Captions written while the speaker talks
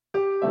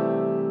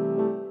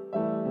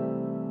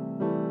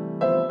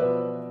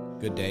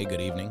Good day, good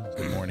evening,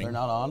 good morning. They're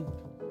not on?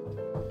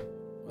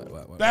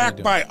 What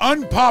Back by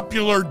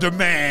unpopular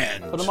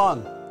demand. Put them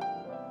on.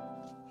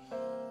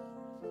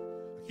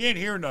 I can't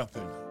hear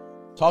nothing.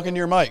 Talk into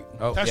your mic.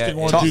 Oh, Testing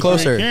yeah, one, Talk two,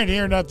 closer. three. Can't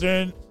hear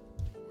nothing.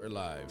 We're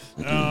live.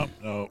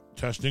 No.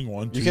 Testing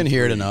one, two, You can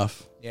hear it three.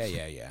 enough.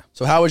 Yeah.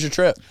 So how was your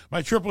trip?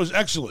 My trip was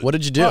excellent. What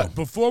did you do? But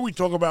before we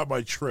talk about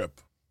my trip,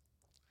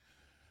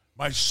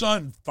 my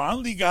son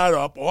finally got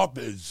up off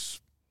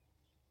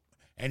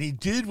and he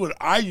did what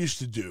I used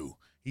to do.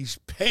 He's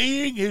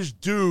paying his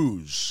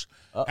dues.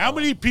 Uh-oh. How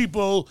many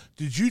people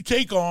did you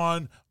take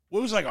on?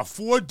 What was it, like a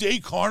 4-day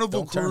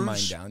carnival Don't cruise? turn mine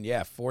down.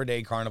 Yeah,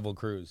 4-day carnival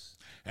cruise.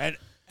 And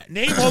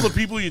name all the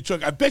people you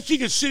took. I bet you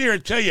can sit here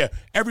and tell you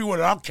everyone.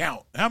 I'll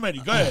count. How many?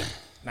 Go ahead.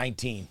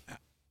 19.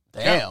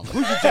 Damn.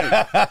 Who'd you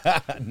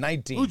take?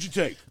 19. Who'd you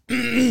take?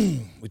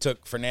 We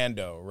took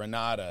Fernando,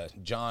 Renata,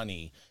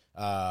 Johnny,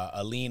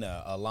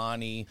 Alina,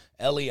 Alani,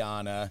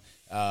 Eliana,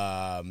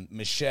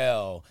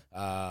 Michelle.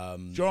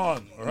 John.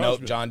 her Nope,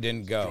 husband. John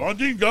didn't go. John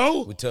didn't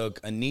go? We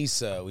took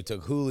Anissa. We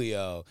took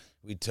Julio.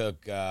 We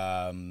took,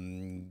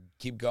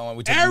 keep going.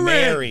 We took Aaron.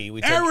 Mary.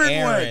 We took Aaron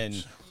Aaron.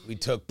 went. We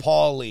took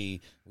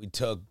Paulie. We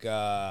took,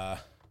 I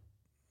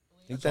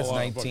think that's A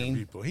lot of fucking 19.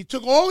 people. He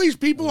took all these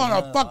people on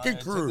a fucking I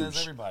took cruise.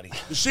 everybody.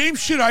 The same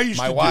shit I used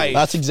My to wife.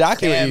 That's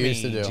exactly what you Tammy,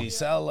 used to do.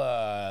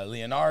 Gisela,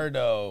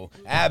 Leonardo,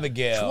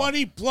 Abigail. do.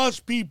 20 plus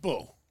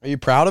people. Are you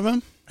proud of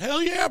him?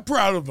 Hell yeah, I'm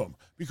proud of him.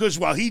 Because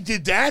while he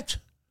did that,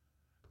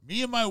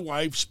 me and my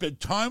wife spent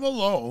time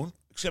alone,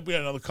 except we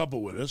had another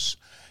couple with us,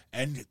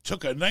 and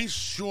took a nice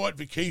short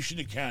vacation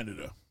to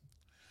Canada.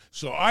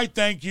 So I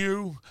thank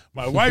you.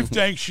 My wife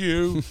thanks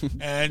you.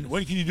 And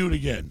when can you do it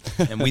again?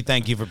 And we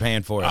thank you for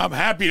paying for it. I'm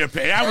happy to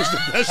pay. That was the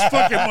best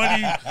fucking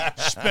money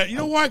spent. You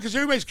know why? Because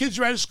everybody's kids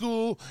are out of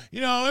school.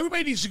 You know,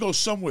 everybody needs to go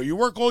somewhere. You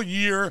work all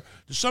year.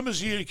 The summer's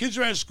here. The kids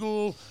are out of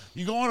school.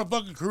 You go on a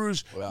fucking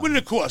cruise. Wow. What did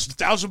it cost?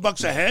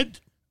 $1,000 a head?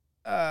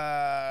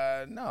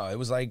 No, it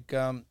was like,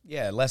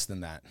 less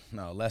than that.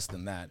 No, less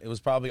than that. It was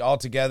probably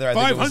altogether. I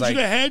think it was 500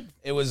 like a head?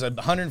 it was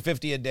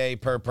 $150 a day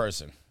per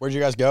person. Where'd you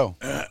guys go?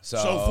 So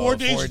 4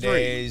 days, 4 three.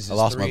 days. I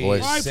lost my three,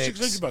 voice. $500, six,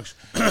 $600.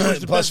 It was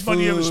the plus best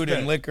money you ever food spent.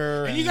 and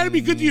liquor, And you got to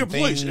be good to your and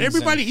place. And things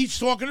everybody and- he's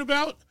talking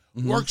about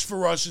works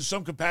for us in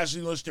some capacity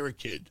unless they're a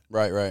kid.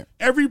 Right.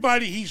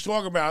 Everybody he's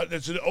talking about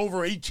that's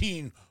over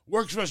 18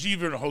 works for us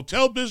either in the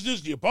hotel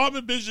business, the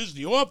apartment business,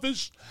 the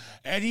office,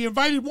 and he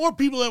invited more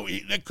people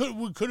that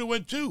could have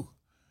went too.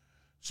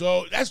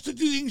 So that's the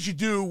things you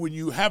do when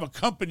you have a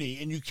company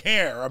and you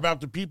care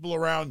about the people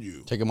around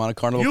you. Take him on a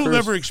carnival You'll cruise.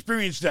 never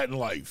experience that in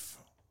life.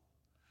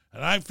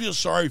 And I feel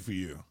sorry for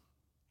you.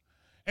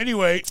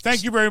 Anyway,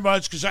 thank you very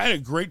much because I had a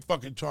great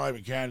fucking time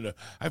in Canada.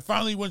 I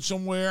finally went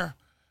somewhere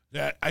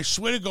that I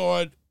swear to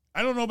God,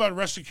 I don't know about the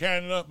rest of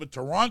Canada, but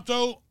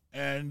Toronto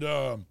and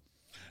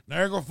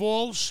Niagara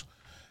Falls,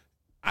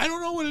 I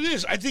don't know what it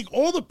is. I think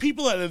all the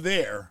people that are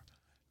there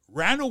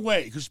ran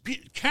away because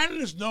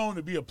Canada's known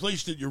to be a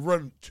place that you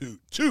run to.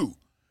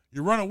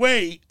 You run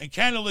away and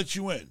Canada lets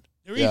you in.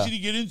 They're Yeah. easy to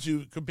get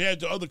into compared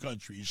to other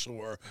countries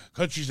or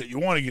countries that you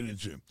want to get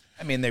into.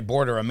 I mean, they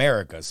border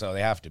America, so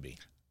they have to be.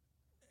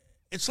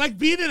 It's like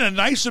being in a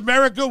nice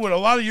America with a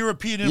lot of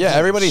European influence. Yeah,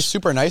 everybody's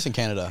super nice in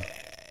Canada.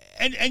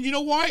 And you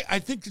know why? I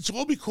think it's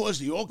all because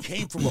they all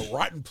came from a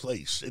rotten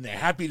place and they're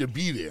happy to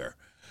be there.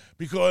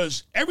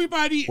 Because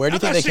everybody, Where do you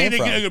think they came they're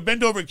from? going to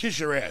bend over and kiss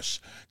your ass.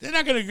 They're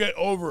not going to get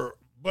over.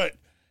 But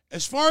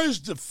as far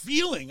as the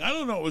feeling, I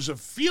don't know. It was a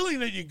feeling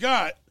that you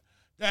got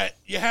that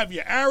you have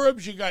your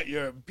Arabs, you got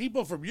your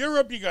people from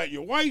Europe, you got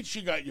your whites,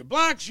 you got your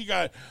blacks, you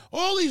got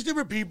all these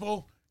different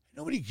people.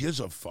 Nobody gives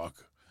a fuck.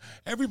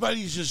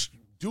 Everybody's just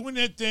doing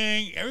their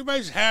thing.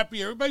 Everybody's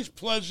happy. Everybody's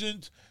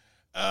pleasant.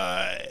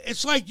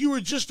 It's like you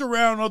were just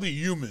around other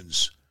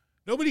humans.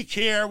 Nobody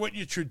cared what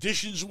your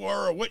traditions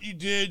were or what you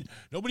did.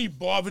 Nobody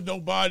bothered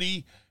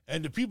nobody.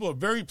 And the people are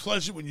very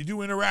pleasant when you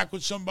do interact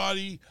with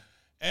somebody.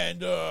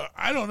 And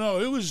I don't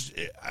know.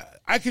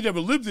 I could never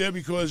live there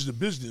because the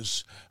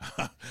business,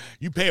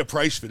 you pay a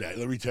price for that,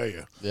 let me tell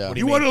you. Yeah. If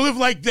you want to live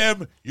like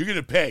them, you're going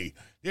to pay.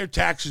 Their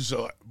taxes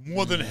are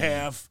more than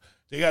half.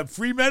 They have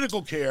free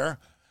medical care,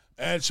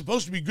 and it's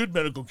supposed to be good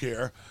medical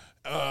care.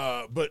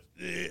 But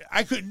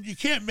you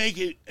can't make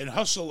it and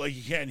hustle like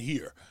you can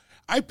here.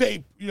 I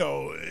pay,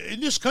 in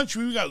this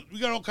country, we got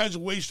all kinds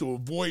of ways to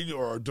avoid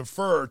or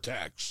defer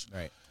tax.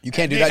 Right. You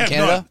can't do that in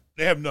Canada? None.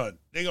 They have none.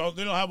 They don't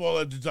have all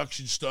that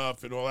deduction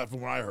stuff and all that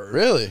from what I heard.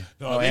 Really?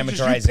 No they just-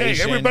 you amortization,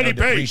 pay. Everybody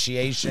no pays.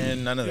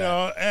 depreciation, none of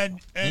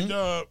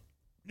that.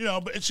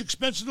 But it's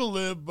expensive to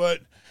live,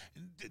 but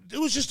it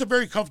was just a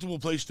very comfortable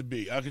place to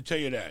be. I can tell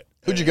you that.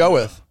 Who'd you go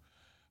with?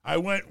 I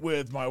went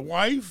with my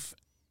wife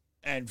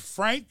and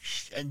Frank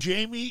and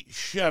Jamie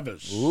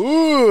Chevis.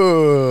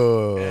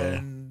 Ooh.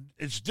 And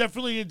it's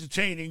definitely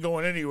entertaining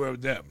going anywhere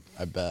with them.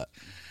 I bet.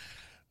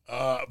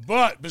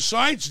 But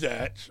besides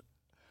that,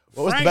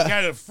 What was the Frank be-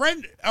 had a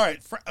friend. All right,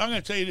 I'm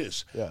going to tell you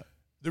this. Yeah.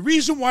 The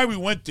reason why we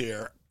went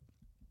there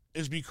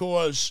is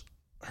because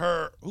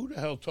who the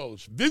hell told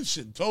us?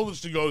 Vincent told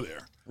us to go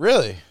there.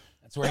 Really?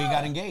 That's where he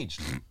got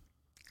engaged.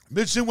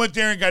 Vincent went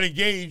there and got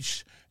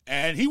engaged,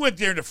 and he went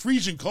there in the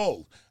freezing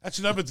cold. That's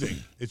another thing.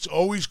 It's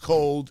always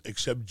cold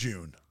except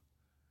June.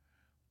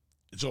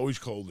 It's always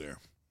cold there.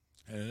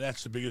 And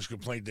that's the biggest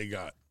complaint they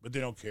got, but they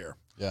don't care.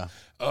 Yeah.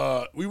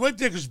 We went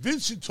there because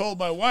Vincent told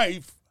my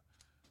wife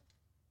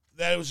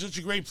that it was such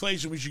a great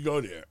place and we should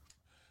go there.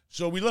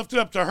 So we left it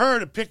up to her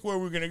to pick where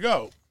we were going to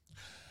go.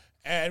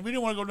 And we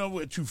didn't want to go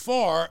nowhere too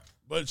far,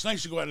 but it's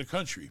nice to go out of the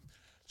country.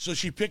 So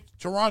she picked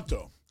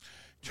Toronto.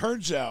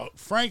 Turns out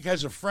Frank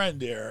has a friend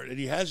there that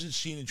he hasn't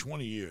seen in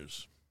 20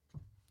 years.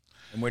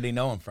 And where do you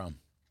know him from?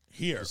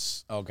 Here.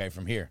 Okay,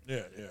 from here.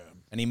 Yeah.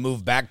 And he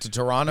moved back to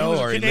Toronto, He was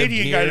or a he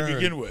Canadian lived guy here, to or-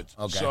 begin with.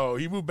 Okay. So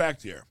he moved back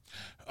there.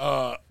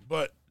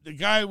 But the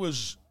guy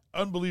was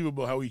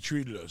unbelievable how he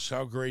treated us,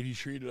 how great he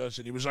treated us.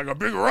 And he was like a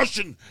big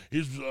Russian.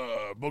 He's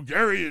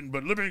Bulgarian,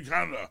 but living in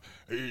Canada.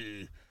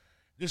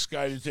 This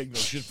guy didn't take no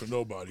shit from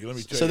nobody. Let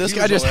me tell So you. this He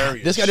guy was just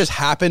hilarious.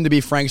 happened to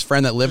be Frank's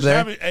friend that lived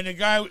there. And the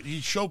guy, he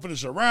chauffeured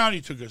us around.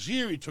 He took us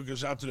here. He took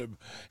us out to the.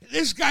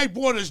 This guy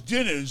bought us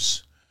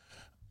dinners,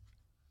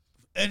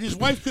 and his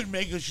wife couldn't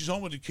make it because she's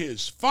home with the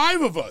kids.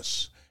 5 of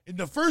us. In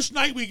the first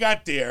night we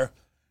got there,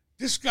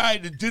 this guy,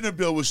 the dinner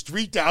bill was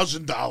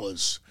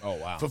 $3,000. Oh,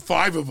 wow. For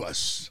 5 of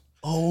us.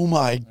 Oh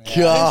my This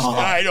god!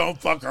 guy don't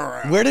fuck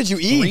around. Where did you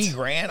eat?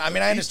 $3,000? I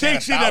mean, I He understand.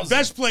 takes you to the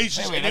best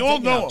places, Wait, and they I'm all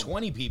taking know out him.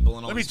 20 people,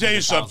 and Let only me tell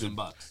you spend something.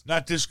 $1,000.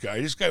 Not this guy.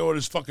 This guy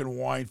orders fucking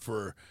wine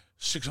for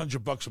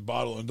 $600 a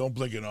bottle and don't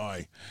blink an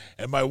eye.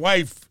 And my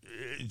wife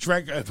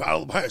drank a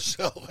bottle by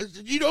herself. I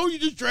said, you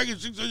just drank a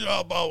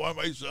 $600 bottle by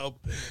myself.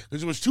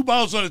 Because there was 2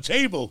 bottles on the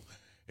table.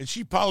 And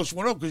she polished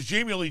one up because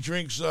Jamie only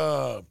drinks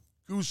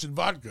goose and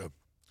vodka.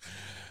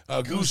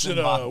 Goose and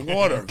vodka.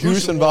 water.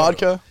 Goose and water.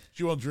 vodka.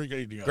 She won't drink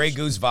anything else. Grey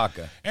Goose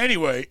vodka.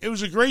 Anyway, it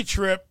was a great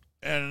trip.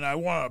 And I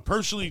want to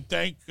personally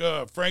thank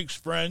Frank's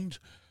friend,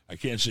 I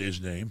can't say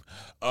his name,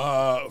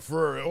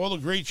 for all the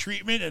great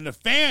treatment. And the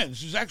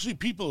fans, there's actually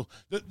people,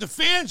 the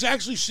fans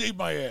actually saved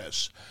my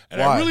ass. And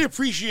Why? I really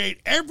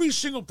appreciate every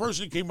single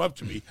person that came up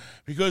to me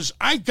because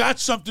I got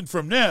something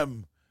from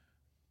them.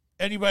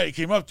 Anybody that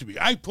came up to me,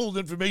 I pulled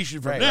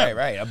information from them.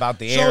 Right. About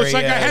the So area. it's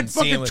like I had and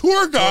seeing fucking what-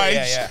 tour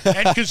guides Yeah.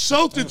 and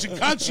consultants and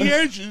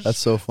concierges. That's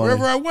so funny.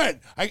 Wherever I went,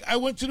 I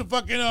went to the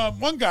fucking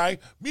one guy.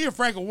 Me and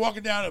Frank were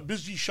walking down a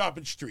busy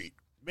shopping street,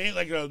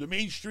 the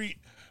main street,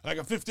 like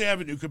a Fifth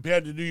Avenue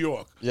compared to New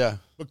York, Yeah.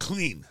 but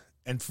clean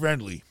and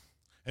friendly,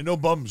 and no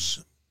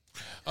bums.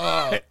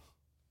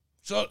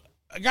 So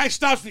a guy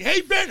stops me.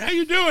 Hey Ben, how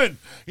you doing?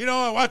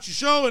 I watch your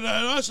show and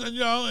us,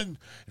 and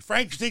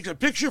Frank takes a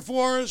picture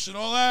for us and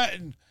all that,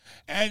 and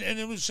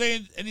it was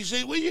saying, and he's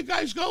saying, where you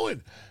guys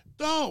going?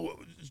 No,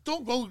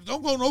 don't go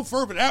no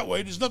further that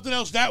way. There's nothing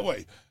else that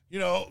way.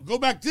 Go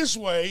back this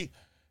way,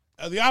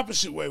 the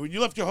opposite way. When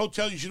you left your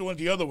hotel, you should have went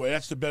the other way.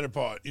 That's the better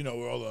part. Where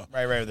all the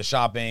Right. The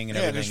shopping and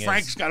because everything.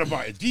 Frank's got to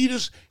buy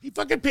Adidas. He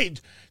fucking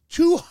paid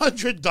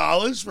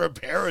 $200 for a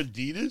pair of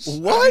Adidas.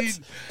 What? I mean,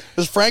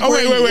 Was Frank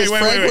wait.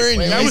 wearing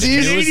That was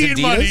Yeezys? Canadian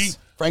Adidas? money.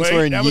 Frank's Wait,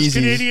 wearing that was Yeezys.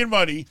 Canadian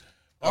money.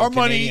 Our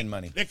Canadian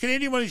money. The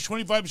Canadian money is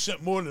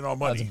 25% more than our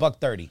That's money.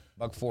 $130,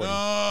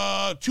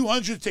 $140.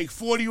 200 take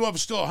 40 off,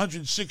 still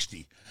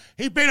 160.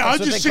 He paid That's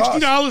what they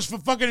 $160 for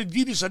fucking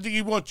Adidas. I think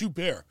he bought 2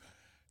 pair.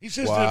 He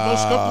says they're the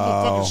most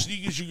comfortable fucking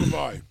sneakers you can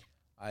buy.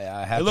 I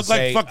have They to look like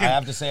say, fucking- I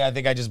have to say, I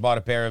think I just bought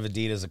a pair of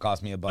Adidas that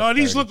cost me $130. No,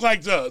 these look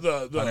like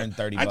the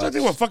 130 I thought they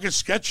bucks. were fucking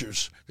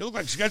Skechers. They look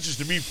like Skechers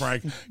to me,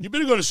 Frank. You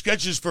better go to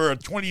Skechers for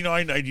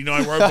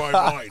 $29.99 where I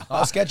buy mine.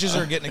 Oh, Skechers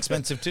are getting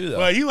expensive too, though.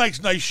 Well, he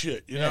likes nice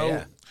shit, you know?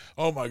 yeah.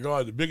 Oh, my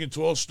God, the Big and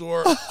Tall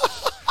store.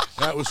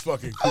 That was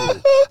fucking cool.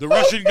 The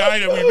Russian guy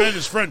that we met,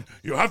 his friend,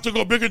 you have to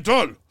go big and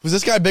tall. Was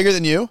this guy bigger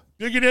than you?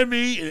 Bigger than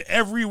me in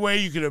every way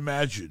you can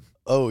imagine.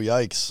 Oh,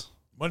 yikes.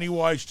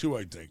 Money-wise, too,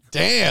 I think.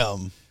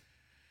 Damn.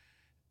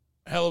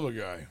 Hell of a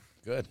guy.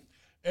 Good.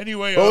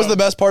 Anyway. What was the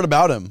best part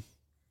about him?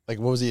 Like,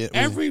 what was he?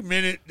 Every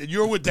minute that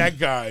you're with that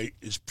guy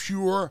is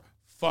pure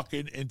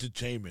fucking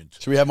entertainment.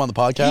 Should we have him on the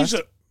podcast?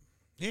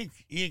 He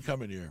ain't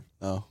coming here.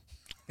 No.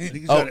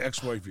 He's got an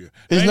ex-wife here.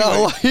 He's Anyway,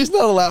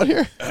 not allowed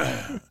here?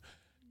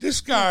 This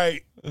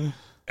guy,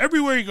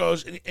 everywhere he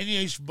goes, and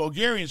he's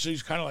Bulgarian, so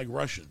he's kind of like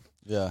Russian.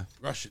 Yeah.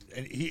 Russian.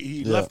 And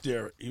he left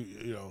there,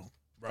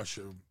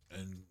 Russia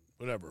and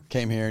whatever.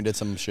 Came here and did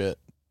some shit.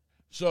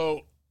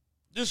 So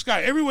this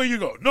guy, everywhere you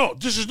go, no,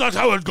 this is not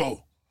how it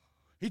go.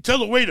 He tell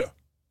the waiter,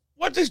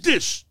 what is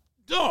this?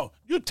 No,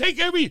 you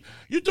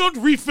don't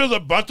refill the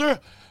butter,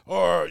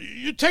 or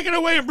you take it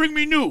away and bring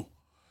me new.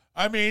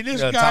 I mean,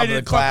 this Top guy of the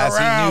didn't class.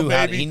 fuck around,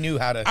 baby. He knew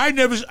how to.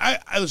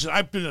 Listen,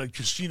 I've been in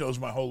casinos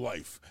my whole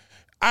life.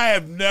 I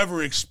have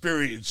never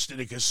experienced in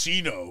a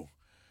casino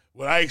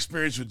what I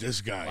experienced with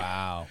this guy.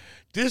 Wow.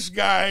 This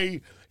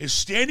guy is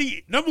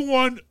standing, number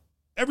one,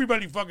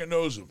 everybody fucking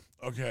knows him,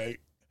 okay?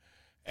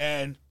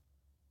 And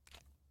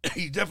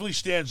he definitely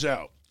stands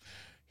out.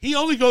 He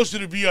only goes to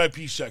the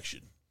VIP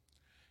section.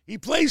 He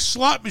plays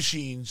slot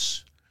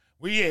machines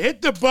where you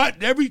hit the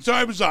button every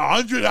time it's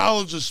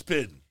 $100 a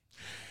spin.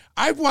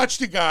 I've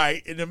watched a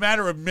guy in a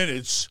matter of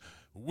minutes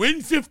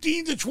win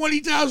 15 to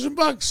 20,000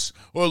 bucks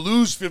or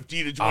lose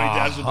 15 to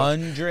 20,000 bucks.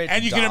 $100.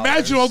 And you can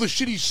imagine all the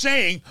shit he's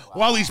saying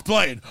while he's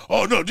playing.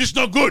 Oh no, this is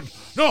not good.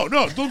 No,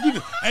 don't do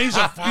this. And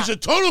he's a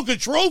total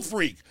control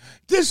freak.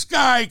 This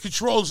guy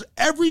controls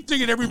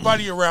everything and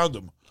everybody around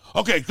him.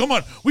 Okay, come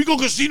on, we go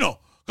casino.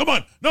 Come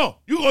on, no,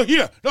 you go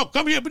here. No,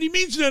 come here. But he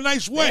means it in a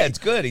nice way. Yeah, it's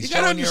good. He's you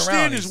gotta showing you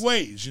understand around. his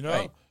ways, you know.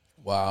 Right.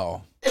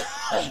 Wow.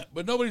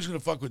 But nobody's gonna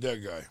fuck with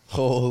that guy.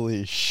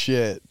 Holy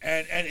shit.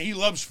 And he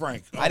loves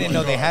Frank. Oh I didn't my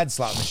know they God. had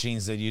slot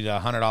machines that you'd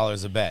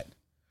 $100 a bet.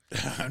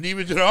 And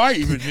even did I.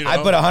 You know? I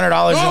put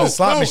 $100 in the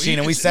slot machine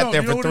and we it's- sat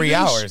there you know for what 3 it is?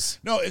 hours.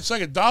 No, it's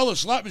like $1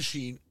 slot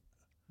machine.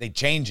 They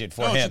change it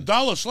for No, it's him.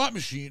 $1 slot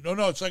machine.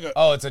 No, it's like a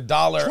It's $1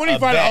 a $25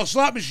 bet.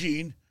 slot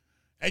machine,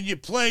 and you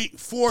play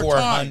four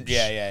 400. times.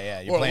 Yeah.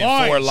 You're Or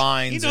playing 4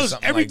 lines. He or knows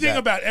something everything like that.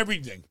 about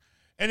everything.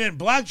 And then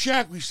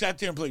blackjack, we sat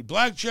there and played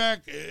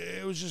blackjack.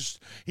 It was just,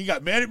 he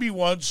got mad at me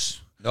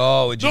once.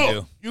 Oh, what'd you No,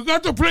 do? you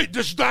got to play.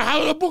 This is not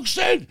how the book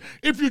said.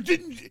 If you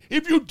didn't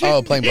playing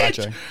hit,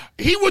 blackjack.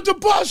 he would the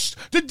bust.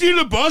 The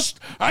dealer bust.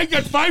 I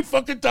got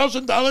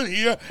 $5,000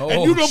 here,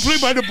 and you don't play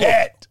by the book.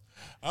 Shit.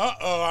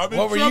 I'm in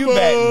What were you trouble.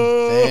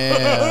 betting?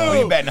 Damn.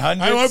 Were you betting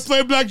hundreds? I want to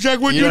play blackjack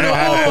with You you. don't know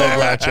how to play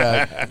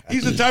blackjack.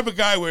 He's the type of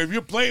guy where if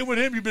you're playing with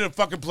him, you better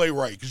fucking play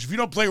right. Because if you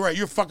don't play right,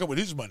 you're fucking with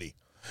his money.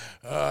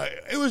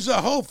 It was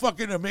a whole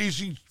fucking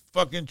amazing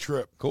fucking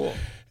trip. Cool.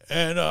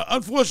 And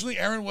unfortunately,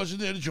 Aaron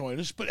wasn't there to join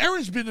us. But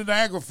Aaron's been to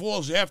Niagara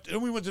Falls after.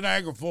 And we went to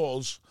Niagara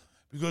Falls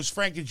because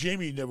Frank and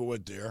Jamie never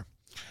went there.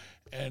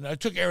 And I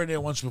took Aaron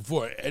there once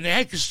before. And they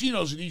had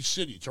casinos in each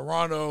city.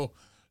 Toronto,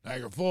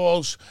 Niagara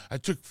Falls. I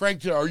took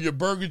Frank to your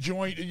burger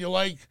joint that you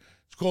like.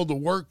 It's called The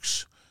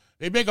Works.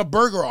 They make a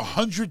burger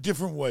 100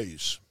 different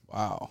ways.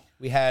 Wow.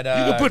 We had.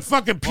 You can put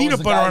fucking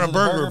peanut butter on a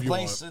burger if you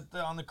place want.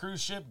 on the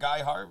cruise ship?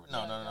 Guy Harvey?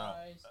 No.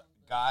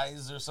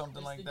 Guys or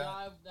something like the that.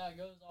 guy that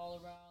goes all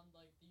around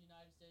like the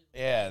United States.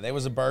 Yeah, there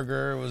was a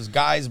burger. It was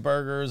Guy's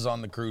Burgers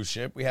on the cruise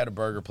ship. We had a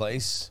burger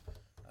place.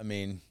 I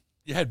mean,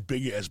 You had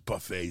big-ass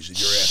buffets and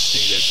your ass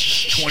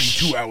stayed at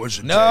 22 hours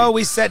a day. no,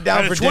 we sat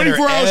down for dinner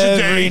 24 hours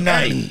a every day.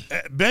 night.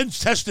 Ben's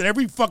tested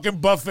every fucking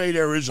buffet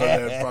there is on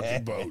that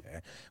fucking boat.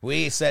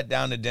 We sat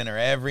down to dinner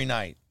every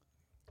night.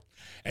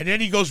 And then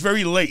he goes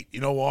very late.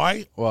 You know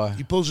why? Why?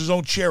 He pulls his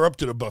own chair up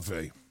to the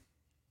buffet.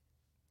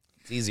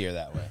 It's easier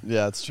that way.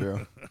 Yeah, that's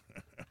true.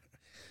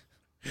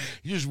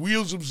 He just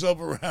wheels himself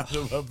around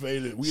the buffet.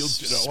 That wheels,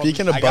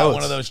 Speaking of I got boats.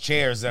 one of those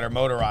chairs that are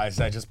motorized.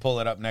 I just pull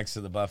it up next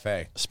to the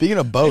buffet. Speaking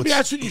of boats. Maybe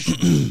that's what you should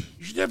do.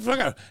 You should have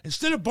fucking,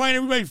 instead of buying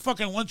everybody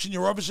fucking lunch in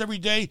your office every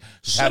day,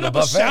 set have a up a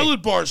buffet.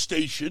 salad bar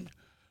station.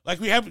 Like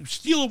we have,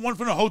 steal one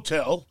from the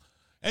hotel,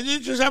 and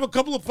then just have a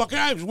couple of fucking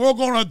items. We're all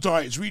going on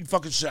diets. We eat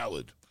fucking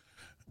salad.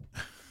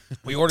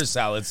 We order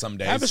salads some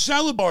days. Have a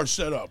salad bar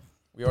set up.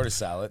 We order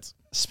salads.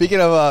 Speaking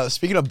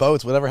of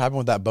boats, whatever happened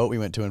with that boat we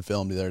went to and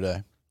filmed the other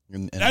day?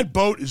 And That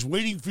boat is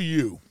waiting for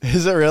you.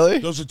 is it really?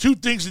 Those are two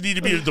things that need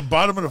to be at the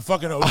bottom of the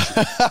fucking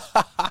ocean.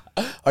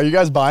 Are you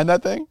guys buying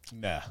that thing?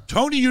 Nah.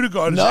 Tony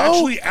Udegaard is No.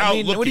 actually out I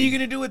mean, looking. what are you going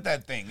to do with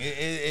that thing?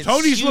 It's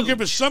Tony's huge. looking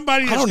for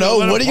somebody that's I don't gonna know.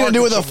 let What him are you gonna park do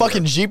it with a somewhere.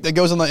 fucking Jeep that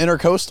goes on the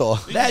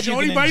intercoastal? Did That you you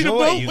show can anybody the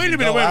enjoy. boat? You Wait a can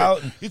minute, go wait a out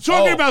minute. and- You're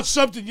talking Oh. about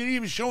something you didn't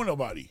even show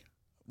nobody.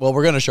 Well,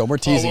 we're gonna show him. We're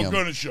teasing we're him.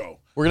 going to show.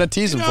 We're gonna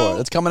tease him You for know,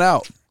 it. It's coming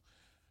out.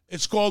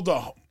 It's called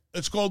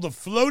the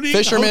floating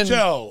Fisherman-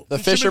 hotel. the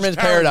Fisherman's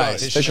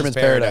Paradise. Fisherman's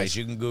Paradise.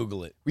 You can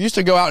Google it. We used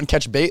to go out and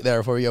catch bait there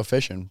before we go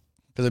fishing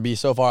because it'd be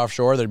so far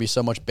offshore. There'd be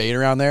so much bait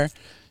around there.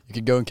 You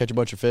could go and catch a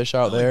bunch of fish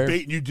out The there.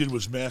 baiting you did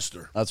was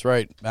master. That's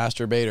right,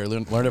 master baiter.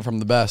 Learned it from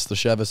the best, the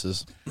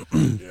Chevises.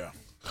 Yeah.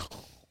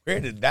 Where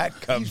did that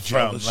come from?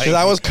 jealous. Because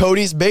I was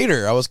Cody's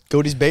baiter. I was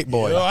Cody's bait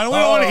boy. I don't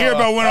want to hear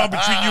about what went on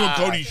between you and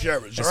Cody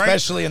Sheriff.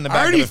 Especially in the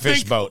back of the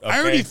fish boat, I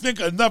already okay? think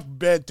enough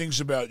bad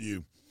things about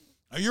you.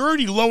 You're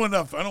already low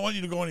enough. I don't want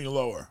you to go any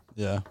lower.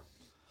 Yeah.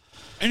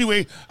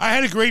 Anyway, I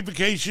had a great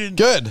vacation.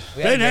 Good.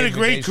 We Ben had a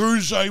great vacation.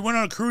 cruise. He went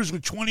on a cruise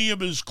with 20 of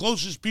his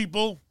closest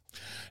people.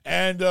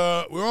 And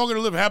we're all going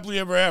to live happily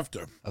ever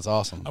after. That's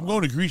awesome. I'm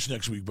going to Greece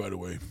next week, by the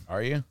way.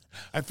 Are you?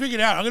 I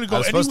figured out I'm going to I go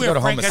was supposed to anywhere go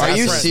to Frank Homicide has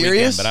Are you friends. this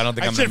serious? weekend, but I don't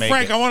think I I'm going said, to make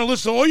Frank, it. I want to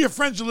list all your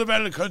friends who live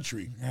out of the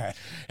country.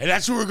 And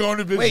that's who we're going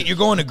to visit. Wait, you're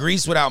going to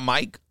Greece without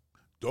Mike?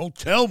 Don't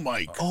tell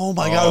Mike. Oh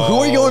my God. Who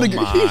are you going to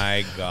Oh Greece?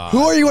 my God. Who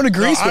are you going to No,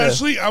 Greece with?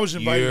 honestly, I was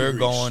invited You're to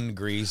Greece. going to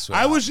Greece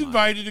without I was Mike.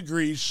 invited to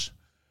Greece.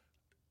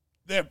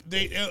 There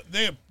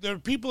are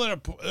people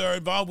that are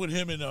involved with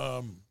him in,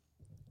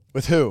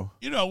 With who?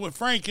 with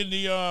Frank in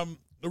the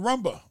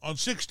Rumba on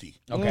 60.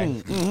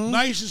 Okay.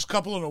 Nicest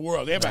couple in the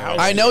world. They have a house.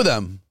 I know there.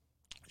 them.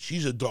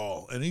 She's a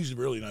doll, and he's a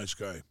really nice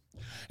guy.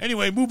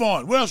 Anyway, move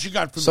on. What else you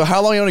got for So me?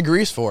 how long are you going to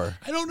Greece for?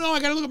 I don't know. I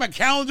got to look at my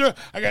calendar.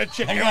 I got to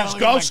check I Aaron's gotta look at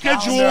golf my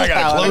schedule. calendar. I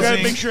got to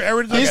closing. make sure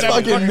Aaron's He's I gotta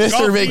fucking have a Mr.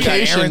 golf meeting.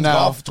 Vacation Aaron's now.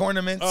 golf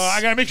tournaments.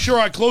 I got to make sure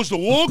I close the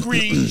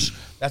Walgreens.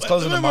 That's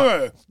closing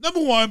Number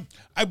one,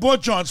 I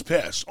bought John's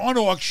Pass on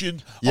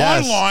auction,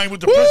 Yes. online with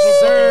the Woo! Bristol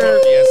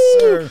Sir, yes,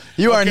 sir.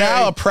 You are Okay.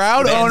 now a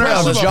proud Ben owner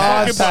Press of of a John's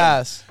fucking button.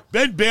 Pass.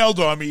 Ben bailed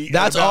on me.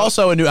 That's about-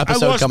 also a new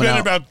episode I lost coming Ben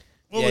out. about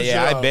What Yeah, was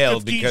yeah, it, I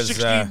bailed 15, because,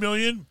 16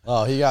 million?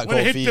 Oh, he got When it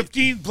cold hit feet.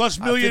 15 plus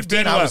million, 15,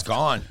 Ben I was left.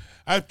 gone.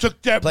 I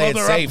took that Play it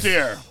mother safe. up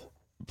there.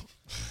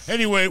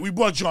 Anyway, we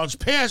bought John's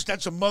Pass.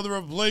 That's a mother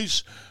of a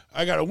place.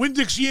 I got a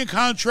Winn-Dixie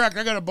contract.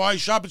 I got to buy a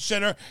shopping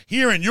center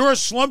here in your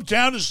slum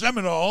town of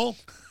Seminole.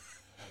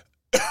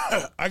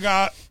 I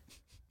got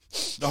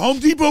the Home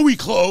Depot we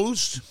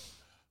closed.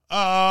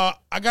 I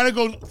got to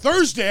go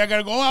Thursday. I got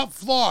to go out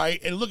fly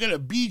and look at a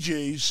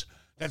BJ's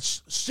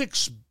that's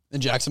In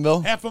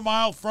Jacksonville? half a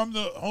mile from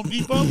the Home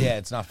Depot. Yeah,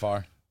 it's not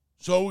far.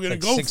 So we're going Like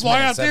to go 6 fly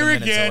minutes, out there 7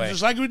 minutes again, away.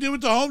 just like we did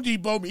with the Home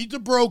Depot, meet the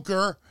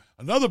broker,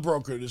 another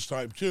broker this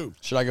time too.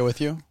 Should I go with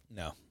you?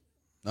 No.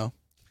 No?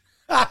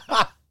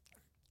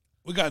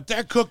 We got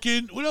that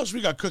cooking. What else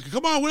we got cooking?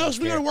 Come on, what else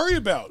we got to worry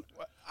about?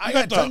 I We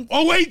got the, tons-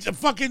 oh wait, the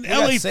fucking We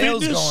LA got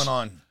sales Fitness going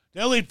on.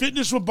 The LA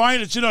Fitness we're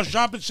buying. It's in our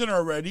shopping center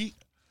already.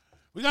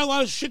 We got a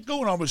lot of shit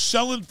going on. We're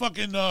selling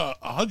fucking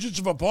hundreds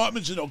of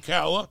apartments in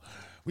Ocala.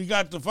 We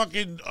got the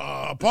fucking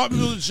apartment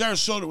building in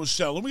Sarasota we're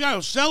selling. We got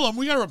to sell them.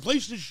 We got to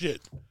replace this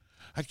shit.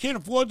 I can't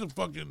afford to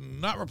fucking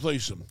not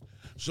replace them.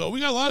 So we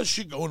got a lot of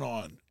shit going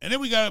on. And then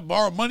we got to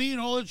borrow money and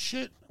all that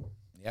shit.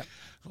 Yep.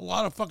 A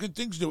lot of fucking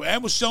things to do.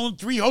 And we're selling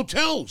 3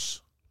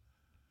 hotels.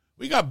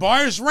 We got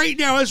buyers right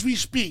now as we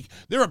speak.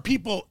 There are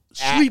people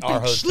At our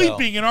hotel.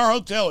 sleeping in our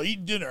hotel,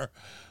 eating dinner,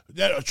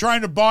 that are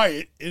trying to buy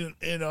it in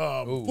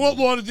Fort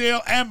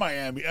Lauderdale and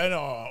Miami and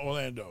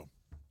Orlando.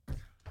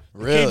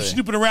 Really? Came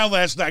snooping around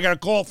last night. I got a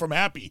call from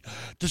Happy.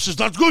 This is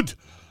not good.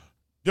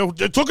 They're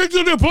talking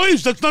to their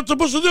police. That's not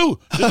supposed to do.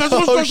 They're not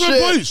supposed to talk to their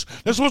shit. police.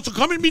 They're supposed to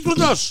come and meet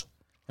with us.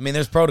 I mean,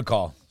 there's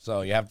protocol,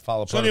 so you have to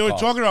follow So protocol. they were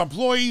talking to our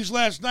employees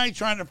last night,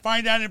 trying to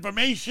find out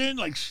information,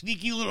 like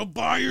sneaky little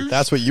buyers.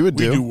 That's what you would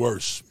we do. do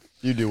worse.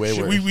 You do way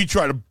Shit, worse. we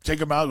try to take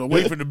them out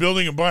away from the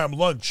building and buy them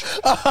lunch.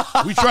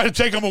 We try to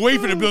take them away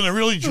from the building and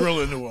really drill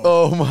into them.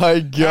 Oh, my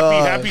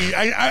God. Happy.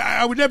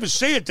 I would never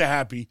say it to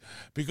Happy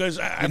because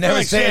I feel never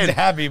like say saying, it to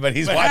Happy, but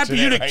he's but watching Happy, it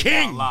you're the right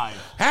king. now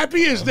live.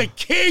 Happy is the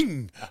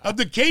king of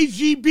the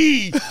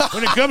KGB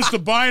when it comes to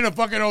buying a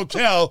fucking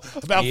hotel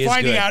about He is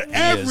finding good. out He is.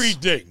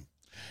 everything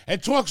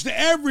and talks to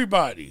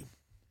everybody.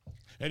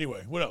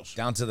 Anyway, what else?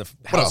 Down to the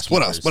else?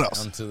 What else? What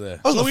else? Down to the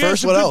That was So the we had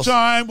first. some What good else?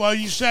 time while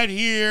you sat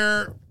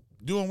here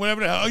doing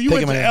whatever the hell. Oh, you Take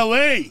went to him in.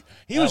 L.A.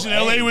 He was in LA.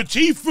 L.A. with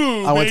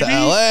T-Food, I went to baby.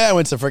 L.A. I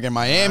went to freaking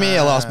Miami.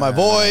 I lost my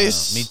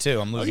voice. Me too.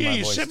 I'm Oh, losing yeah, my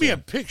you voice. sent me too. a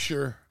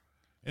picture.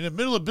 In the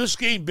middle of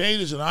Biscayne Bay,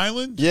 there's an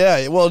island.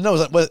 Yeah, well, no,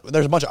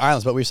 there's a bunch of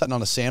islands, but we were sitting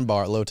on a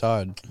sandbar at low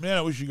tide. Man,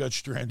 I wish you got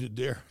stranded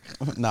there.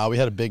 Nah, we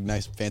had a big,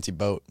 nice, fancy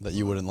boat that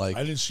you wouldn't like.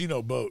 I didn't see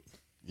no boat.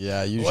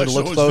 Yeah, you Well, should have so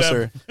looked was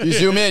closer. them. You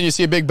zoom in, you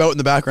see a big boat in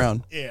the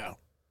background. Yeah.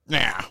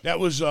 Nah. That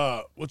was,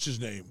 what's his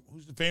name?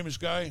 Who's the famous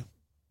guy?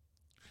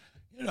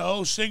 You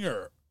know,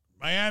 singer.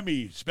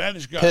 Miami,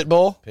 Spanish guy.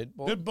 Pitbull.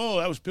 Pitbull. Pitbull.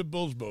 That was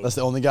Pitbull's boat. That's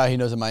the only guy he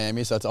knows in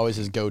Miami, so that's always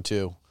his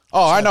go-to.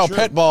 Oh, I know not true.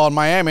 Pitbull in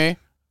Miami.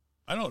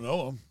 I don't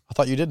know him. I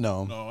thought you did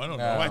know him. No, I don't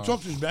No. know. I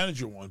talked to his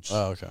manager once.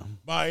 Oh, okay.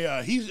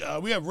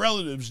 We have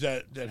relatives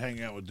that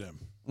hang out with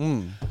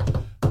them.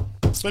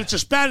 But it's a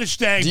Spanish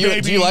thing, Do you-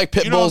 baby. do you like know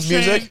what I'm Pitbull's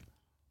music? saying?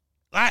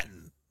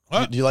 Latin.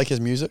 What? Do you like his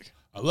music?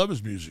 I love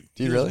his music.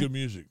 Do you He does really? good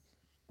music.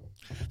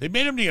 They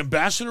made him the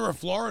ambassador of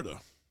Florida.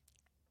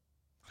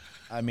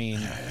 I mean,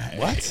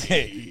 What?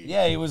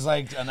 yeah, he was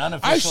like an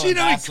unofficial. I've seen him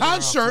in ambassador of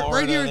concert right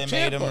Florida. here in They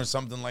made him Tampa. or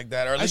something like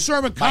that. Or at I least saw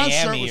him in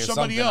concert Miami with or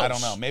somebody something. I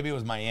else. don't know. Maybe it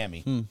was Miami.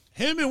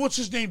 Him and what's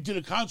his name did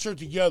a concert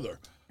together.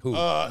 Who?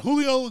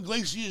 Julio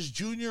Iglesias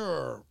Jr.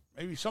 or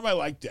maybe somebody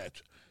like that.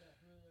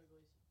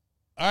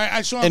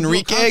 I saw him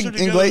Enrique do a concert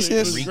together.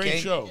 Iglesias? It was a great Enrique?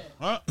 show.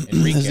 Huh?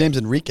 Enrique. His name's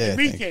Enrique, I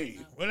think. Enrique,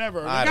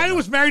 whatever. The I guy don't who know.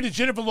 was married to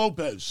Jennifer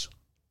Lopez.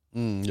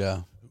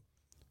 Yeah.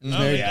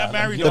 Married, not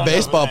married to The her.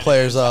 baseball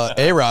player's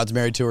A-Rod's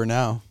married to her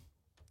now.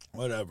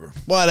 Whatever.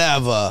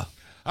 Whatever.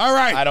 All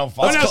right. I don't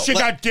follow. What Let's else you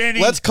got, Danny?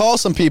 Let's call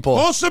some people.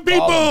 Call some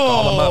people.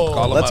 Call 'em up.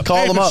 Call 'em Let's up. call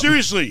Hey, them but up.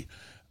 seriously,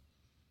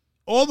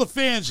 all the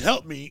fans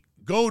help me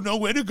know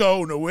where to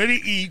go, know where to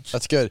eat.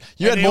 That's good.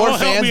 You And had they more all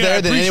helped fans me, and I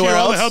there than appreciate anywhere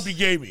all else? the help you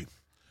gave me.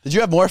 Did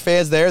you have more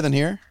fans there than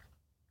here?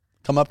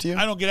 Come up to you?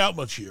 I don't get out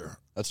much here.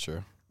 That's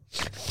true.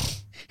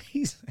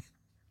 He's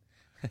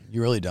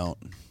You really don't.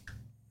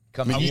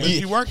 coming. I'm You- busy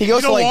you- working. he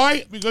goes You know to,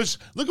 like- why? Because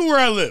look at where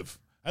I live.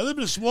 I live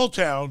in a small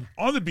town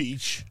on the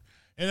beach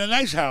in a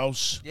nice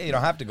house. Yeah, you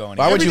don't have to go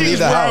anywhere. Why would you Everything's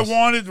leave the where house? I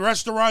wanted.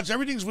 Restaurants.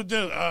 Everything's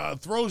within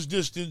throws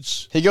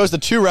distance. He goes to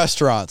 2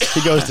 restaurants.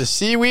 He goes to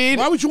Seaweed.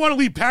 Why would you want to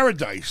leave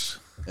paradise?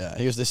 Yeah,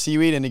 he goes to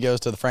Seaweed and he goes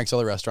to the Frank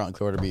Siller restaurant in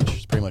Clearwater Beach.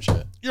 That's pretty much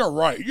it. You're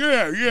right.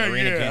 Yeah.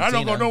 Marina I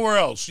don't go Cantina. nowhere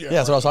else. Yeah, Yeah,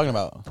 that's what I was talking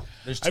about.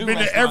 There's 2 I've been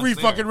to restaurants every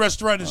there. fucking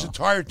restaurant in this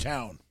entire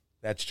town.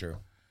 That's true.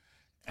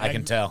 I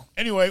can tell.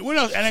 Anyway, what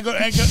else? And I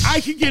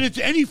can get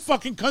into any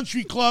fucking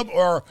country club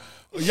or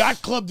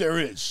yacht club there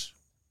is.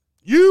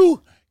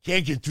 You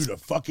can't get through the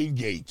fucking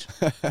gate.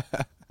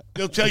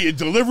 They'll tell you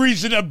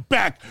deliveries in the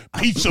back.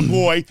 Pizza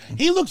boy.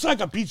 He looks like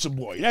a pizza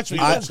boy. That's what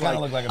he looks kinda like.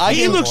 look like a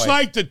He pizza looks boy.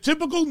 like the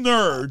typical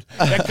nerd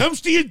that comes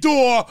to your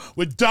door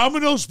with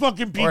Domino's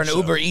fucking pizza. Or an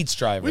Uber Eats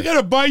driver. We got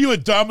to buy you a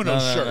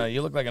Domino's no, shirt. no,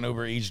 you look like an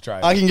Uber Eats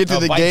driver. I can get to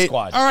the Bike gate.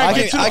 Squad. All right, I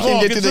get to the can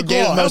call, get to the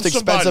gate of call. the most Help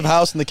expensive somebody.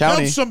 house in the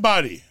county. Help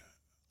somebody.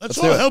 Let's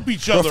do all it. help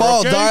each other. Rafal,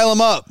 Okay? dial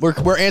them up.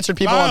 We're answering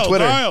people on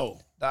Twitter.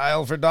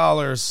 Dial. for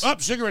dollars.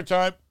 Up, cigarette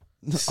time.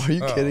 Are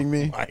you kidding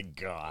me? My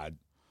God.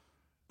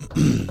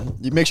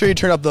 You make sure you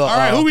turn up the. All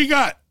right, who we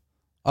got?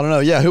 I don't know.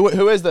 Yeah, who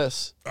is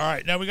this? All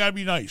right, now we got to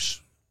be nice.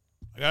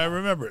 I got to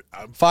remember it.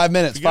 5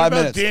 minutes. Forget 5 about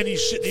minutes. Danny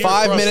sitting here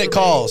 5 across minute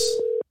from me. calls.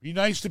 Be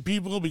nice to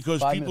people because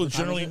 5 people are minutes.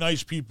 generally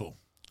nice people.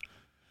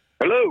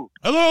 Hello.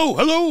 Hello,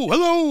 hello,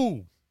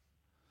 hello.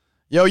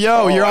 Yo, Oh,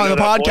 you're I on know the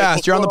that voice. podcast.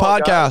 What's You're on the going on,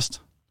 guys? podcast.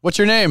 What's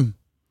your name?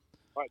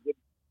 All right, good.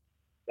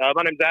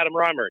 My name's Adam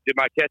Reimer. Did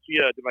my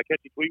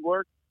catchy tweet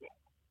work?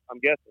 I'm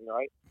guessing,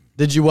 right?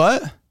 Did you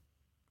what?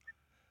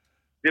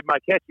 Did my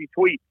catchy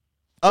tweet?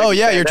 Oh, Maybe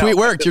yeah, stand your out. tweet I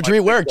worked. said Your my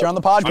tweet tweet worked. You're on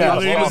the Yeah,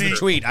 podcast. What was the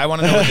tweet? I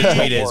want to know what the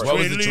tweet is. What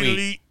was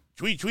the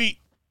tweet? Tweet.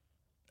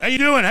 How you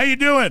doing? How you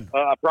doing?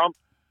 I promise.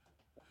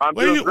 I'm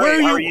Where doing you- great.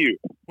 where How are you- you?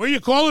 Where you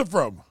calling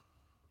from?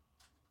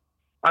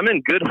 I'm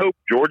in Good Hope,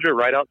 Georgia,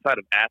 right outside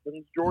of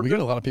Athens, We get a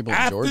Georgia. lot of people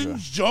in Georgia.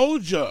 Athens,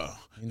 Georgia.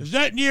 Is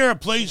that near a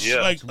place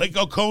Yeah. like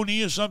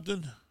Oconee or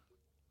something?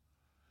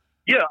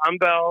 Yeah, I'm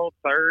about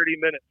 30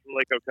 minutes from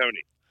Lake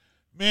Oconee.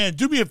 Man,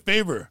 do me a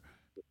favor.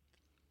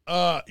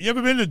 You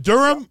ever been to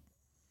Durham?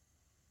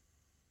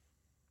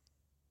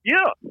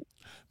 Yeah.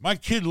 My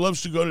kid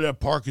loves to go to that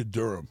park in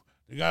Durham.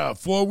 They got a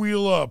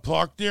 4-wheel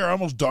park there. I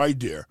almost died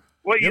there.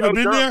 Well, You you ever know,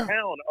 been Durham there?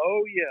 Town.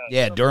 Oh, yeah.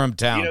 Yeah, Durham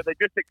Town. You know, they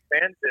just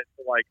expanded it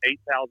to like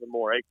 8,000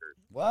 more acres.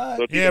 What?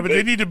 So it's Yeah, even but they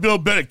big. need to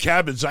build better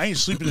cabins. I ain't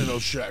sleeping in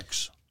those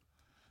shacks.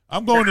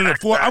 I'm going to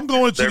the I'm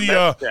going to They're the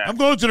mess shacks. I'm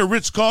going to the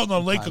Ritz Carlton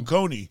on Lake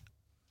Oconee.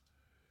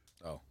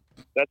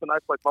 That's a nice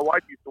place. My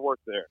wife used to work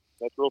there.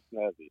 That's real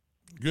snazzy.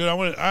 Good.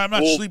 I'm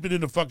not Well- sleeping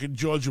in the fucking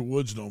Georgia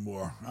woods no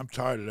more. I'm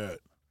tired of that.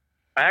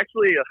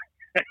 Actually,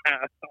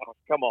 oh,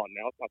 come on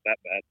now. It's not that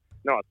bad.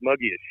 No, it's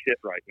muggy as shit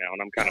right now,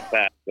 and I'm kind of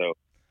fat, so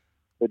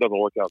it doesn't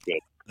work out good.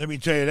 Let me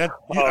tell you that I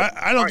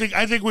all don't right. think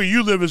I think where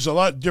you live is a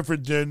lot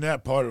different than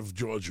that part of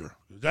Georgia.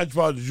 That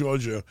part of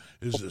Georgia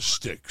is the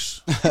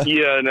sticks.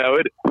 Yeah, no,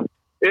 it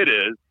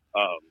is.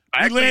 I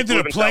We actually landed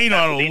live a in plane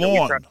South on a Pasadena. We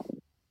lawn. tried-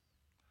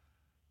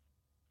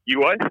 You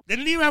what? They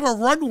didn't even have a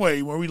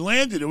runway where we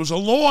landed. It was a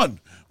lawn.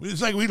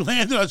 It's like we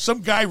landed on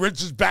some guy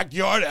rents his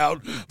backyard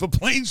out for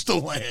planes to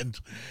land.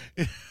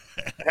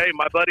 Hey,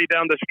 my buddy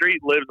down the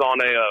street lives on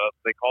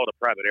they call it a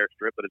private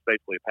airstrip, but it's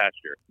basically a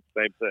pasture.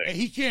 Same Hey, thing.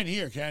 he can't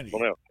hear, can he?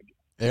 Well, no.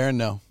 Aaron,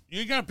 no.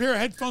 You got a pair of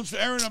headphones for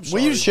Aaron? I'm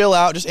sorry. Will you chill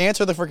out? Just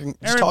answer the freaking.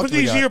 Just Aaron, talk put to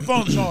the these guy.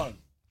 earphones on.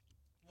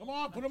 Come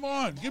on, put them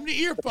on. Give him the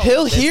earphones.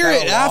 He'll It's hear got a it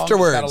long-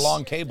 afterwards. It's got a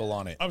long cable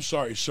on it. I'm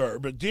sorry, sir,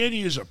 but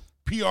Danny is a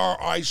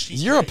PRIC.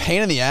 You're a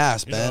pain in the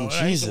ass, You Ben. know,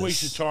 I hate to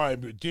waste your Jesus. time,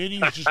 but Danny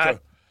is just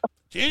a.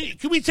 Danny,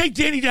 can we take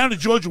Danny down to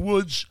Georgia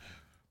Woods?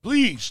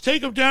 Please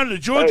take him down to the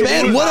Georgia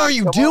Hey, Ben, Woods. what are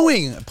you Come on.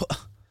 doing?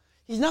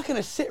 He's not going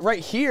to sit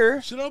right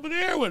here. Sit over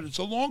there with it. It's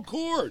a long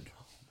cord.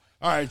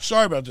 All right,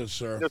 sorry about this,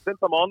 sir. You know, since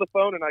I'm on the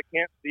phone and I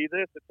can't see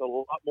this, it's a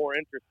lot more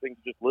interesting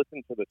to just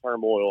listen to the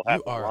turmoil You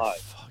happen are live.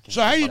 fucking.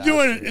 So how you bastard.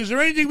 doing? Is there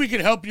anything we can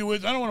help you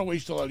with? I don't want to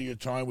waste a lot of your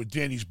time with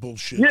Danny's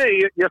bullshit. Yeah,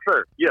 yes,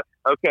 sir. Yes.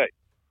 Okay.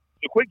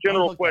 A quick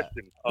general I'll look that.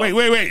 question.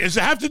 Wait. Does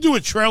it have to do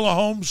with trailer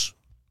homes?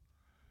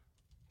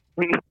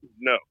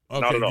 No,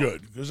 not Okay, at all.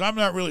 good. Because I'm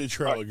not really a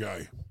trailer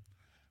guy.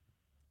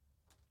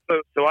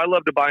 So I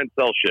love to buy and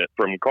sell shit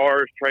from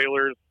cars,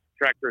 trailers,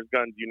 tractors,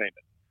 guns, you name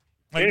it.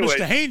 Like Anyway,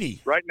 Mr.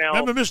 Haney. Right now,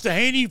 Remember Mr.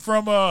 Haney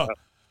from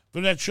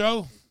that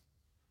show?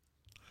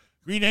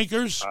 Green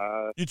Acres?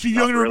 You're too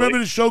young to not remember really.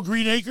 the show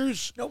Green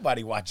Acres?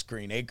 Nobody watched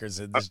Green Acres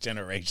in this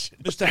generation.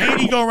 Mr.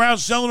 Haney go around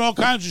selling all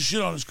kinds of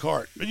shit on his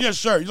cart. And yes,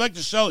 sir, you like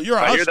to sell it. You're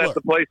a I hear hustler. that's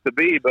the place to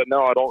be, but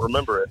no, I don't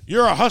remember it.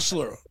 You're a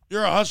hustler.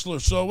 You're a hustler.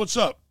 So what's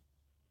up?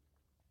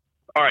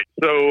 All right,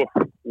 so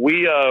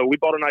we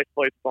bought a nice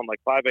place. It's on like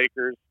 5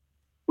 acres.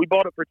 We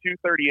bought it for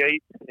 $238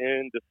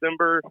 in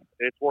December.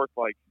 It's worth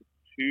like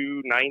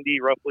 $290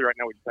 roughly. Right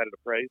now, we just had it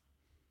appraised.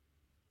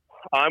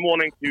 I'm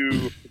wanting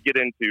to get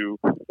into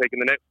taking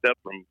the next step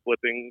from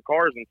flipping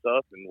cars and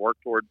stuff and work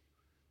towards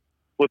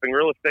flipping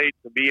real estate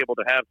to be able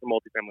to have some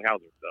multifamily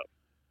housing stuff.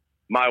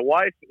 My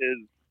wife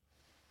is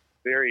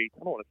very, I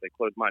don't want to say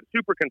closed-minded,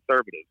 super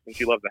conservative, and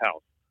she loves the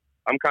house.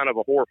 I'm kind of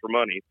a whore for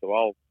money, so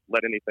I'll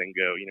let anything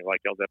go. You know,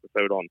 like y'all's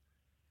episode on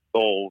the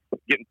whole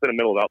getting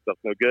sentimental about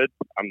stuff's no good.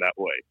 I'm that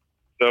way.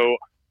 So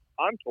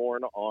I'm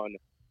torn on,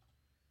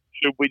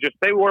 should we just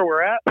stay where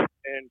we're at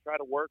and try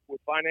to work with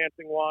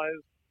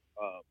financing-wise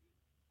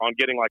on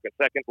getting like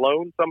a second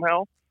loan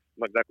somehow? I'm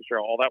not exactly sure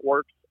how all that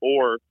works.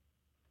 Or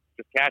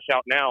just cash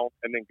out now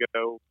and then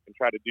go and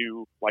try to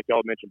do, like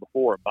y'all mentioned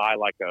before, buy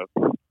like a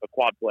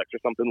quadplex or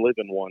something, live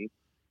in one,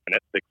 and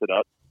that fix it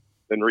up,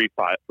 then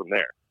refi it from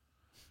there.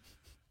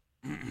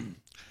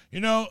 You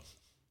know,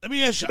 let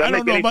me ask you. Does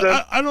that make any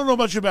sense? I don't know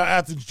much about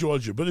Athens,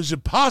 Georgia, but is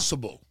it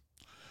possible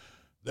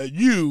that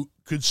you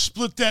could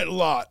split that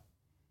lot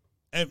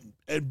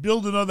and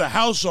build another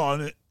house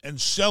on it and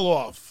sell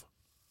off?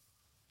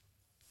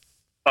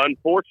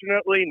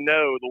 Unfortunately,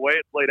 no. The way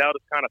it's laid out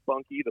is kind of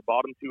funky. The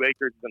bottom 2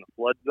 acres is in a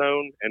flood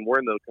zone, and we're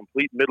in the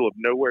complete middle of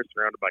nowhere,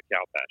 surrounded by cow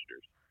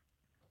pastures.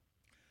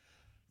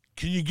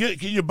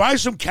 Can you buy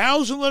some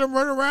cows and let them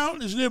run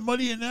around? Isn't there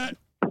money in that?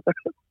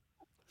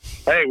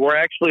 Hey, we're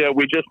actually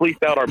we just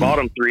leased out our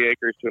bottom 3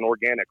 acres to an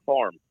organic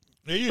farm.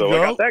 There you So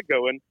go. I got that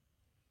going.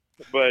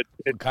 But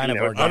it's kind of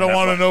it's organic? I don't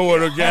want to know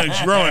what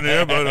organic's growing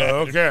there, but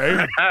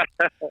okay.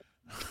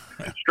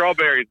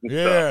 strawberries and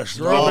Yeah, stuff.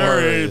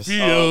 strawberry Strawberries.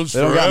 fields.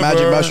 They don't got forever.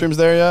 magic mushrooms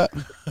there yet.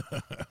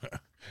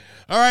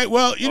 All right.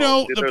 Well,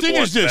 the there's thing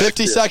one is this.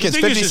 50 seconds.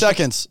 The thing is 50 this.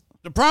 seconds.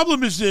 The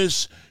problem is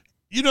this.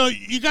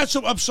 You got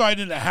some upside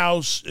in the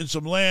house and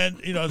some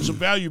land, and some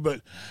value,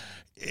 but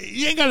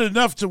you ain't got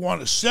enough to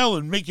want to sell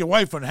and make your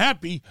wife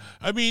unhappy.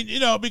 I mean,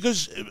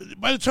 because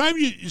by the time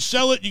you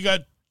sell it, you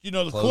got, the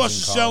Closing cost of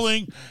costs.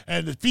 selling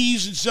and the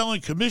fees and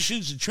selling,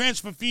 commissions and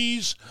transfer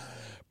fees.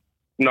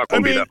 Not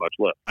going to I be mean- that much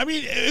left. I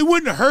mean, it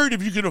wouldn't hurt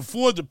if you could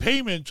afford the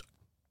payment.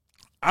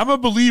 I'm a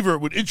believer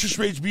with interest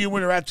rates being where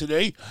they're at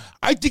today.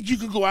 I think you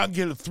could go out and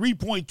get a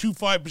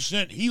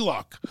 3.25%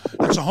 HELOC.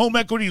 That's a home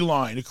equity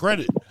line of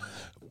credit.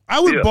 I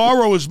would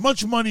borrow as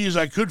much money as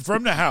I could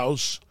from the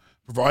house,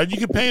 provided you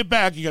can pay it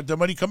back. You got the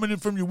money coming in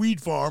from your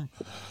weed farm,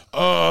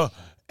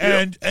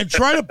 and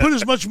try to put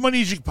as much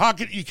money as you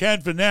pocket you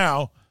can for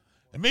now,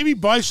 and maybe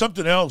buy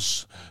something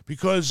else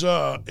because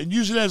and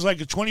use it as like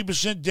a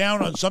 20%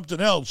 down on something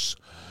else,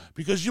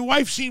 because your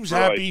wife seems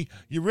happy.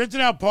 You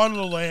rented out part of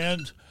the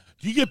land.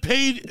 Do you get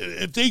paid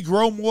if they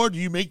grow more? Do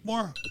you make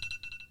more?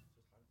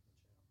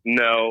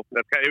 No,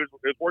 it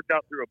was worked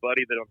out through a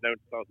buddy that I've known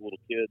since I was a little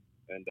kid,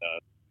 and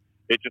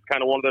it's just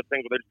kind of one of those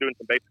things where they're just doing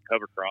some basic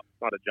cover crops.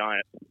 It's not a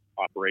giant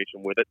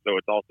operation with it, so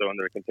it's also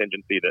under a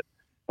contingency that,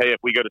 hey,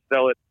 if we go to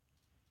sell it,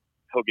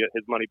 he'll get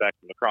his money back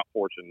from the crop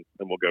portion,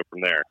 and we'll go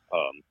from there.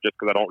 Just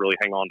because I don't really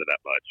hang on to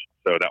that much,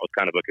 so that was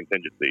kind of a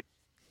contingency.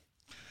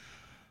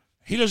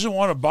 He doesn't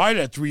want to buy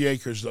that 3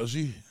 acres, does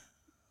he?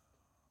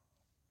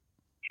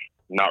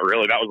 Not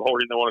really. That was the whole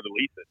reason they wanted to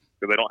lease it,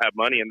 because they don't have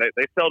money, and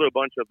they sell to a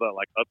bunch of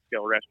like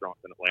upscale restaurants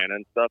in Atlanta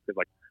and stuff. Because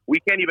like we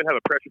can't even have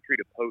a pressure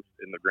treated post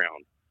in the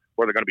ground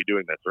where they're going to be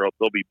doing this, or else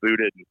they'll be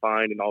booted and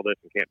fined and all this,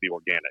 and can't be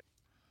organic.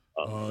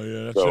 Oh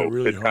yeah, that's so that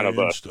really it's kind of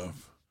high-end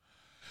stuff.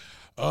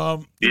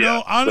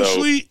 Yeah,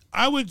 Honestly,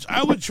 I would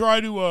try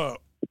to.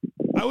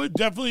 I would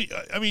definitely.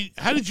 I mean,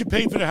 how did you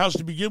pay for the house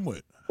to begin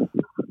with?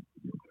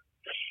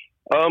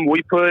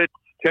 We put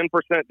 10%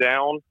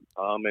 down,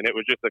 and it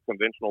was just a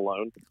conventional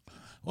loan.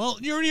 Well,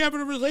 you're already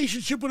having a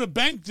relationship with a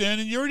bank then,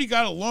 and you already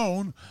got a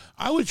loan.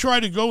 I would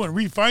try to go and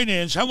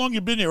refinance. How long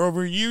you been there?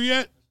 Over a year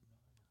yet?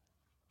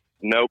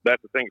 Nope,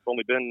 that's the thing. It's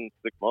only been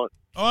 6 months.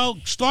 Well,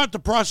 start the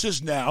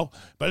process now.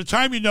 By the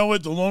time you know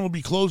it, the loan will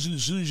be closing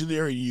as soon as you're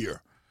there a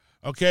year.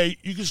 Okay?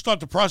 You can start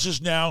the process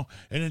now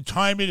and then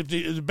time it. If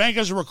the bank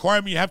has a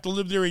requirement you have to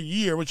live there a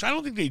year, which I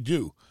don't think they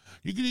do,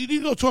 you need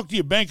to go talk to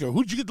your banker.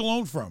 Who did you get the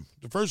loan from,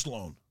 the first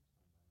loan?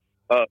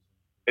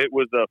 It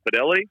was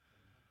Fidelity.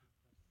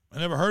 I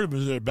never heard of it.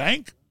 Is it a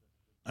bank?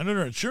 I know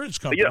they're an insurance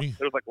company. Yeah, it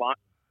was like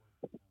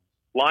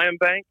Lion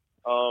Bank,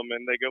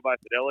 and they go by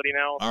Fidelity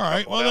now. All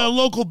right. Well, they're a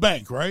local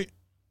bank, right?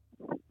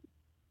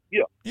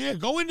 Yeah. Yeah,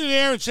 go into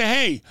there and say,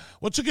 hey,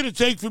 what's it going to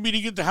take for me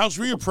to get the house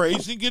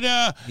reappraised and get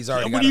He's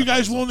already what got are you an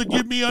guys appraisal. willing to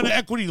give me on the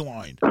equity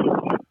line?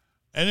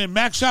 And then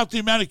max out the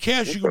amount of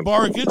cash you can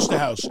borrow against the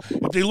house.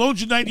 If they loaned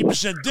you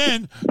 90%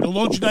 then, they'll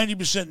loan you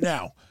 90%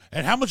 now.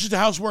 And how much is the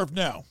house worth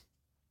now?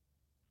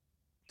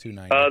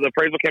 $290. The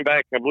appraisal came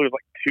back, I believe it was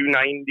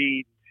like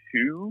 $292.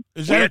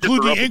 Does We that had just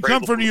include a rough the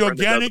income appraisal from the a friend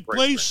that does organic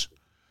appraisal. place?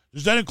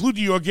 Does that include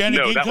the organic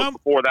No, that was income?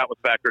 before that was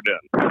factored in.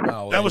 Oh,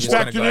 well, that was he's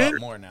gonna factored go out in?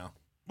 more now.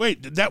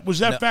 Wait, was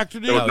that factored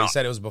in? No, he not.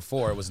 said it was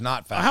before. It was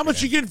not factored How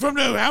much in. you getting from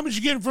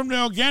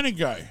the organic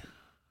guy?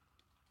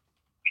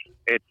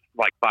 It's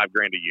like $5,000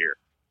 a year.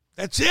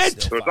 That's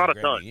it. So it's not a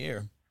 $5,000 ton.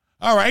 year.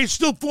 All right, it's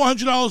still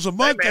 $400 a Hey, month.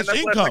 man, That's that's less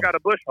income. I got a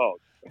bush hog.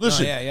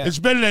 Listen, yeah. it's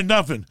better than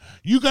nothing.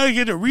 You got to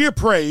get it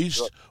reappraised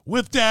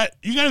with that.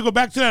 You got to go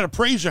back to that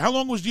appraiser. How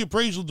long was the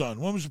appraisal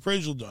done? When was the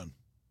appraisal done?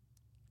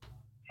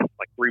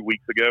 Like 3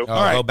 weeks ago. Oh,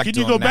 All right, go back can to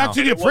you him go back now.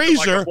 to the It wasn't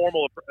like a appraiser?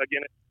 formal,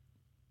 again,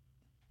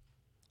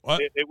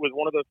 What? it was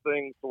one of those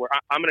things where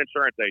I'm an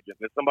insurance agent.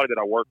 It's somebody that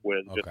I work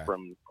with just Okay.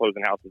 from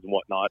closing houses and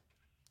whatnot.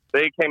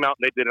 They came out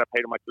and they did it. I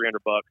paid them like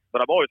 $300,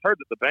 but I've always heard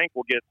that the bank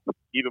will get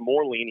even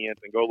more lenient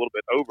and go a little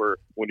bit over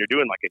when you're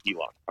doing like a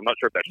HELOC. I'm not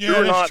sure if that's Yeah, true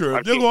or that's not. true.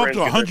 I've They'll seen go up friends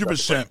to get their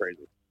stuff 100%.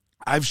 crazy.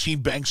 I've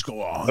seen banks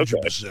go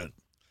 100%.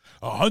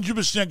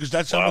 100% because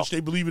that's how Wow. much they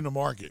believe in the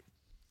market.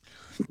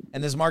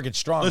 And this market's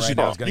strong Listen,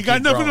 right now. It's gonna you got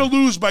keep nothing growing. to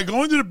lose by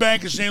going to the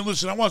bank and saying,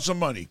 listen, I want some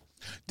money.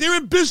 They're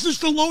in business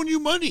to loan you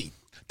money.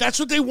 That's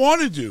what they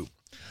want to do.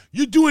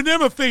 You're doing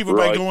them a favor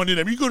by Right. going to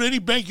them. You go to any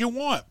bank you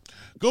want.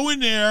 Go in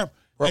there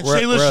and We're say,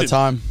 out of listen,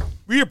 time.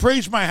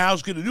 reappraise my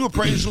house, get a new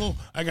appraisal.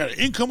 I got an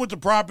income with the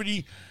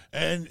property,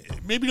 and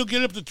maybe they'll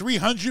get up to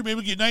 300.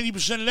 Maybe get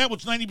 90% of that.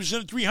 What's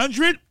 90% of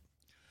 300?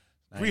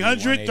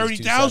 300,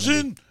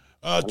 30,000.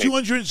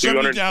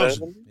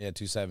 $270,000. Yeah,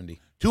 270.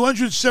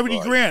 270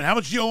 grand. How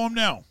much do you owe him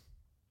now?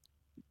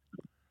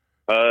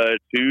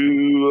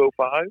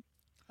 205.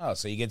 Oh,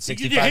 so you get You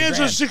 65 get your hands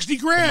grand. on 60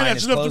 grand. Minus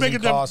That's enough to make a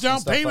closing costs and down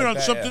stuff payment like on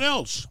that, something yeah.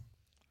 else.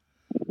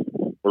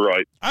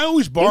 Right. I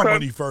always borrow Okay.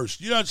 money first.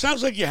 You know, it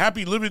sounds like you're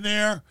happy living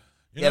there.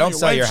 You Yeah, know, don't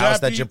sell your wife's house.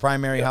 happy. That's your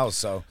primary house.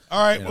 So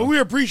All right. you know. Well, we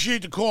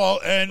appreciate the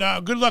call,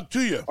 and good luck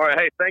to you. All right.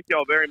 Hey, thank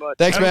y'all very much.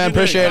 Thanks, Have a man. good day.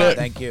 Appreciate Bye. it.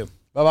 Thank you.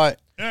 Bye-bye.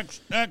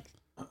 Next.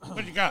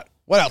 What you got?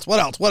 What else? What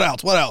else? What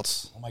else? What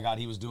else? Oh my God,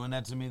 he was doing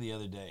that to me the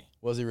other day.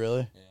 Was he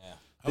really? Yeah.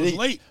 I was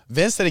late.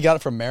 Vince said he got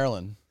it from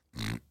Maryland.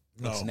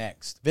 What's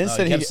next? Vince No,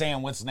 said he kept he-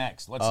 saying, "What's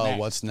next? What's Oh, next?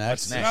 what's next?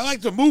 What's next?" I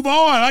like to move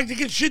on. I like to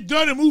get shit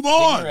done and move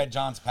on. Finger at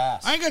John's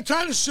pass. I ain't got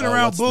time to sit Oh,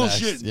 around what's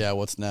bullshit. next? Yeah,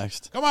 what's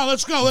next? Come on,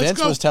 let's go. Let's Vince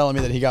go. was telling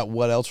me that he got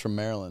what else from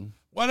Maryland.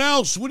 What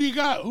else? What do you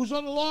got? Who's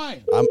on the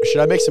line?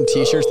 Should I make some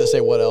T-shirts that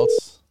say what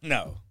else?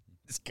 No,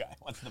 this guy.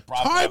 What's the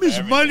problem? Time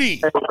is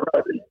money.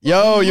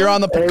 Yo, you're on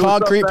the Hey, what's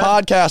Concrete up,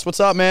 man? Podcast. What's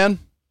up, man?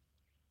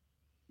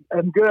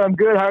 I'm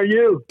good. How are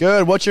you?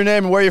 Good. What's your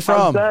name and where you I'm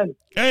from? Ben.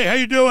 Hey, how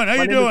you doing? How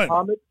My you name is doing?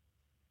 Hamid.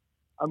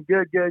 I'm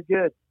good.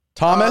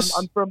 Thomas?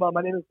 I'm from.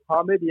 My name is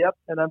Hamid. Yep,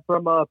 and I'm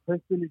from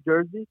Princeton, New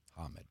Jersey.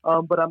 Hamid.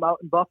 But I'm out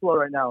in Buffalo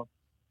right now.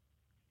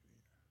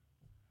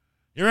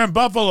 You're in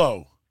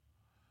Buffalo.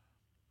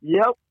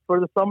 Yep, for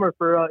the summer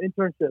for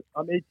internship.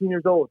 I'm 18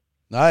 years old.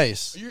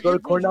 Nice. Your Go to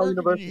earphones Cornell working?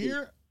 Can University. you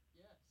hear?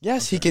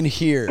 Yes, he can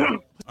hear.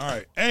 All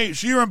right. Hey,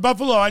 so you're in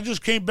Buffalo. I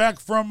just came back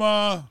from.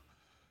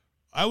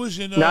 I was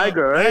in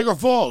Niagara, right? Niagara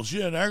Falls.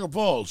 Yeah, Niagara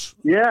Falls.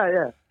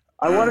 Yeah.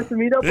 I wanted to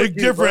meet up Big with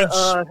you, difference.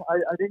 but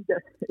I didn't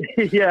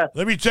get. Yeah.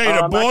 Let me tell you, the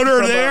I'm actually border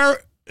from, there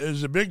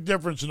is a big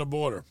difference in the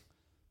border.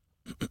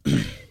 Yep.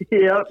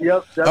 All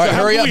right, definitely.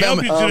 hurry up, we help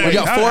Ben. you today? We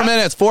got How- 4 how-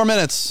 minutes. 4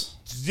 minutes.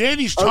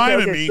 Danny's Okay,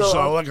 timing okay, me, so,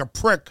 so like a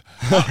prick.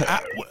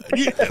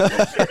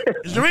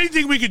 Is there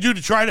anything we could do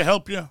to try to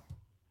help you?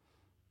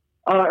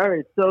 All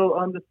right. So,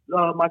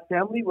 my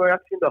family, we're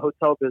actually in the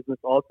hotel business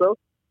also.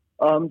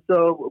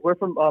 So we're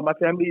from my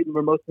family.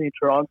 We're mostly in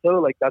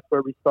Toronto. Like that's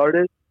where we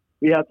started.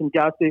 We had some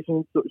gas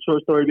stations.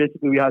 Short story,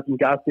 basically, we had some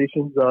gas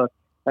stations,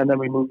 and then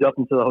we moved up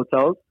into the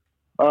hotels.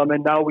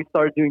 And now we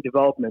started doing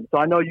development. So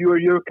I know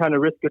you're kind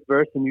of risk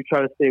adverse and you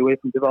try to stay away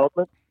from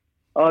development.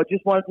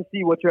 Just wanted to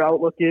see what your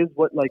outlook is.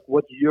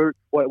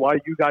 Why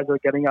you guys are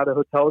getting out of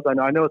hotels.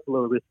 I know it's a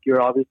little riskier,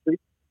 obviously.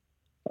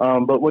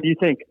 But what do you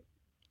think?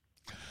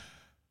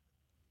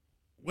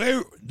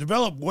 Where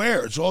develop?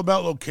 Where? It's all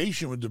about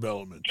location with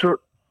development. So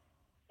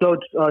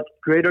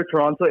Greater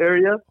Toronto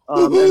area,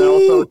 and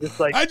also just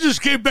like I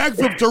just came back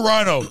from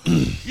Toronto.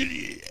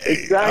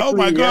 Oh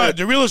my yeah. God,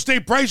 the real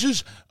estate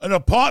prices, an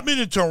apartment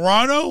in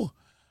Toronto,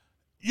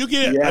 you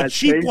get Yeah, a it's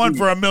cheap crazy. one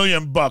for $1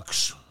 million. What?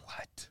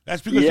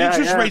 That's because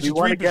interest rates we are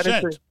wanna get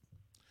 3%.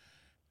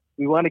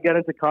 we want to get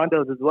into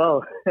condos as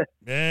well.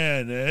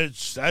 Man,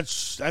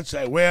 that's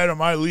way out of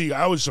my league.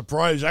 I was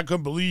surprised. I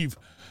couldn't believe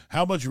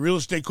how much real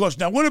estate costs.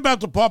 Now, what about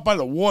the part by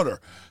the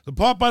water? The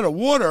part by the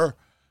water,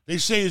 they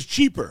say, is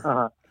cheaper.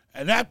 Uh-huh.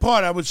 And that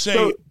part, I would say,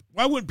 So-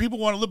 why wouldn't people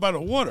want to live by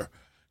the water?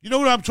 You know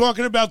what I'm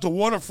talking about? The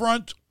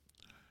waterfront.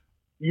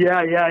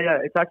 Yeah.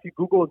 It's actually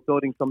Google is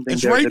building something.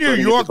 It's there. right They're near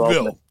building a Yorkville.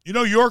 development. You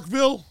know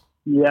Yorkville?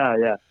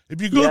 Yeah. If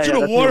you go Yeah, to yeah, the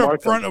that's near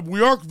waterfront Markham. of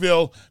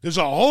Yorkville, there's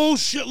a whole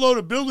shitload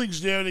of buildings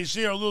there. They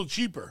say are a little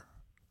cheaper.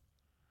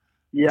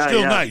 Yeah,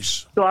 Still yeah.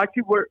 nice. So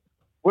actually,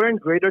 we're in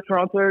Greater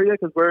Toronto area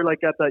because we're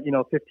like at that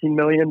 15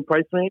 million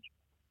price range.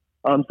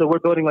 So we're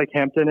building like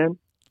Hampton Inn,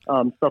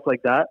 stuff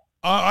like that.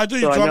 I thought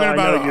you were So I talking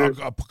know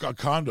about a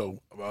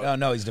condo.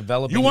 No, he's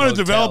developing. You want to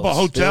develop a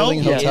hotels. hotel?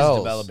 Building He is hotels.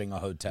 developing a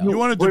hotel. You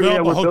want to We're- yeah,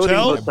 develop a we're building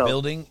hotel? hotels. They're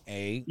building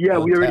a Yeah,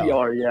 we already hotel.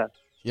 are. Yeah.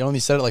 You only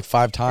said it like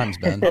 5 times,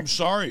 Ben. I'm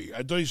sorry.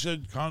 I thought you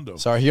said condo.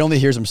 Sorry, he only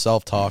hears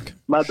himself talk.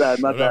 My bad.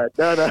 Shut No.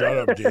 Shut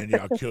up, Danny.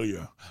 I'll kill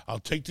you. I'll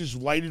take this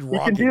lighted can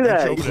rocket. do that.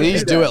 It's over You can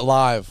Please there. do it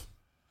live.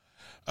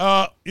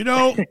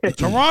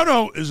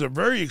 Toronto is a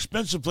very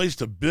expensive place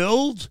to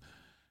build,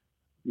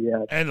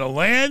 Yeah. and the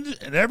land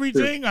and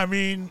everything. I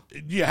mean,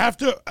 you have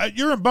to.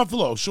 You're in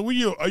Buffalo, so are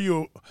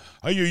you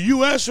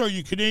U.S. or are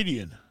you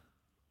Canadian?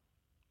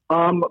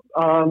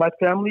 My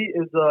family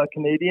is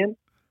Canadian,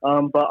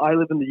 but I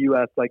live in the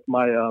U.S. Like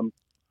my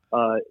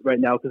right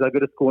now because I go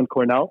to school in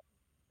Cornell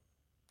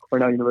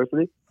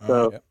University.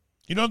 So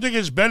You don't think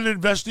it's better to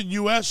invest in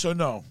U.S. or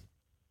no?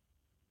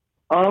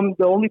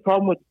 the only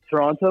problem with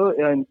Toronto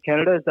and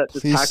Canada is that the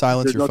Please tax,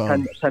 silence there's your no phone.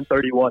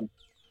 1031.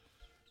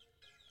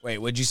 Wait,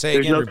 what'd you say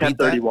There's again? no Repeat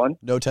that. 1031.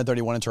 No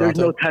 1031 in There's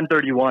no Toronto.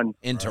 1031.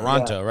 In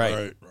Toronto,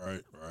 right?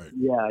 Right.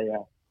 Yeah.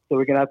 So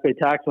we're gonna have to pay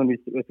tax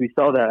if we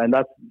sell that, and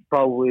that's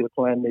probably the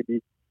plan. Maybe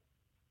a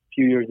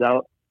few years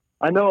out.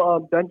 I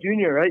know Ben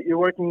Jr. Right? You're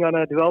working on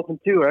a development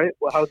too, right?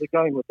 Well, how's it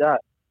going with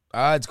that?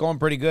 It's going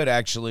pretty good,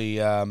 actually.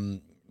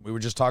 We were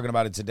just talking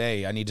about it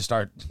today. I need to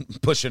start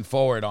pushing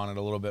forward on it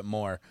a little bit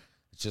more.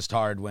 It's just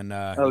hard when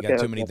you got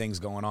too many things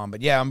going on.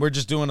 But yeah, we're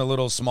just doing a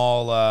little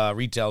small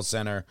retail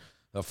center,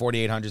 a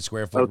 4,800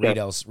 square foot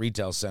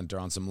retail center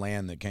on some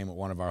land that came at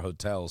one of our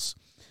hotels.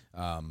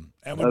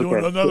 And we're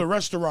doing another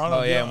restaurant.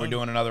 Oh, yeah, and we're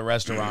doing another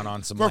restaurant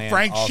on some for land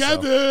Frank also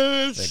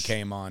Chavez. that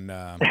came on.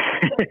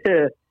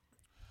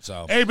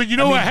 So hey, but you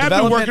know what I have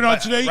been working on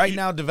today? Right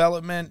now,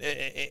 development,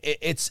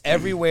 it's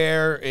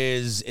everywhere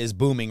is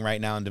booming right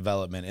now in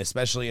development,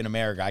 especially in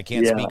America. I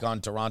can't speak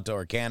on Toronto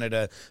or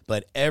Canada,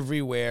 but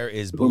everywhere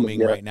is booming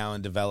right now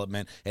in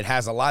development. It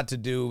has a lot to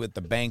do with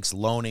the banks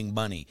loaning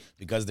money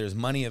because there's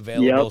money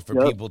available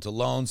for people to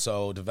loan.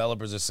 So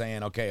developers are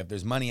saying, okay, if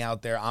there's money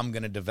out there, I'm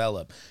going to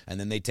develop. And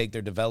then they take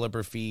their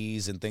developer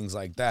fees and things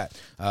like that.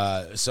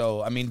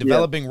 So, I mean,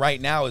 developing right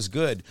now is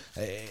good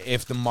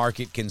if the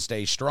market can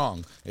stay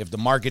strong. If the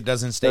market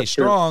doesn't stay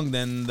strong,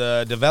 then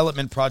the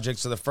development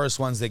projects are the first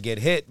ones that get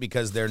hit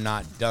because they're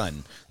not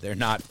done. They're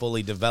not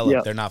fully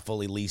developed. They're not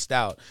fully leased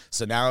out.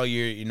 So now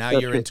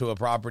you're into a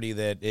property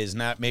that is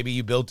not, maybe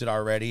you built it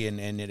already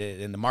and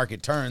the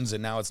market turns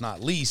and now it's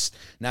not leased.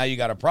 Now you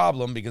got a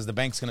problem because the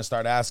bank's going to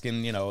start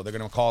asking, they're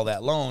going to call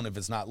that loan if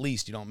it's not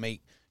leased. You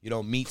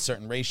don't meet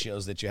certain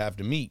ratios that you have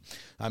to meet.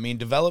 I mean,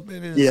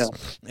 development is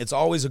it's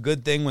always a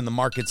good thing when the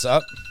market's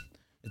up.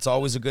 It's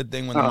always a good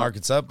thing when the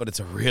market's up, but it's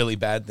a really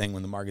bad thing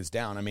when the market's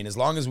down. I mean, as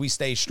long as we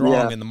stay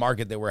strong in the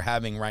market that we're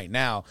having right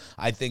now,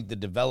 I think the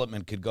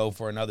development could go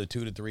for another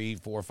 2 to 3,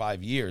 4,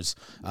 5 years.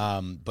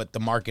 But the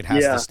market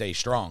has to stay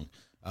strong.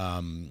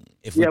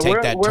 If we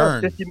take that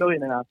turn, we're at $50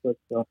 million in assets.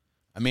 So.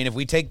 I mean, if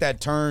we take that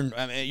turn,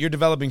 you're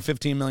developing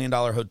 $15 million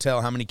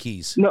hotel. How many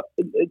keys? No,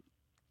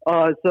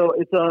 so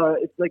it's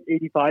like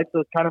 85,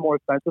 so it's kind of more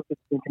expensive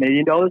in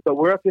Canadian dollars. But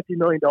we're at $50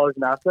 million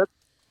in assets.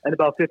 And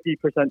about 50%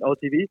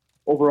 LTV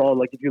overall,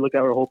 like if you look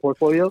at our whole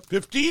portfolio.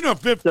 15 or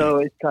 50? So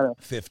it's kind of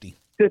 50.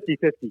 50.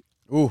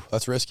 Ooh,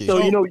 that's risky.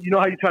 So, you know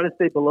how you try to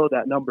stay below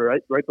that number,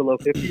 right? Right below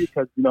 50,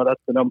 because,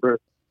 that's the number,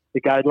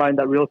 the guideline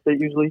that real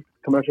estate usually,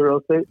 commercial real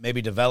estate.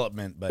 Maybe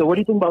development, but so what do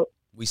you think about?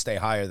 We stay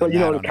higher than that.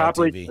 But, the cap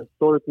rate is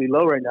historically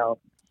low right now.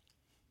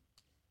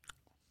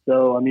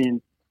 So, I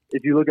mean,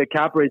 if you look at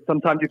cap rates,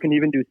 sometimes you can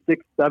even do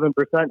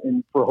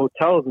 6-7% for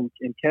hotels in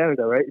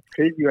Canada, right? It's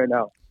crazy right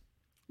now.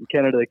 In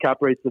Canada, the cap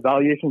rates, the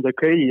valuations are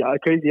crazy. I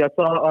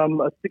saw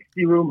a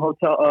 60-room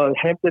hotel,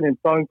 Hampton, and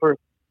selling for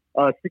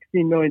 $16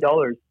 million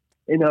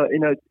in a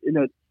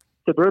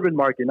suburban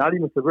market, not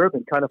even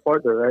suburban, kind of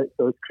farther, right?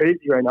 So it's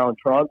crazy right now in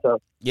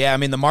Toronto. Yeah, I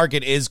mean, the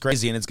market is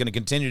crazy, and it's going to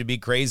continue to be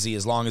crazy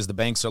as long as the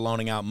banks are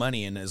loaning out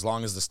money and as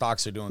long as the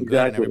stocks are doing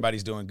good and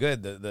everybody's doing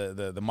good.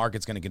 The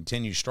market's going to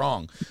continue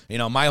strong.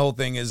 My whole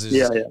thing is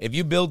if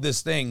you build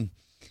this thing,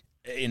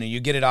 you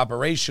get it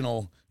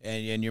operational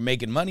and you're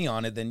making money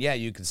on it, then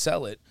you can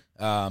sell it.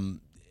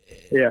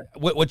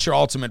 What's your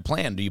ultimate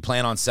plan? Do you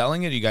plan on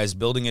selling it? Are you guys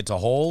building it to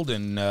hold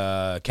and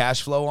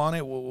cash flow on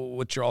it?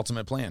 What's your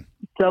ultimate plan?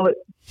 Sell it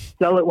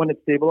when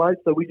it's stabilized.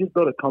 So we just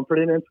built a Comfort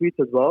Inn and Suites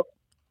as well.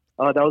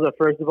 That was our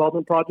first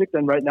development project,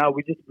 and right now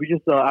we just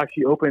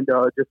actually opened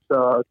a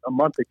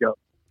month ago.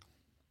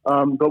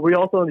 But we're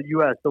also in the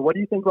U.S. So what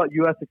do you think about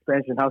U.S.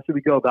 expansion? How should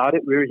we go about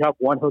it? We already have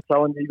one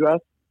hotel in the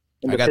U.S.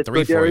 in the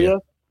Pittsburgh area,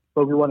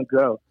 but we want to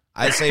grow.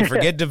 I say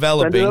forget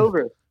developing. Send it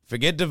over.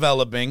 Forget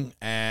developing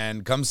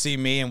and come see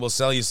me and we'll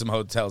sell you some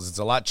hotels. It's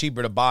a lot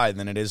cheaper to buy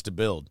than it is to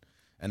build.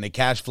 And the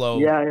cash flow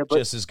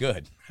just as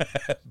good.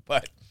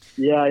 But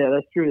yeah,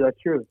 that's true.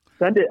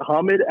 Send it,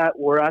 Hamid at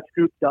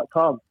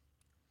warachgroup.com.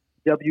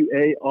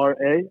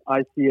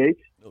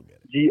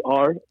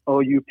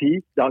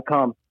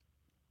 WARACHGROUP.com.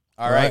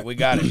 All right, we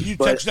got it. You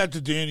text that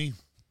to Danny.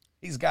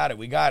 He's got it.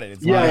 We got it.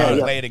 It's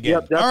play it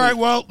again. Yep, all right,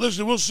 well,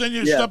 listen, we'll send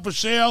you stuff for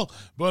sale,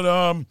 but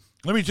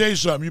let me tell you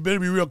something. You better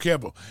be real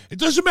careful. It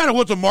doesn't matter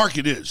what the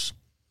market is.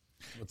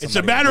 It's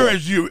a matter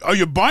are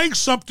you buying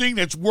something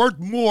that's worth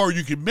more?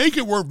 You can make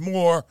it worth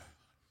more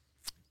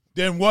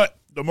than what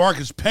the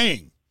market's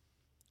paying.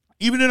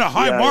 Even in a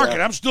high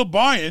market, I'm still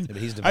buying.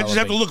 I just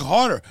have to look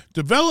harder.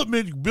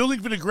 Development, building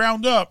from the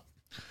ground up,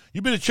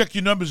 you better check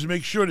your numbers and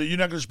make sure that you're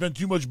not going to spend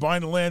too much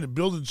buying the land and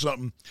building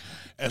something,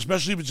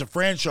 especially if it's a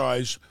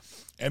franchise,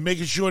 and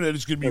making sure that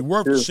it's going to be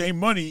worth the same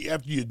money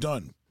after you're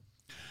done.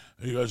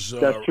 Because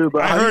that's true,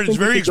 but I heard it's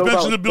very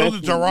expensive to build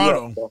in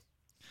Toronto.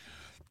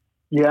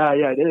 Yeah,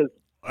 it is.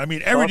 I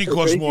mean, everything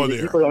costs more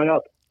there. People going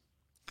up.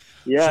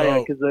 Yeah,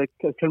 because the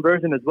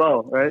conversion as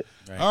well, right?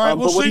 All right,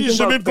 we'll send you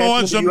some info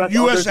on some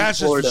U.S.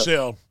 assets for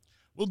sale.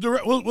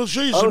 We'll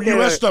show you some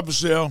U.S. stuff for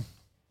sale.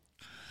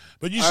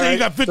 But you say you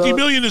got $50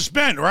 million to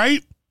spend,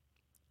 right?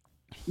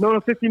 No,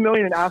 $50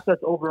 million in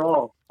assets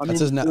overall. I mean,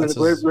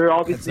 we're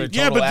obviously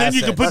but then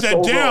you can put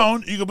that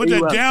down. You can put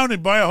that down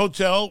and buy a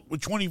hotel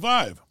with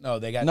 25. No,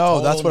 they got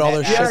that's what all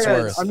their shit's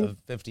worth. Of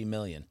 $50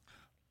 million.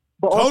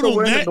 But total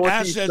net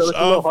assets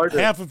of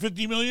half of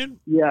 $50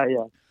 million. Yeah.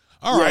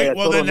 All right.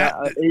 Well, then that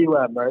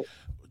AUM, right?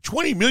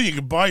 $20 million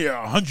can buy you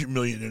 $100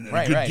 million in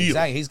a good deal.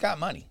 Exactly. He's got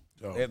money.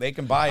 So. They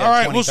can buy. All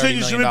right, we'll send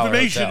you some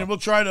information and we'll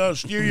try to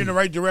steer you in the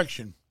right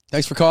direction.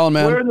 Thanks for calling,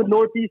 man. We're in the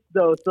Northeast,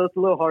 though, so it's a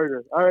little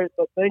harder. All right,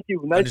 but thank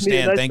you. Nice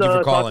meeting you. Thank you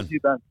for calling.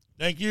 You, Ben.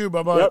 Thank you.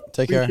 Bye-bye. Yep,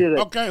 take care.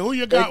 Okay, who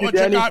you got? What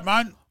you got,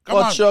 man?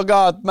 What you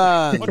got,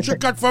 man? What you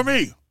got for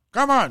me?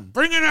 Come on,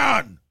 bring it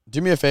on.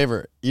 Do me a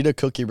favor. Eat a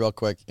cookie real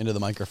quick into the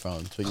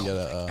microphone so we can get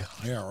a.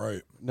 Yeah,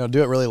 right. No,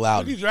 do it really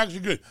loud. Cookies are actually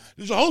good.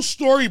 There's a whole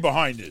story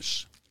behind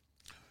this.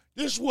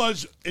 This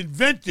was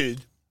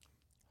invented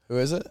Who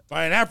is it?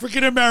 by an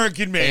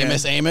African-American man.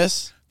 Famous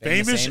Amos?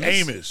 Famous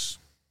Amos.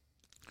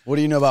 What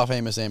do you know about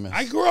Famous Amos?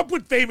 I grew up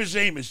with Famous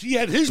Amos. He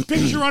had his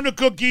picture on the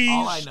cookies.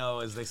 All I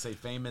know is they say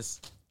famous.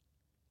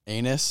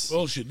 Anus?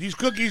 Bullshit. These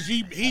cookies,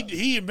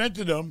 he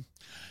invented them,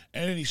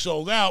 and then he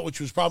sold out, which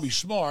was probably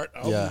smart. I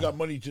hope Yeah. he got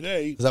money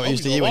today. Is that what I you hope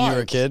used to he's eat when you alive.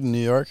 were a kid in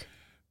New York?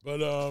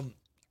 But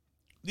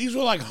these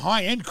were like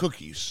high-end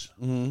cookies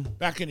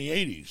back in the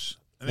 80s.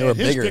 And They were had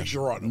his bigger.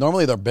 picture on them.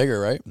 Normally they're bigger,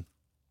 right?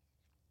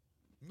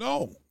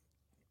 No.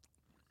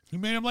 He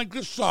made them like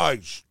this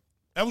size.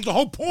 That was the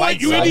whole point,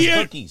 Bite-sized you idiot.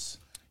 cookies.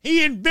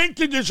 He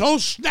invented this whole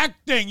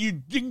snack thing, you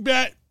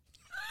dingbat.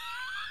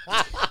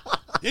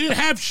 They didn't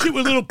have shit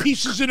with little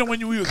pieces in it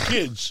when we were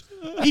kids.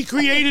 He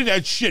created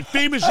that shit.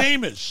 Famous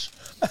Amos.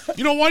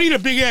 You don't want to eat a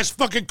big-ass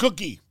fucking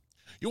cookie.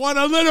 You want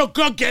a little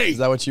cookie. Is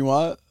that what you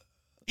want?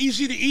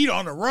 Easy to eat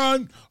on the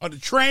run, on the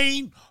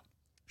train.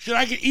 Shit,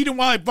 I can eat them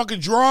while I fucking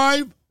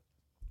drive.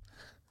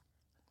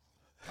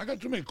 I got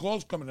too many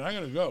calls coming in. I got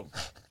to go.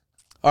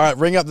 All right,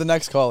 ring up the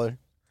next caller.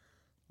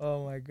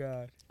 Oh my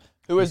God.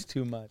 Who is?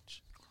 Too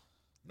much.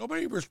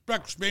 Nobody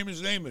respects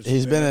Famous Amos.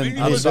 He's been in- They need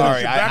to I'm put sorry.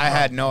 his I background.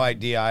 had no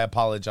idea. I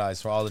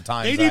apologize for all the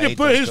times. They I need to ate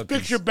put those his cookies.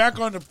 picture back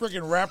on the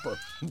freaking wrapper.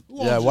 Who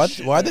Yeah, owns what? this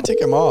shit? Why'd they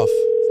take him off?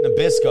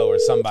 Nabisco or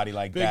somebody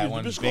like Big- that.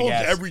 One Nabisco big owns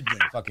ass everything.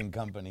 fucking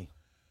company.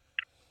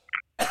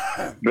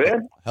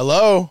 Ben?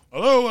 Hello?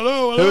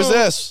 Hello. Who's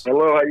this?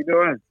 Hello, how you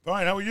doing?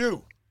 Fine, how are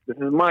you? This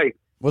is Mike.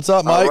 What's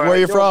up, Mike? All right, Where are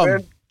you how from?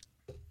 doing,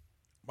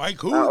 Mike,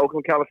 who?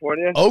 Oakland,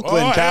 California.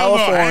 Oakland, Oh, hell no.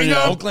 California.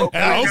 Hang up. Oakland,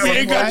 And I hope he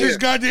ain't got California. this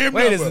goddamn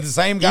Wait, is number. it the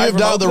same You guy have from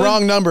dialed the Oakland?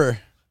 wrong number.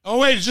 Oh,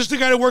 wait, is this the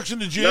guy that works in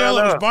the jail No,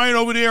 and no. was buying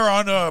over there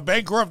on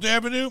Bancroft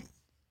Avenue?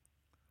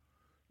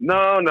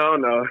 No.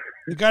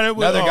 The guy that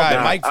was, Another guy,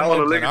 nah, Mike I from own a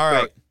Oakland. liquor All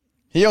right.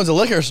 He owns a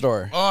liquor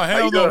store. Oh,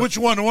 hell you no. doing? Which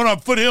one? The one on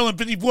Foothill and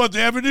 54th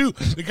Avenue?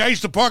 The guy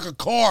used to park a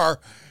car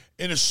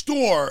in a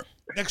store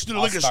next to the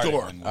I'll liquor start it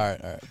store. when- All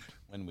right.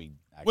 When we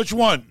actually- Which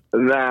one?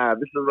 Nah,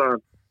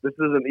 this is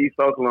in East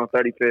Oakland on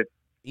 35th.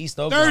 East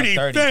Oakland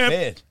 35th.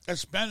 35th.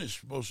 That's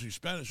Spanish, mostly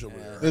Spanish over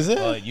there. Is it?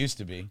 Well, it used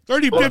to be.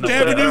 35th Well,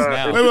 Avenue?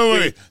 now.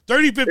 Wait.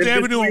 35th In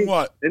Avenue between- and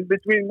what? In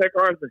between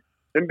MacArthur.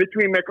 In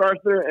between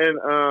MacArthur and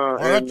Oh,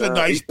 that's a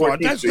nice East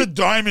part. 14th That's the Street.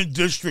 Diamond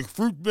District,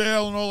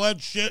 Fruitvale and all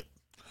that shit.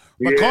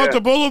 Yeah. MacArthur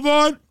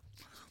Boulevard?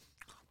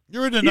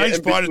 You're in the Yeah, nice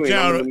in part of between.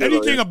 I'm town. in the middle,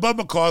 Anything yeah. above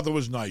MacArthur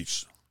was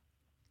nice.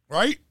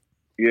 Right?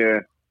 Yeah.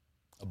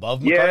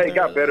 Above Yeah, MacArthur? it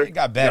got better. It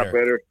got better. Got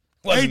better.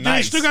 Wasn't Hey, they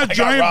nice. still got I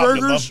giant robbed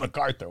burgers? above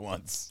MacArthur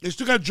once. They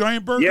still got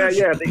giant burgers?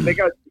 Yeah. They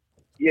got.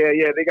 Yeah,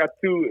 they got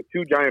two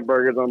giant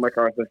burgers on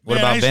MacArthur. What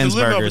Man, I about used Ben's to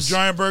live up at Burgers?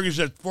 Giant Burgers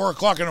at 4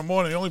 o'clock in the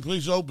morning. The only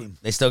place open.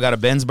 They still got a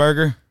Ben's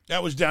Burger?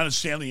 That was down in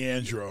San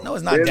Leandro. No,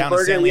 it's not Ben's down to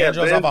Burger? San Yeah,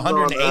 Leandro's off Ben's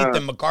on, 108th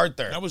and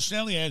MacArthur. That was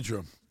San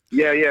Leandro.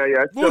 Yeah.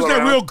 It's What was still that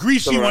around. real greasy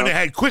Still one around. that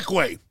had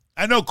Quickway?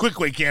 I know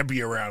Quickway can't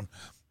be around.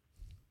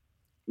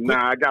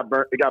 Nah, it got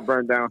burnt. It got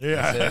burned down.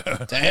 Yeah.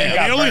 Damn, They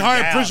got only burnt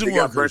hired down. prison It got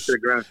burnt workers. to the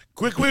ground.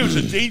 Quickway was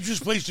a dangerous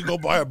place to go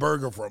buy a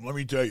burger from, let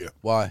me tell you.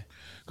 Why?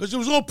 Because it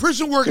was all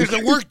prison workers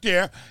that worked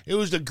there. It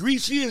was the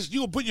greasiest.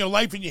 You were putting your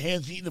life in your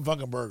hands eating the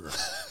fucking burger.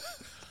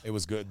 It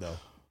was good, though.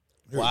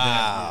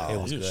 Wow. It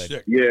was You're good.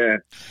 sick. Yeah.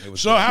 It was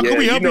So good. how can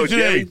we help you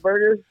today? Jerry's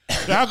Burgers?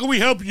 So how can we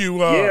help you?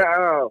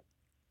 Yeah.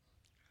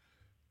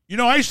 You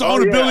know, I used to Oh,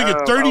 own a yeah, building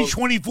at I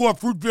 3024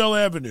 Fruitvale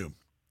Avenue.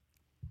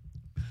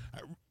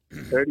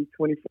 30-20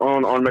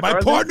 on My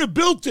MacArthur? partner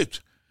built it.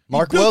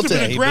 Mark He built it Wilton.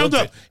 from the He ground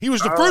built up. He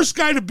was the first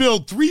guy to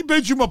build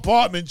 3-bedroom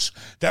apartments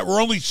that were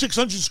only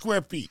 600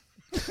 square feet.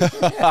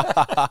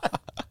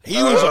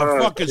 He was a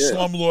fucking shit.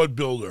 slumlord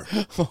builder.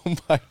 Oh,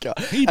 my God.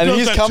 He And built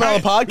he's that coming on the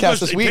tight- podcast because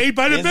this they week. paid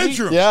by the Is he?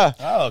 bedroom. Yeah.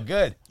 Oh,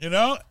 good. You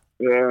know?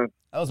 Yeah.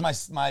 That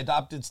was my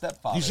adopted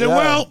stepfather. He said, Yeah.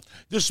 well,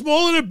 the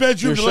smaller the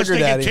bedroom, Your the less sugar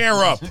they can daddy. tear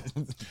up.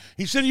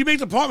 He said, you make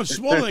the apartment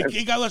smaller, they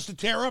ain't got less to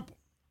tear up.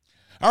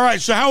 All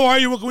right, so how are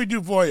you? What can we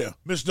do for you,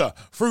 Mr.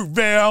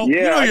 Fruitvale? Yeah,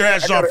 you know your I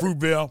ass got off it.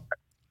 Fruitvale.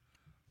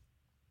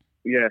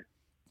 Yeah.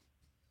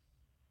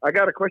 I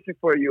got a question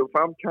for you.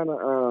 If I'm trying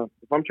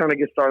to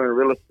get started in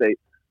real estate,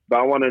 but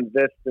I want to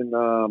invest in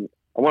I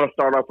want to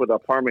start off with an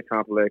apartment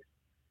complex,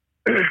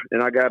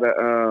 and I got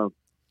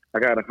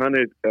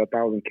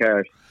 100,000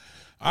 cash.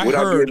 I Would I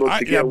be heard. able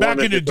to get back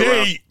one in the if it's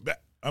around? day.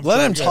 I'm Let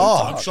sorry, him go ahead.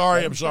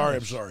 talk.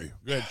 I'm sorry.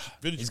 Go ahead.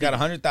 Finish. He's got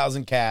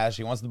 100,000 cash.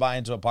 He wants to buy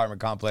into an apartment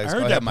complex. I Go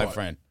heard ahead, that my part.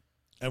 friend.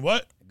 And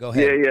what? Go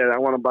ahead. Yeah. I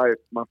want to buy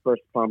my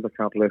first apartment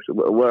complex.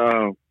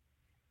 Well,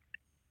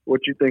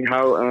 what you think?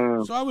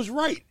 How So I was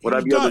right. would He I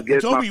was be able done. to get He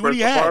told my me what first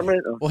he had.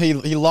 apartment? Well,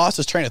 he lost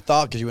his train of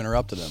thought because you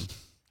interrupted him.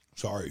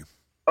 Sorry.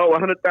 Oh,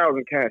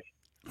 100,000 cash.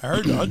 I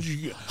heard the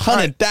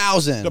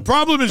 100,000. The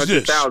problem is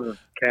this. 100,000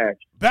 cash.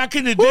 Back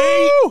in the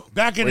Woo!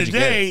 day, Where'd you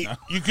get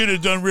you could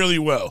have done really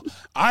well.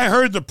 I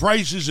heard the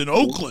prices in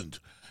Oakland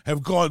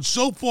have gone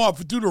so far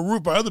through the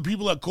roof by other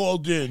people that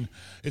called in.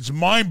 It's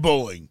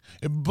mind-blowing.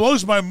 It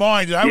blows my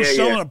mind. I was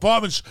selling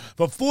apartments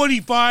for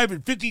 $45,000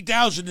 and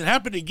 $50,000 and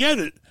happened to get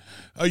it,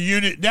 a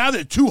unit. Now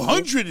they're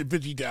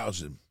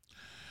 $250,000.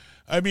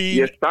 I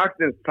mean,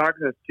 Stockton's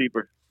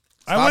cheaper.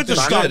 I went to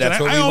Stockton. That's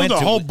where I we owned went the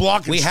to. whole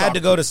block in We Stockton. had to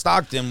go to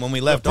Stockton when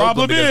we left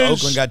problem Oakland because is-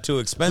 Oakland got too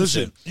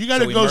expensive. Listen, you got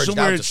to so we go merged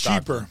somewhere out to it's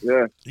Stockton. cheaper.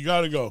 Yeah. You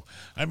got to go.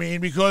 I mean,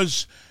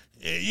 because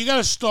you got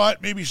to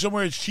start maybe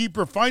somewhere it's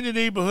cheaper. Find a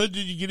neighborhood that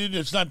you get in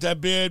that's not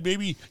that bad.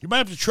 Maybe you might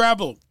have to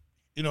travel,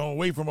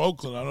 away from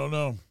Oakland. I don't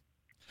know.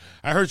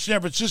 I heard San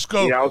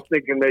Francisco. Yeah, I was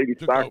thinking maybe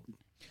Stockton.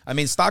 I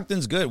mean,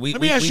 Stockton's good. Let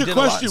me ask you a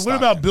question. What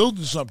about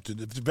building something?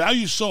 If the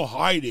value's so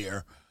high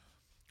there,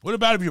 what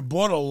about if you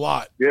bought a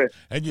lot? Yeah.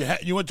 And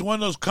you went to one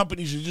of those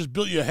companies and just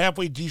built you a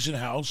halfway decent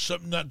house,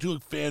 something not too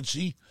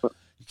fancy.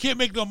 You can't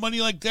make no money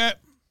like that.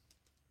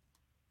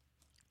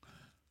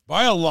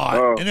 Buy a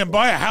lot and then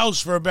buy a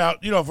house for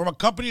about, from a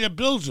company that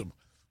builds them.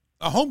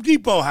 A Home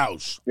Depot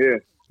house.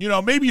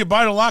 Yeah. Maybe you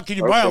buy a lot. Can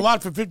you buy a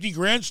lot for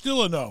 $50,000 still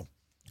or no?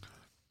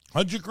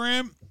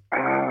 $100,000?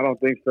 I don't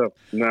think so.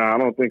 No, I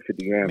don't think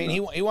 50 grand. I mean,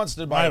 he wants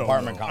to buy I an don't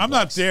apartment know. complex. I'm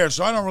not there,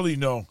 so I don't really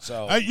know.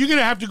 So You're going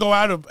to have to go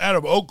out of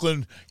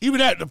Oakland. Even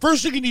that, the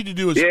first thing you need to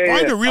do is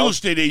find a real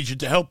estate agent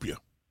to help you.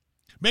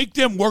 Make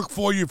them work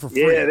for you for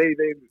free. Yeah,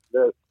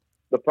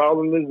 the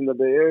problem is in the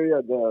Bay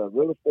Area, the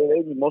real estate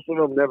agents, most of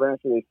them never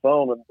answer their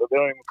phone, and they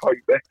don't even call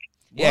you back.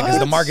 Yeah, because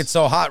the market's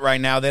so hot right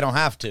now, they don't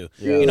have to.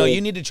 Yeah.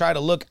 You need to try to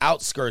look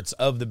outskirts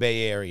of the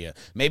Bay Area.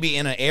 Maybe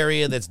in an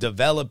area that's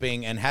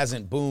developing and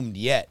hasn't boomed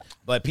yet,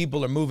 but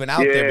people are moving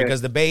out there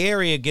because the Bay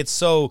Area gets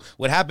so.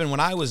 What happened when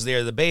I was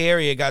there, the Bay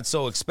Area got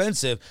so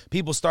expensive,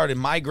 people started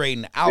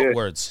migrating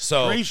outwards.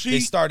 So Tracy? they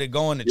started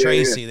going to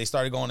Tracy, they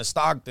started going to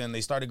Stockton,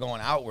 they started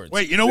going outwards.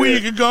 Wait, you know where you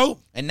can go?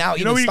 And now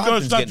You know where you can go?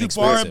 It's not too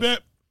far, I expensive. bet.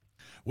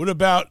 What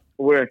about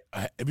Where?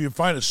 if you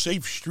find a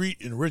safe street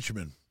in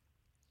Richmond?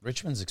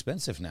 Richmond's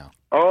expensive now.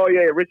 Oh,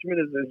 yeah, Richmond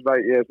is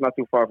like, it's not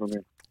too far from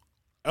here.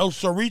 El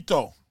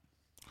Cerrito.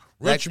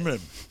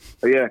 Richmond.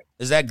 Yeah.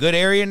 Is that good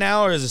area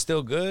now, or is it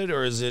still good,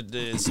 or is it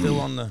still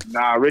on the?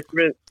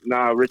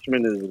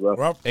 Richmond is rough.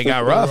 Rough. It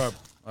got rough.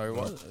 Or it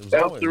was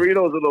El always-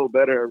 Cerrito is a little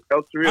better.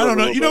 El Cerrito I don't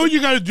know. is a You know little what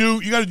you got to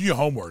do? You got to do your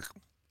homework.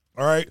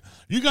 All right?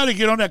 You got to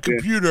get on that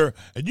computer,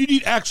 and you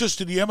need access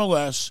to the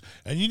MLS,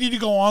 and you need to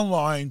go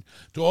online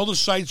to all the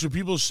sites where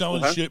people are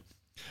selling shit.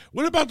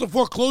 What about the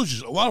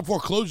foreclosures? A lot of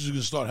foreclosures are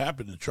going to start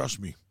happening, trust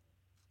me.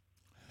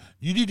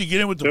 You need to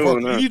get in with the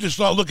You need to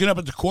start looking up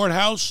at the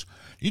courthouse.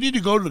 You need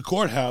to go to the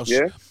courthouse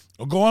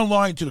or go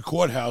online to the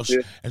courthouse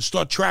and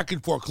start tracking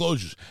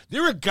foreclosures.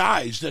 There are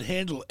guys that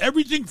handle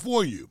everything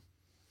for you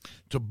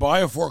to buy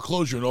a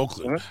foreclosure in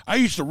Oakland. I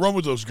used to run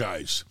with those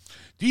guys.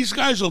 These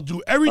guys will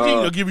do everything.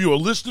 They'll give you a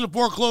list of the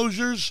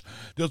foreclosures.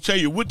 They'll tell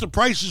you what the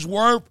price is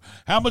worth,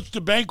 how much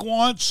the bank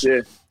wants.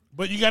 Yeah.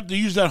 But you got to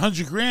use that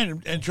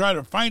 $100,000 and try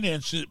to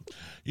finance it.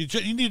 You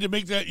need to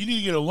make that. You need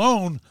to get a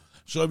loan.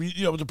 So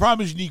the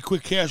problem is you need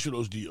quick cash for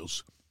those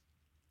deals.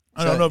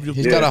 I don't know if you'll.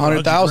 He's got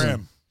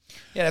 100,000.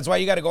 Yeah, that's why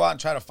you got to go out and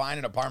try to find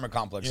an apartment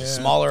complex, a Yeah.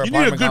 smaller You need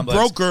apartment a good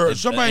complex. broker,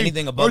 somebody,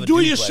 anything above or do a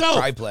it duplex, yourself.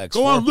 triplex,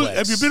 Go on. fourplex.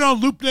 Have you been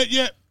on LoopNet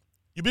yet?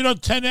 You been on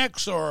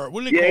 10X or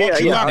what do they call Yeah,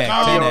 it? yeah,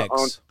 Auction.com?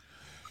 10X.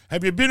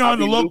 Have you been on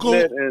the local?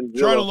 LoopNet and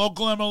Try the Zillow.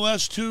 local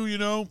MLS too.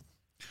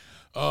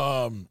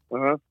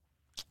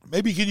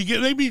 Maybe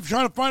maybe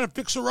try to find a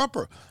fixer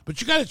upper,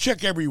 but you got to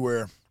check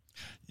everywhere.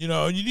 You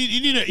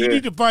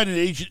need to find an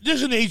agent.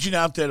 There's an agent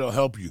out there that'll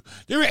help you.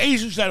 There are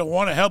agents that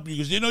want to help you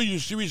because they know you're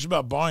serious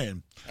about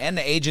buying. And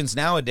the agents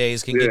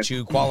nowadays can get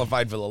you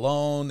qualified for the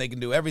loan. They can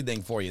do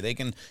everything for you.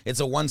 It's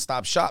a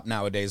one-stop shop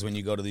nowadays when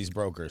you go to these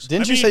brokers.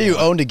 Didn't you say you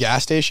owned a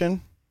gas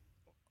station?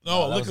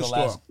 No, a that was liquor the store.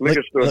 last-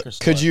 Liquor store. Liquor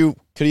store.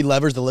 Could he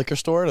leverage the liquor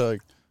store to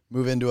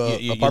move into a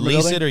You apartment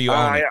lease building? it or you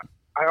own it?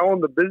 I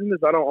own the business.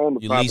 I don't own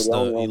the You property. lease I the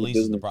only own he the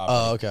leases the business. property.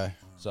 Oh, okay.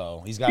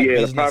 So he's got Yeah, the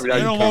business. property, I They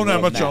just don't come loan that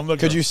from much that. on liquor.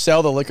 Could you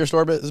sell the liquor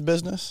store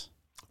business?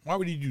 Why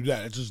would he do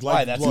that? It's his Why?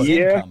 life. That's blood. his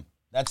Yeah. income.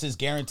 That's his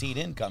guaranteed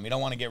income. You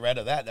don't want to get rid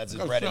of that. That's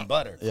his bread and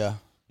butter. Yeah.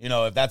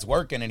 If that's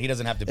working and he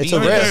doesn't have to be It's a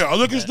Let me there. tell risk. you, a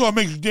liquor store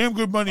makes damn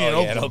good money in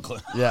Oh, yeah, in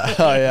Oakland. Oakland. Yeah.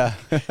 Oh, yeah.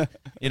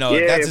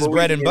 If that's his but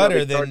bread and they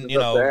butter, charge then, us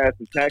up the ass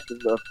and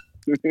taxes, though.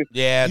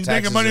 yeah, He's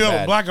taxes making money are off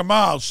bad. of Black and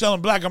Mild,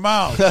 selling Black and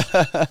Mild.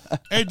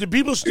 Hey, do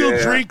people still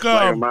drink?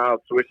 Like mild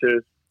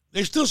swishers.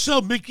 They still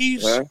sell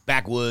Mickey's. Huh?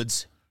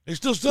 Backwoods. They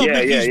still sell Yeah,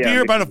 Mickey's yeah,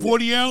 beer by the Mickey's,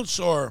 40 ounce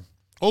or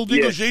Old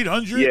English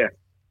 800. Yeah,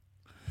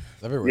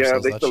 Everywhere yeah,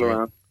 sells they that still shit.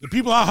 around. The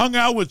people I hung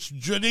out with,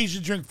 they used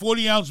to drink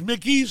 40 ounce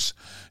Mickey's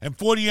and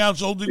 40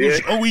 ounce Old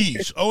English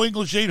OEs, Old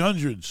English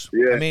 800s.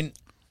 Yeah, I mean,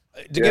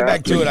 To get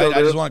back to it,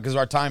 I just want, because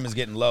our time is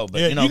getting low.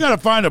 But you got to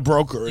find a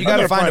broker. You got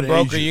to find a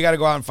broker. You got to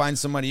go out and find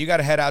somebody. You got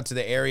to head out to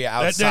the area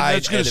outside.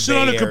 That's going to sit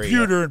on a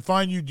computer and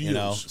find you deals. You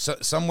know,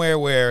 somewhere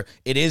where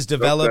it is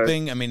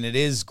developing. Okay. I mean, it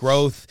is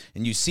growth,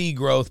 and you see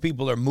growth.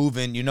 People are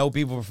moving. You know,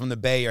 people from the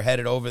Bay are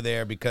headed over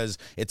there because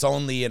it's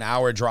only an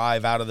hour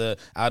drive out of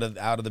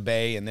the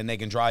Bay, and then they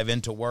can drive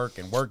into work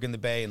and work in the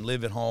Bay and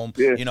live at home.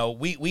 Yeah. You know,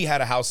 we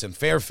had a house in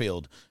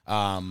Fairfield.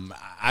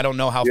 I don't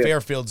know how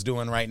Fairfield's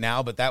doing right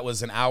now, but that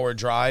was an hour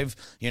drive.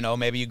 You know,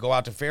 maybe you go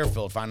out to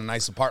Fairfield, find a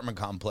nice apartment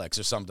complex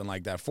or something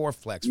like that.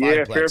 4-plex, 5-plex.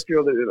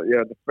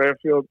 Yeah,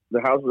 Fairfield,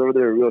 the houses over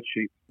there are real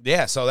cheap.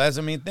 Yeah, so that's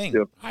the main thing.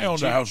 Yep. I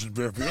owned a house in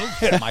Fairfield.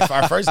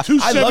 My first,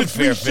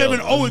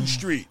 2737 Owen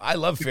Street. I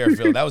love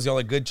Fairfield. That was the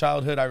only good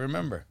childhood I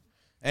remember.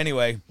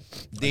 Anyway,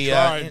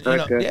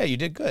 you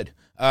did good.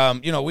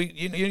 You know,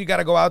 you got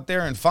to go out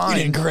there and find.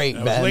 You did great,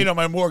 man. I was late on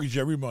my mortgage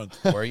every month.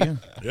 Were you?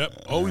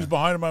 Yep, always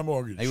behind on my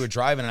mortgage. You were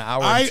driving an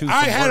hour and two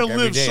I had to work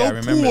live day.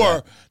 so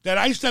poor that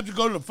I used to have to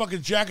go to the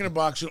fucking Jack in the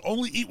Box and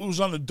only eat what was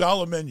on the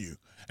dollar menu.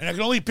 And I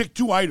could only pick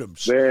 2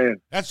 items. Man.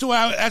 That's all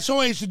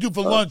I used to do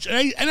for lunch.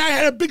 And I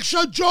had a big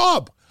shot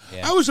job.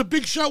 Yeah. I was a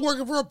big shot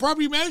working for a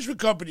property management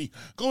company,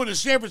 going to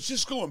San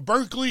Francisco and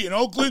Berkeley and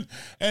Oakland,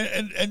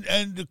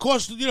 and the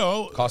cost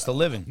of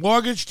living,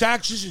 mortgage,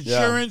 taxes,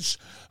 insurance,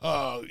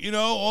 you know,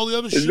 all the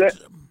other shit.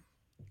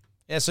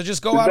 Yeah, so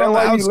just go out on the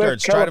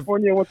outskirts.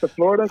 California went to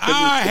Florida.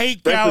 I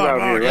hate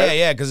California. Right?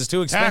 Yeah, because it's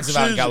too expensive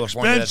out in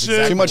California. That's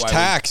exactly too much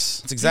tax.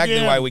 That's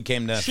exactly why we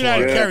came to Florida. I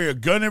had to carry a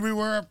gun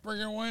everywhere I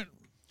freaking went.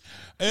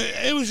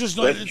 It was just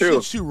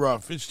it's too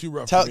rough. It's too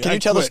rough. Can you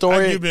tell the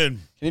story? Can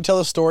you tell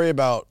the story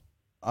about?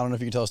 I don't know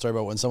if you can tell a story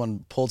about when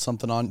someone pulled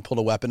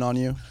a weapon on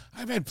you.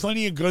 I've had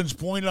plenty of guns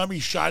pointed on me,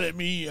 shot at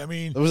me. I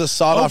mean, it was a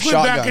sawed-off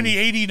shotgun. Back in the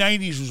 80s,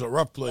 90s was a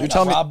rough place.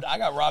 I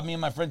got robbed. Me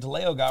and my friend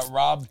Taleo got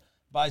robbed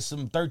by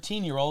some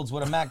 13-year-olds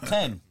with a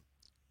MAC-10.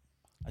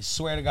 I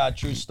swear to God,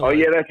 true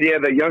story. Oh yeah,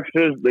 the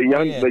youngsters, the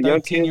young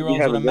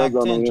 13-year-olds with a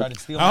MAC-10 tried to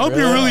steal. I hope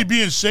you're really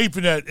being safe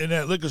in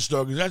that liquor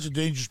store, because that's a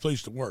dangerous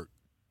place to work.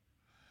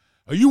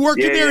 Are you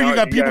working there, or you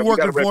got people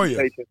working for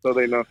you? So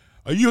they know.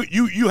 Are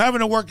you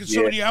having to work at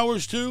so many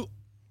hours too?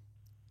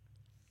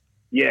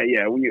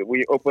 Yeah.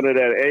 We open it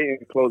at 8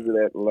 and close it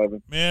at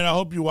 11. Man, I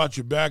hope you watch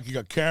your back. You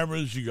got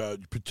cameras. You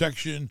got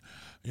protection.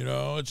 You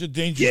know, it's a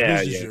dangerous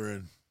business you're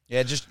in.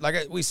 Yeah, just like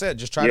we said,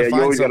 just try to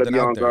find something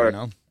out there. You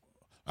know.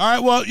 All right.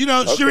 Well, you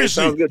know,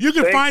 seriously, you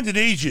can find an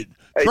agent.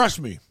 Hey. Trust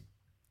me.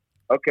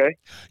 Okay.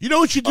 You know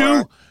what you do?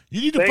 Right.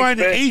 You need to find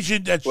an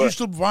agent that's used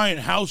to buying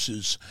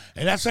houses,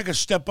 and that's like a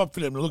step up for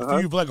them to look for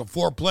you for like a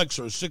 4-plex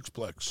or a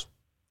 6-plex.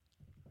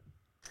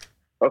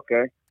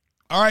 Okay.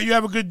 All right, you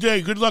have a good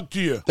day. Good luck to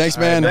you. Thanks,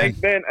 man.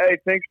 Thanks, man. Hey,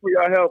 thanks for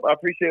your help. I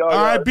appreciate all.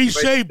 All right, be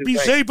safe. Be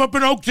safe up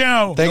in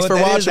Oaktown. Thanks for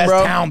watching, bro.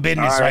 That's town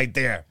business right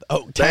there.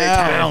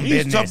 Town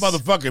business. He's a tough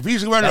motherfucker. If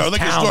he's running a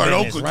liquor store in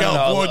Oakland,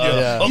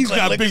 California, he's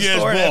got big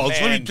ass balls.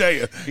 Let me tell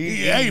you,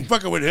 I ain't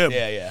fucking with him.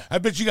 Yeah. I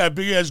bet you got a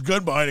big ass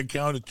gun behind the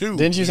counter too.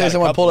 Didn't you say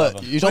someone pulled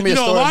it? You told me a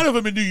story. A lot of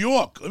them in New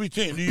York. Let me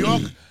tell you, New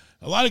York.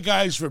 A lot of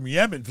guys from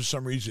Yemen, for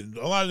some reason,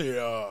 a lot of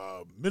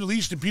the Middle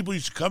Eastern people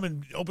used to come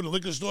and open the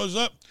liquor stores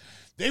up.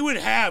 They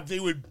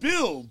would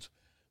build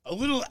a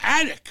little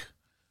attic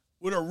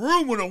with a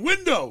room with a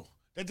window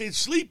that they'd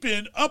sleep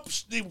in.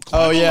 They would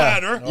climb a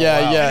ladder. And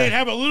they'd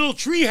have a little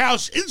tree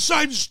house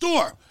inside the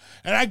store.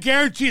 And I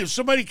guarantee if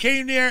somebody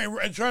came there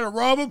and tried to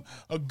rob them,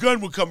 a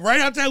gun would come right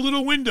out that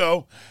little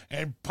window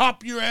and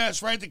pop your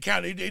ass right at the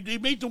counter. They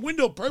made the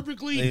window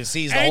perfectly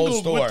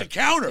angled with the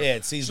counter. Yeah,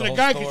 it sees so the whole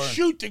guy store. could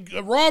shoot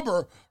the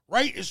robber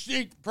right at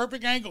the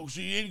perfect angle so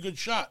you ain't a good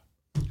shot.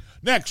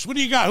 Next, what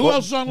do you got? Who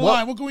else is on the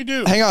line? What can we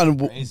do? Hang on,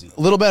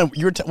 Little Ben.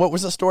 What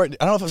was the story?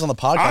 I don't know if it was on the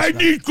podcast. I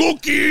need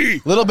cookie.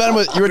 Little Ben,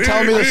 you were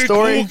telling me the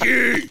story.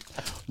 Cookie.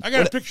 I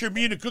got a picture of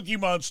me and the Cookie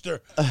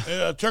Monster,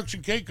 Turks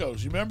and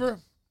Caicos. You remember?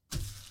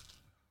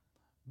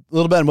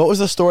 Little Ben, what was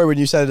the story when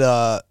you said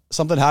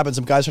something happened?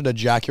 Some guys tried to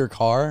jack your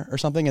car or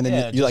something, and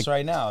then you just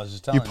right now. I was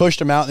just telling you pushed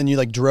them out, and then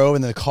you drove,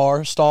 and the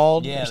car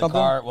stalled. Yeah, or something? the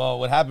car. Well,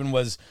 what happened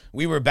was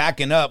we were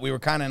backing up. We were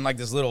kind of in like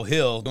this little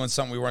hill, doing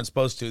something we weren't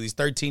supposed to. These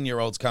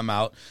 13-year-olds come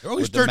out. They're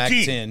always with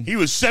 13. The Mac-10. He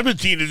was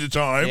 17 at the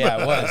time.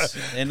 Yeah, it was.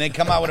 And they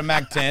come out with a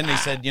Mac-10. They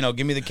said,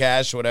 give me the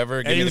cash,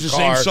 whatever. Give me the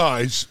car. Same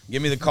size.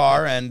 Give me the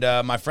car. And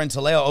my friend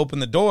Taleo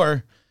opened the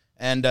door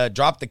and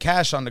dropped the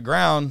cash on the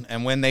ground.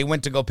 And when they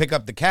went to go pick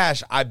up the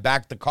cash, I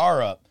backed the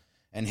car up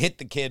and hit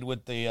the kid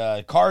with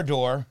the car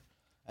door.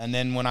 And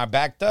then when I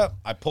backed up,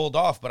 I pulled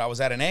off, but I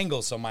was at an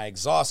angle, so my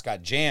exhaust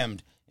got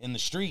jammed in the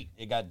street.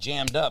 It got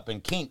jammed up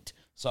and kinked.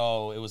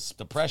 So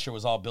the pressure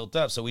was all built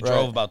up. So we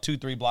drove about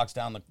 2-3 blocks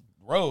down the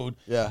road,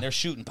 and they're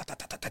shooting.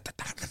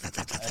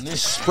 And they're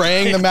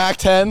spraying the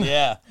Mac-10?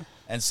 Yeah.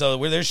 And so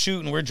they're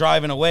shooting, we're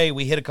driving away.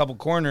 We hit a couple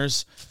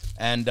corners,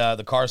 and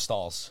the car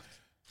stalls.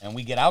 And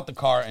we get out the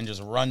car and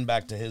just run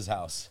back to his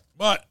house.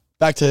 But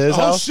back to his house?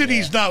 The whole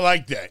city's not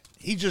like that.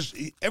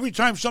 every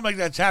time something like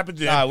that's happened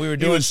to him, we were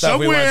doing stuff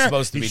we weren't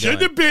supposed to be doing.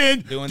 He shouldn't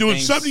have been doing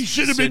something he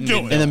shouldn't have been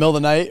doing. In the middle of the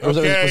night? Or was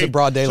it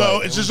broad daylight?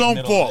 So it's his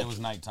own fault. It was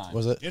nighttime.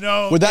 Was it? You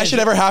know, would that shit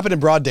ever happen in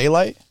broad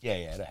daylight? Yeah,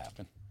 it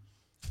happened.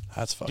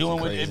 That's fucking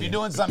crazy. If you're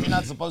doing something you're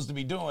not supposed to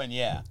be doing,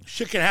 yeah.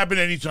 Shit can happen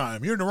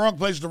anytime. You're in the wrong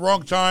place at the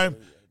wrong time.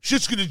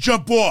 Shit's gonna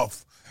jump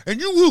off. And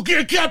you will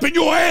get a cap in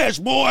your ass,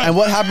 boy. And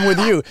what happened with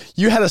you?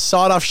 You had a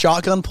sawed-off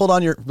shotgun pulled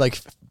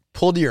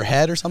to your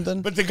head or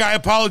something? But the guy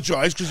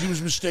apologized because he was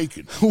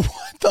mistaken. What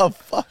the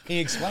fuck? He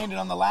explained it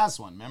on the last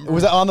one, remember?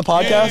 Was that on the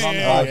podcast? On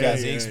the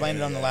podcast. He explained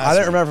it on the last one. I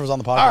didn't remember if it was on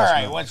the podcast. All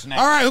right, what's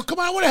next? All right, come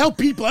on. I want to help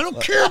people. I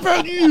don't care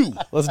about you.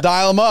 Let's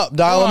dial them up.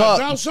 Dial them up.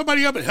 Dial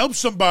somebody up and help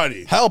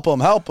somebody. Help them.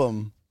 Help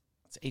them.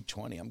 It's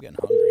 8:20. I'm getting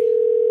hungry.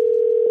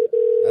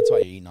 That's why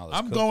you're eating all this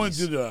I'm going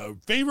to the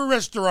favorite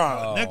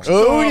restaurant next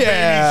Oh, door,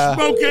 yeah.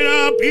 baby. Smoke it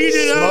up, eat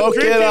it up, Smoke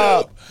drink it it up.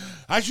 up.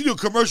 I should do a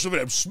commercial for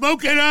them.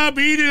 Smoke it up,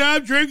 eat it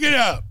up, drink it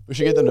up. We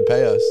should get them to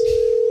pay us.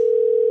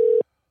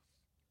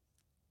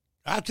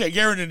 I'll take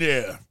Aaron in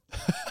there.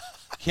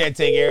 Can't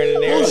take Aaron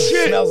in there. Oh, It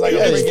shit. smells like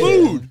It's a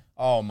food.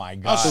 Oh, my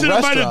God. I'll sit him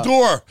by the restaurant.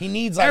 door. He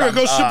needs like Aaron,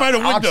 go sit by the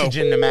window.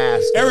 Oxygen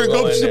mask. Aaron, to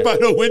go blow in sit there. by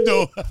the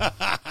window.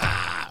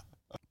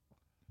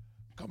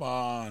 Come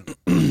on.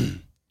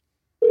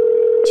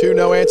 2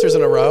 no answers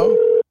in a row?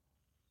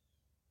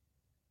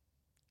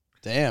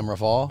 Damn,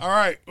 Rafal. All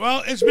right.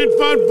 Well, it's been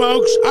fun,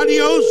 folks.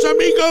 Adios,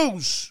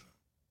 amigos.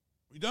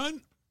 We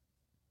done?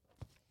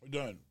 We're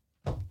done.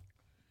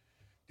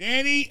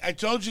 Danny, I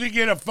told you to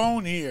get a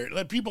phone here.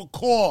 Let people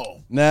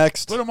call.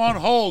 Next. Put them on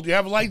hold. You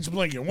have lights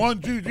blinking.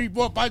 1, 2, 3,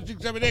 4, 5,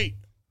 6, 7, 8.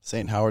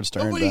 St. Howard's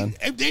turn, Nobody, Ben.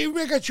 if they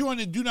ever got you on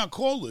the do not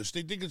call list,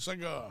 they think it's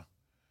like a,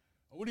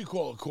 what do you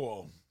call a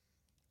call?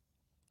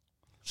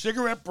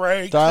 Cigarette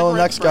break. Dial the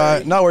next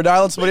guy. No, we're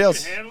dialing somebody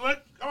else. Handle it.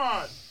 Come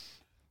on.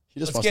 He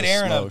just Let's wants get to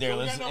Aaron smoke. up there.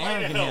 We got nobody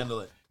Aaron to can help. handle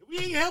it. If we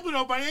ain't helping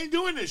nobody, I ain't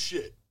doing this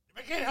shit. If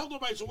I can't help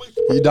nobody, it's a waste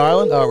of You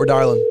dialing? Oh, we're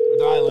dialing. We're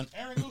dialing.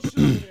 Aaron, go sit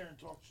over there and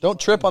talk. Don't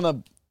trip on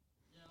the...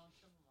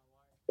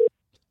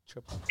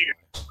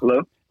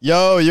 Hello?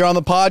 Yo, you're on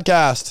the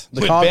podcast.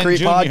 The With Concrete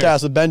Ben Jr.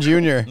 Podcast with Ben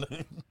Jr.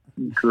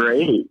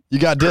 Great. You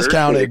got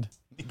discounted.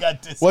 You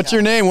got this. What's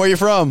your name? Where you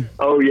from?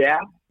 Oh, yeah?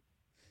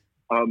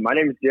 My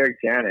name is Derek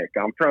Janik.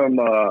 I'm from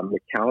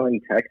McAllen,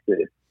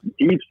 Texas.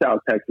 Deep South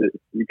Texas.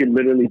 You can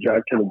literally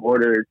drive to the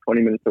border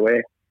 20 minutes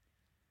away.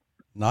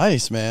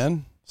 Nice,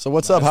 man. So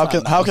what's up?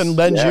 How can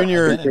Ben Yeah,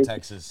 Jr. in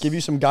Texas. give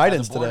you some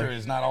guidance the border today?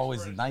 is not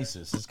always the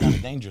nicest. It's kind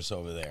of dangerous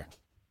over there.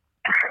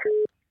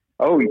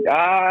 Oh,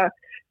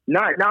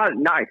 not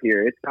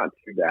here. It's not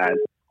too bad. As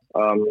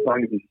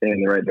long as you stay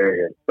in the right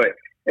area. But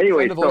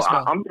anyway, Send a so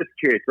voicemail. I'm just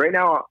curious. Right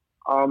now,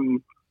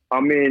 I'm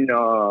in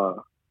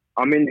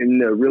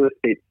the real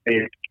estate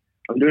space.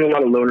 I'm doing a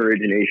lot of loan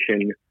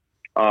origination.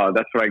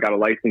 That's what I got a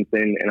license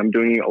in, and I'm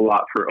doing a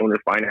lot for owner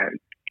finance.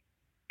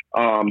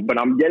 But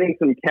I'm getting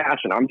some cash,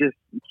 and I'm just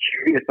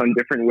curious on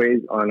different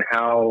ways on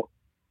how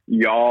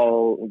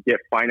y'all get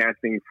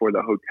financing for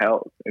the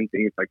hotels and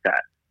things like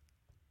that.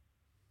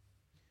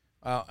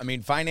 I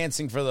mean,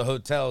 financing for the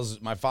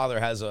hotels, my father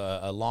has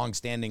a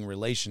long-standing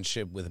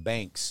relationship with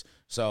banks.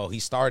 So he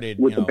started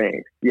With the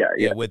banks.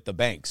 Yeah. with the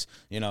banks.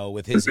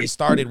 He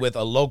started with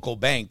a local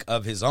bank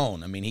of his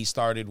own. I mean, he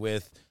started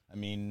with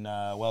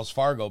Wells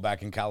Fargo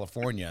back in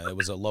California. It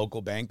was a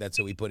local bank. That's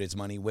who he put his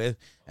money with.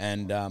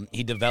 And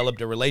he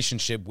developed a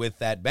relationship with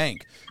that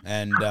bank.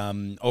 And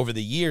over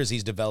the years,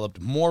 he's developed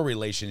more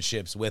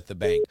relationships with the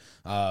bank.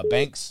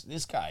 Banks,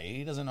 this guy,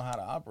 he doesn't know how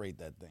to operate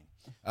that thing.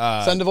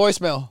 Send a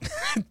voicemail.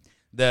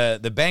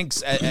 The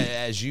banks,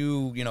 as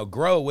you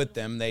grow with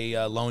them, they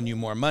loan you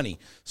more money.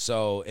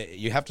 So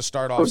you have to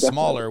start off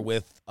smaller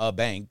with a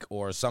bank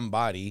or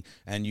somebody,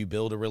 and you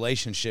build a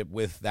relationship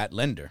with that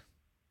lender.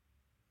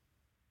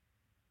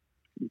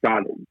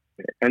 Got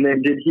it. And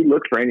then did he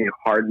look for any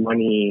hard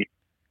money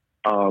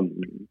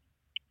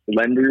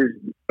lenders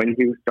when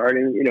he was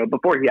starting?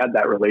 Before he had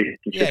that relationship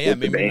with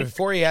the bank.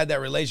 Before he had that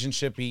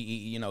relationship,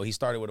 he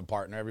started with a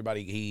partner.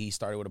 He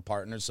started with a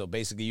partner. So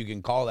basically, you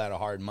can call that a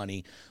hard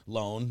money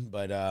loan,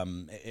 but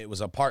it was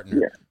a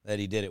partner that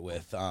he did it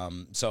with.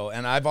 And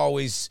I've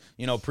always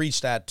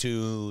preached that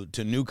to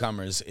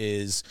newcomers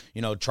is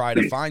try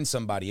to find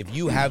somebody. If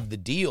you have the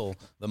deal,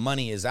 the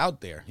money is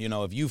out there.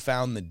 If you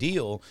found the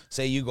deal,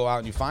 say you go out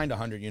and you find a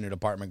 100-unit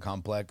apartment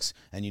complex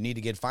and you need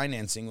to get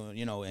financing,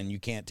 and you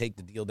can't take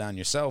the deal down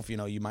yourself.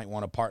 You might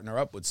want to partner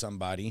up with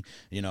somebody.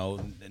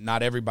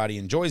 Not everybody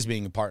enjoys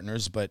being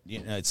partners, but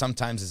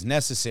sometimes it's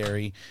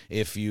necessary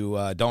if you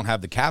don't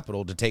have the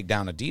capital to take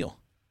down a deal.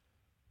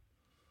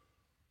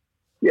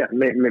 Yeah,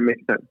 makes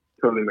sense.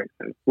 Totally makes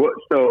sense.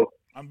 So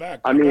I'm back.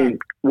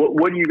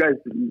 What do you guys?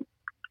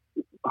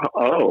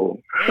 Oh,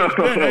 Hey, it's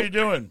good. How you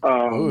doing?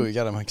 Ooh, you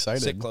got him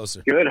excited. Sit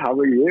closer. Good. How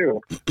are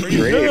you? Pretty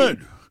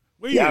good.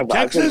 Where you in I've been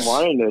Texas?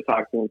 wanting to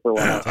talk to him for a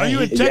while. Are you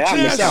in He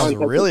Texas? sounds Texas,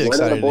 really right on the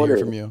excited to hear border.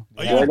 from you.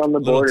 Are you Right on the A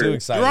little border. too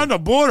excited. You're on the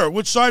border.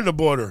 Which side of the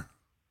border?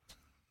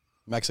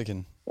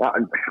 Mexican.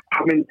 I'm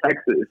in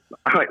Texas.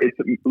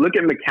 Look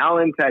at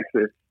McAllen,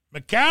 Texas.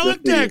 McAllen,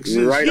 Yes, Texas.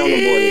 right on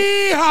the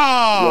border.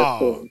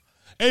 Yeehaw! Yes, sir.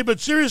 Hey,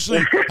 but seriously,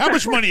 how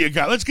much money you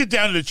got? Let's get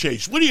down to the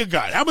chase. What do you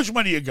got? How much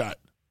money you got?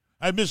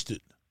 I missed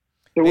it.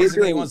 So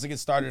Basically, he wants to get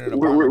started in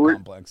apartment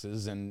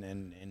complexes,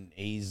 and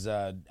he's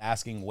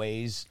asking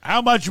ways.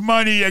 How much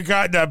money you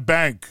got in that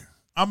bank?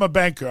 I'm a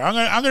banker. I'm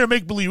gonna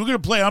make believe. We're gonna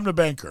play. I'm the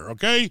banker.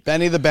 Okay,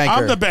 Benny the banker.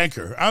 I'm the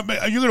banker.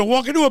 You're gonna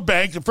walk into a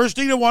bank. The first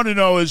thing they want to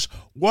know is,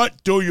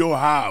 what do you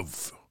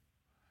have?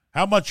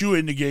 How much you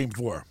in the game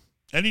for?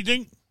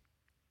 Anything?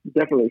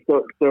 Definitely.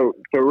 So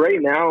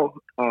right now,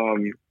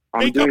 I'm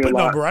Make doing up a a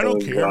lot number. I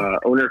don't of care.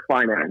 owner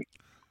finance.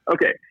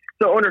 Okay,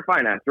 so owner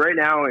finance right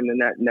now in the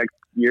next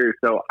year or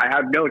so, I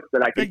have notes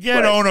that I can Forget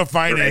spread, owner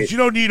finance. right? You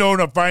don't need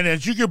owner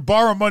finance. You can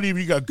borrow money if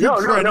you got good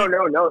credit.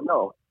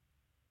 No.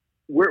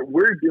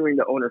 We're doing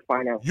the owner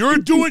finance. You're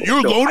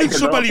loaning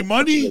somebody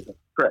money.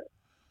 Correct.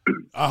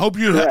 I hope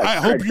you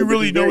So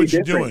really know what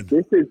you're doing.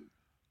 This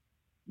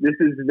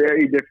is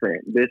very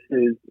different. This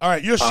is All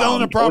right, you're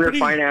selling a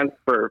property. Owner finance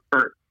for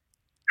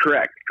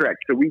correct.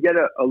 So we get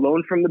a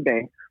loan from the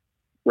bank,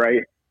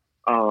 right?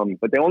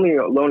 But they only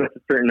loan us a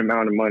certain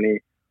amount of money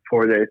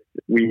for this.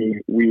 We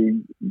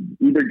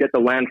either get the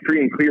land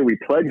free and clear. We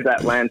pledge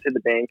that land to the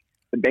bank.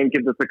 The bank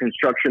gives us a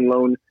construction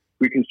loan.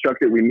 We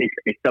construct it. We make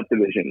a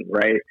subdivision,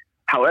 right?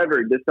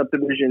 However, this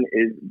subdivision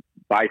is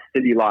by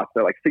city lots.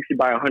 They're like 60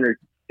 by 100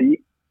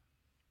 feet.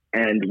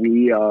 And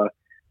we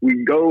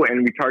go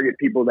and we target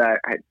people that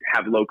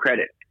have low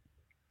credit.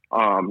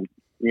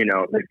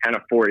 They can't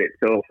afford it.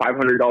 So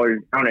 $500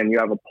 down and you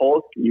have a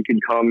pulse, you can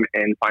come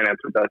and finance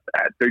with us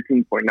at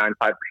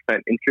 13.95%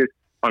 interest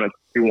on a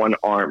 2-1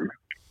 arm.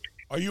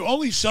 Are you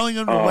only selling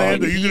them the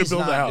land, or are you going to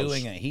build a house?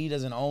 Doing it. He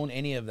doesn't own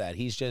any of that.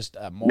 He's just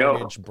a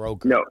mortgage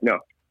broker. No.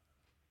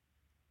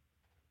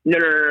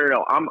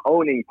 I'm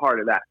owning part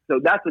of that. So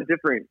that's a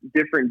different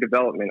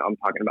development I'm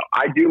talking about.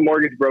 I do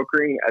mortgage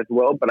brokering as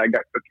well, but I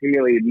got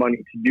accumulated money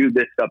to do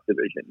this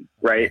subdivision,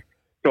 right?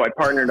 So I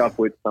partnered up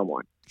with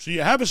someone. So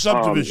you have a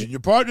subdivision. Your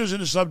partner's in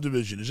a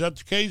subdivision. Is that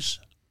the case?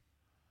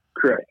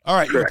 Correct. All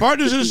right. Your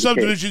partner's in a This is the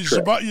subdivision. case.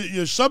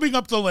 You're subbing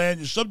up the land.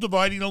 You're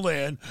subdividing the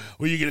land,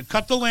 where you're going to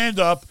cut the land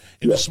up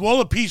into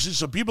smaller pieces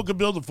so people can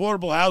build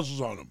affordable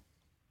houses on them.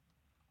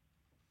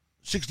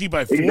 60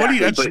 by 40, Exactly,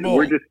 that's but small.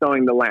 we're just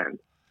selling the land.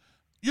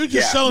 You're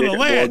just selling the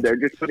land. They're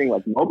just putting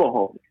like mobile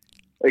homes.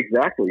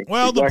 Exactly.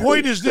 Well, the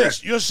point is this.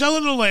 Correct. You're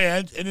selling the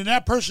land, and then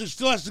that person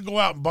still has to go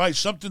out and buy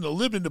something to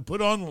live in to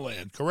put on the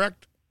land,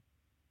 correct?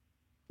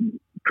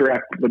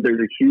 Correct, but there's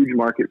a huge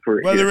market for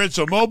it. Whether here. it's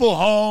a mobile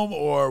home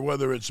or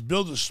whether it's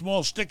build a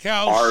small stick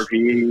house.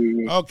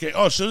 RV. Okay.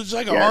 Oh, so it's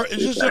like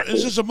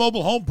is this a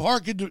mobile home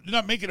park? You're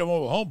not making a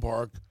mobile home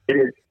park. It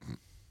is.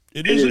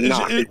 It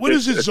is. What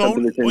is it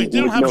zone? Wait,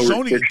 they don't have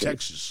zoning in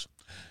Texas.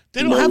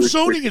 They don't have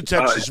zoning in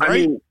Texas,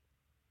 right?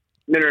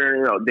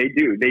 No. They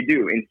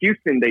do. In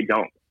Houston, they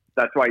don't.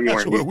 That's why you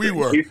That's weren't. where we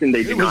were. In Houston,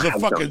 they do It was not a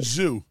have fucking zoning.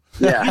 zoo.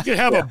 Yeah. You could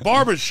have a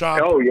barber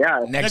shop. Oh yeah.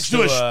 Next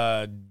to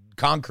a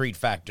concrete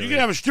factory. You can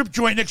have a strip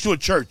joint next to a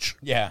church.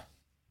 Yeah.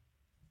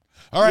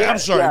 All right, Yeah, I'm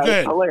sorry. yeah, Go ahead.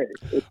 it's hilarious.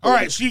 It's All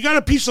right, so you got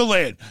a piece of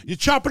land. You're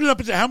chopping it up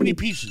into how many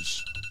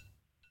pieces?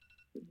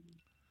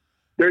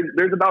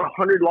 There's about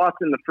 100 lots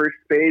in the first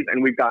phase,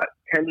 and we've got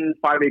 10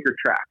 5-acre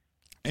tracts.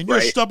 And you're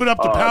right? stubbing up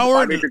the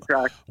power? The 5-acre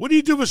tract. What do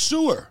you do with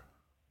sewer?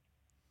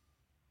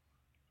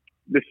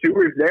 The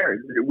sewer's there.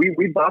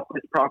 We bought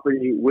this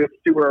property with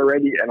sewer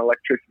already and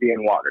electricity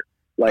and water.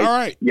 Like, All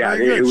right. Yeah.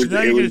 Very good. It was, so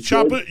now you're going to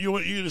chop good. it. You're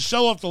going to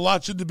sell off the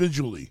lots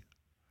individually.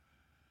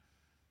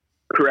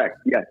 Correct.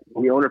 Yes.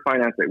 We owner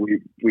finance it.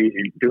 We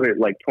do it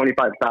like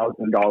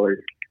 $25,000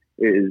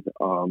 is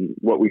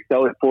what we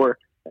sell it for,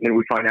 and then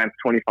we finance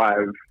 25.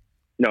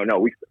 No.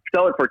 We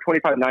sell it for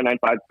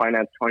 25,995.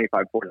 Finance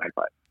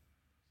 25,495.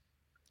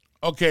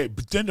 Okay,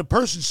 but then the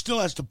person still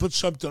has to put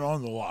something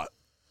on the lot,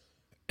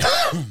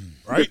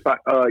 right?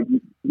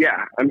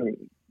 Yeah. I mean,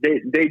 they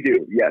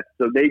do. Yes.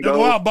 So they They'll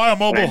go out and buy a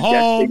mobile and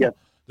home. yes,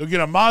 They'll get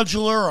a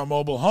modular or a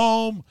mobile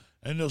home,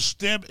 and they'll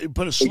stamp. You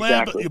put a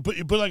slab. Exactly.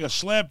 You put like a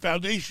slab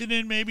foundation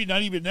in, maybe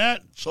not even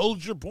that.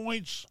 Soldier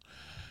points,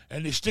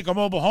 and they stick a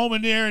mobile home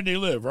in there, and they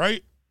live,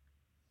 right?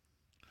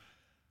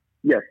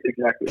 Yes.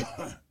 Exactly.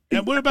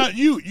 And what about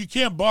you? You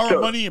can't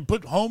borrow money and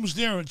put homes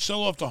there and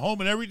sell off the home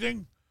and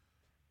everything?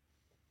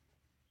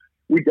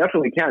 We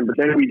definitely can, but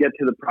then we get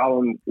to the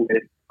problem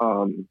with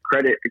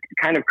credit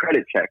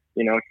check,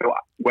 So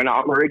when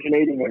I'm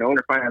originating an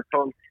owner finance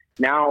home,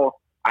 now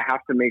I have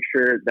to make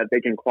sure that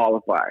they can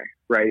qualify,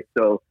 right?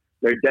 So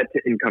their debt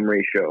to income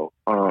ratio,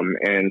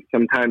 and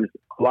sometimes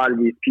a lot of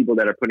these people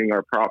that are putting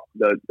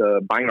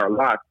the buying our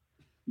lots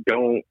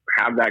don't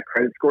have that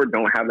credit score,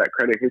 don't have that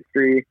credit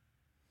history.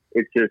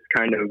 It's just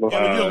kind of but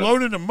you're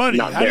loaning them money.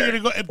 How are you there.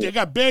 going to go if they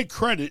got bad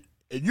credit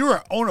and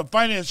you're owner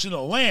financing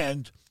the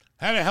land?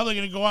 How the hell are they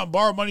going to go out and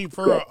borrow money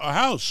for a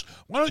house?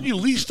 Why don't you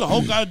lease the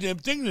whole goddamn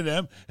thing to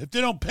them? If they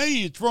don't pay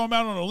you, throw them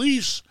out on a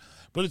lease,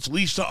 but it's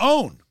lease to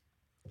own.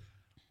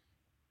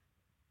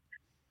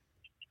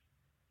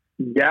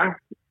 Yeah,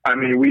 I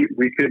mean, we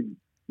could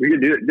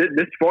do it.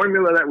 This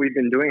formula that we've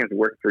been doing has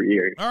worked for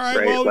years. All right,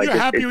 right? well, Like, you're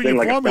happy with been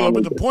your like a formula,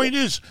 but family the point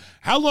is,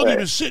 how long have you Right.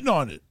 been sitting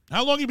on it?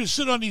 How long have you been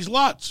sitting on these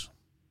lots?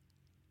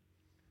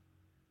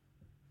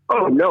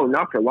 Oh no,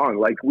 not for long.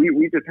 Like we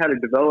just had a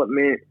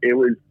development. It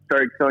was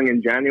started selling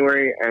in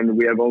January, and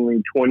we have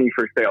only 20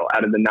 for sale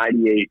out of the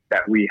 98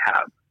 that we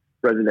have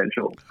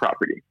residential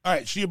property. All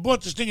right, so you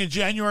bought this thing in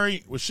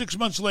January. We're 6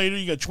 months later.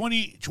 You got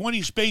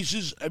 20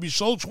 spaces. Have you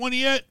sold 20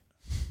 yet?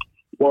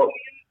 Well,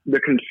 the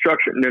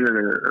construction. No.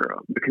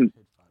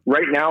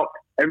 Right now,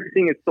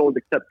 everything is sold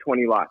except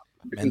 20 lots.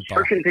 The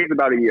construction takes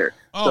about a year.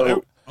 Oh,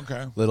 so,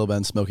 okay. Little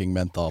Ben smoking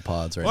menthol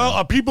pods right now. Well,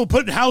 are people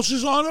putting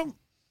houses on them?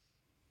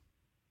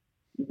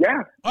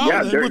 Yeah. Oh,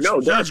 yeah. There are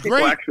sounds people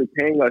great. actually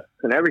paying us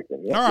and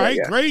everything. Yeah, All right,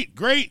 yeah.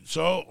 great.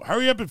 So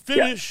hurry up and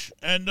finish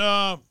and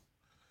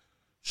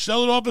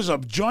sell it off as a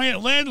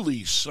giant land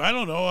lease. I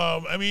don't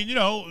know.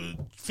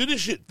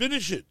 Finish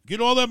it. Get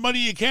all that money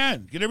you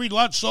can. Get every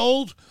lot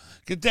sold.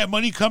 Get that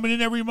money coming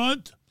in every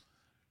month.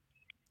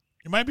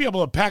 You might be able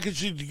to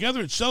package it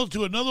together and sell it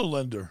to another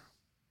lender.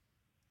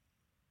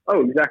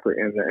 Oh, exactly.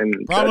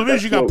 And problem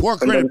is you got poor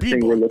credit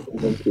people.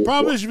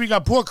 Problem is if you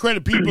got poor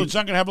credit people, it's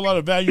not going to have a lot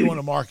of value on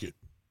the market.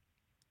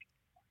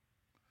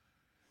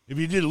 If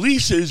you did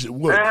leases, it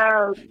would.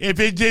 If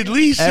it did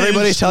leases,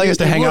 everybody's telling us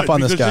to hang up on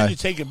this guy. Then you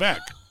take it back.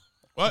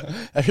 What?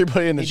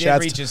 Everybody in the He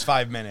chat did reach his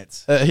 5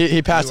 minutes.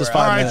 He passed his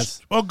 5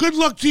 minutes. Well, good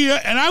luck to you.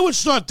 And I would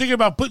start thinking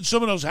about putting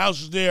some of those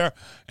houses there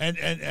and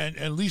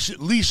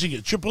leasing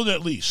it. Triple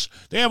net lease.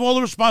 They have all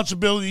the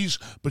responsibilities,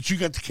 but you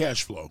got the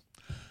cash flow.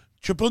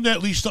 Triple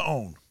net lease to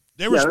own.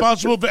 They're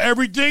responsible for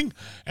everything,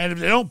 and if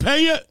they don't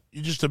pay you,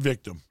 you're just a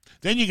victim.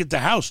 Then you get the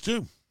house,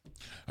 too.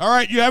 All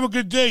right, you have a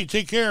good day.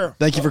 Take care.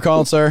 Thank you for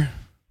calling, sir.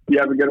 You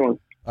have a good one.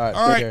 All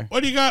right. Care.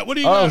 What do you got?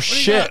 Oh,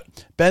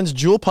 shit. Ben's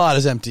Juul pod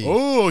is empty.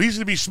 Oh, he's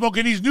going to be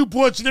smoking these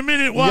Newports in a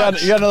minute.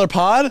 Watch. You got another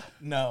pod?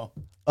 No.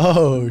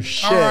 Oh,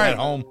 shit. All right. At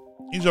home.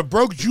 He's a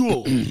broke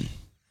Juul.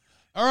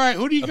 All right,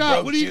 who do you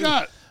got? What do you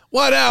got?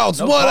 What else?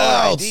 No what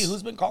caller else? ID.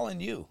 Who's been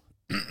calling you?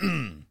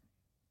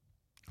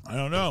 I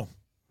don't know.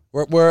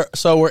 We're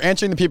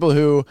answering the people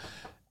who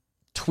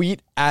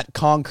tweet at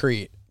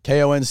Concrete.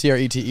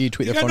 KONCRETE. Tweet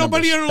You their got phone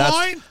nobody numbers. on the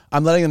line?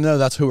 I'm letting them know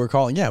that's who we're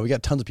calling. Yeah, we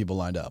got tons of people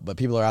lined up, but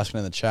people are asking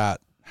in the chat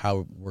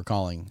how we're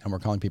calling, and we're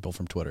calling people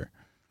from Twitter.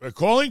 We're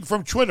calling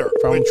from Twitter.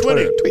 From We're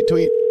Twitter. twitting.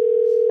 Tweet.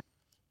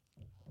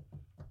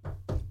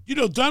 You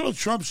know, Donald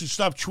Trump should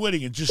stop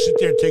twitting and just sit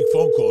there and take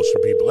phone calls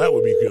from people. That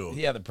would be cool.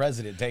 Yeah, the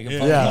president taking Yeah,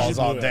 phone he calls should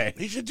all do day. that.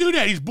 He should do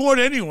that. He's bored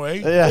anyway.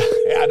 Yeah.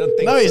 Yeah, I don't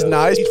think No, so. he's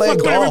not. He's playing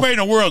fucking golf. everybody in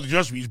the world.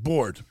 Trust me, he's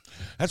bored.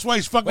 That's why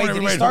he's fucking Wait, with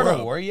did he everybody start in a the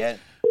world. war yet?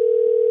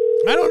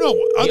 I don't know.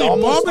 Are He they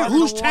almost bombing? started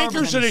Whose a war, tankers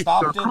but are then they?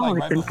 stopped it, like,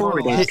 right before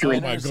the last Oh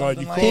minute my or God! something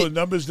You like call that? the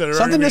numbers that are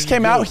Something already just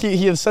came ready to out.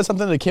 He had said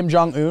something to Kim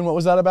Jong-un. What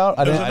was that about?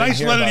 do. It was a I didn't nice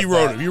hear letter about he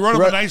wrote that. him. He wrote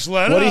him a nice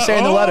letter. What did he say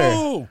in the letter?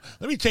 Oh,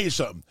 let me tell you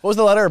something. What was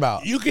the letter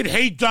about? You can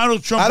hate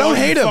Donald Trump. I don't all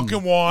you hate him.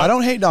 Fucking want. I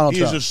don't hate Donald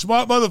Trump. He's a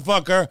smart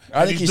motherfucker. I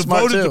and think he's he's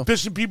smart, devoted too. to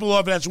pissing people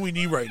off. That's what we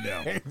need right now.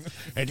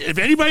 And if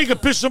anybody can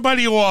piss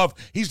somebody off,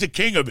 he's the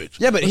king of it.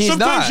 Yeah, but he's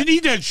sometimes not. you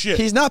need that shit.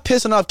 He's not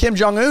pissing off Kim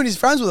Jong-un. He's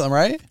friends with him,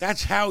 right?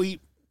 That's how he.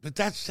 But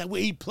that's the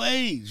way he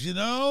plays. You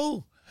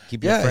know.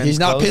 Keep your Yeah, friends he's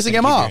not close pissing and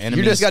him keep your off. You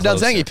enemies just got done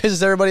saying he closer.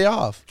 pisses everybody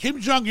off. Kim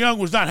Jong-un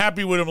was not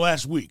happy with him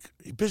last week.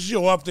 He pisses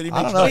you off that he makes.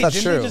 I don't know if Wait, that's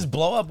didn't true. they just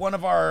blow up one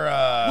of our...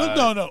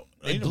 Well, no.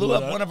 They blew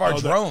up one of our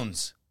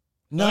drones.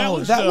 No,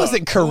 was that the-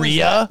 wasn't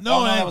Korea.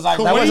 No, that was Kuwait.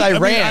 Iran. That was I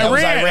mean, Iran. That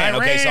was Iran.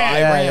 Okay, so Iran.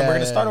 Yeah, We're going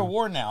to yeah, start a yeah.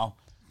 war now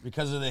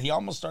because of the... He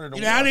almost started a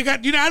You war. know how they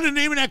got? You know how the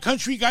name of that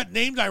country got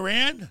named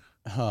Iran?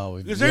 Oh,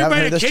 Because we haven't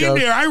everybody heard that this came joke.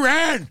 there,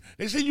 Iran.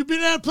 They said, you've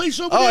been at a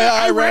place over Oh, there?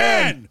 yeah, Iran.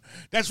 Iran.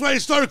 That's why they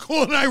started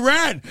calling it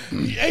Iran.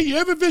 Hey, you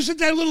ever visit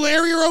that little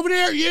area over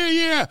there?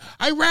 Yeah.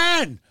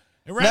 Iran.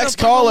 Next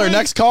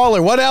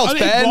caller. What else,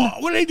 Ben?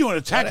 What are they doing?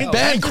 Attacking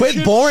Ben, tanker quit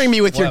ships? boring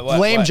me with your What?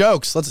 lame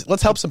jokes.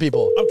 Let's help some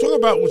people. I'm talking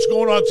about what's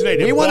going on today.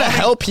 We They're want to bombing-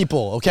 help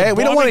people, okay? they're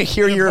We don't want to bombing-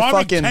 hear they're your bombing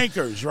fucking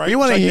tankers, right? We It's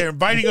want to like hear. they're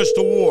inviting us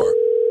to war.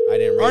 I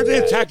didn't read Aren't they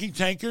that. attacking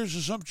tankers or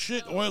some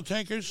shit? Oil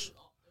tankers?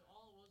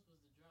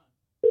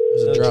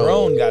 There's a The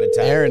drone got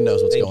attacked. Aaron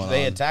knows what's going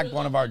They on. attacked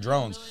one of our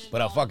drones,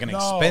 but a fucking No,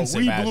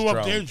 expensive we ass blew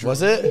up their drone. drone.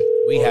 Was it?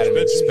 We had an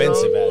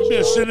expensive ass We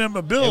drone. send them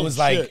a bill. It was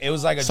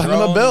like a Send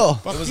drone. him a bill.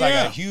 It was Fuck like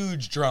yeah. a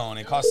huge drone.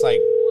 It cost like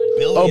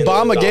billions.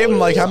 Obama of gave him dollars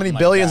like or how many something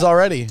billions like that.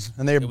 already,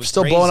 and they're It was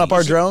still blowing crazy. up our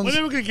Listen, drones. We're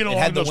never going to get It along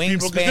had with the those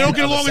people because they wingspan don't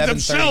get of along a with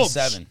themselves.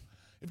 737.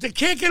 If they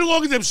can't get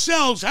along with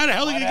themselves, how the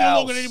hell are they going to What get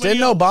along with else? anybody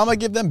Didn't else? Obama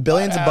give them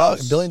billions of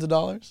else? billions of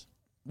dollars?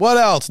 What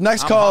else?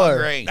 Next I'm caller.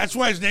 hungry. That's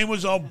why his name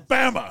was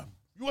Obama.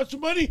 You want some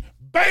money?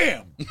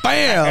 Bam!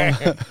 Bam.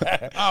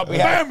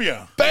 Bam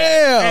ya!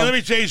 Bam. Hey, let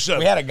me tell you something.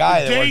 We had a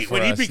guy The that day worked for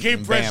when he us became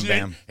in president,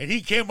 Bam Bam. and he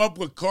came up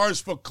with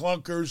cars for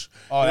clunkers.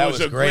 Oh, it that was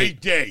was a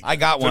great. day. I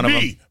got one for of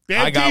me, them.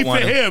 Bad I got day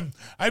one for of him.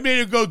 I made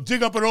him go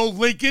dig up an old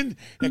Lincoln,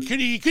 and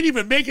he couldn't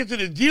even make it to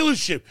the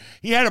dealership.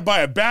 He had to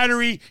buy a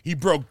battery. He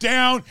broke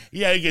down.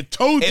 He had to get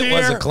towed It there.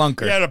 was a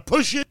clunker. He had to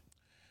push it.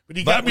 But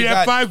he But got me we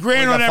that got- $5,000 we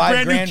got on that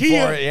brand new $5,000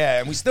 Kia. for it, yeah,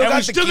 and we still and got we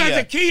the still got Kia.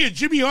 the Kia.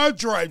 Jimmy Hart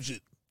drives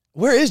it.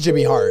 Where is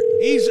Jimmy Hart?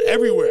 He's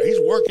everywhere. He's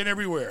working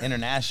everywhere.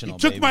 International. He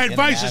took baby. my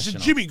advice. I said,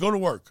 International. Jimmy, go to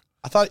work.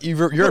 I thought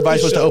your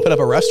advice was to open up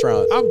a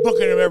restaurant. I'm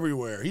booking him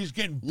everywhere. He's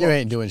getting booked. You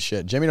ain't doing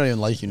shit. Jimmy don't even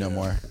like you no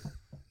more.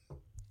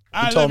 I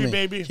He love told you, me.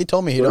 baby. He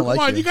told me he don't Come like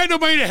on, you. you got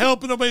nobody to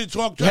help and nobody to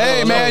talk to.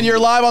 Hey, man, you're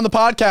live on the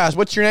podcast.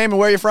 What's your name and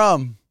where are you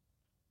from?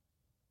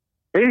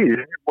 Hey,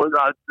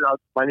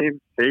 my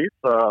name's Faith.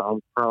 I'm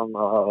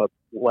from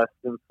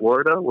Weston,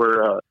 Florida.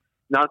 We're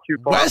not too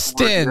far from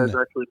where you guys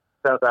actually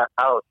have that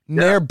house.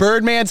 Near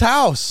Birdman's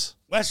house.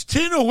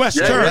 Weston or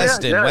Western?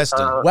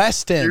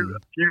 Weston.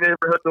 Few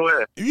neighborhoods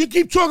away. If you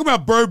keep talking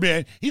about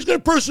Birdman, he's going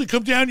to personally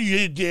come down to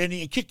you,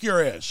 Danny, and kick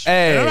your ass.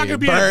 Hey, And I'm not gonna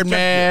be able to protect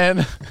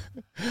Birdman.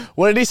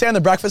 What did he say on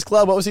the Breakfast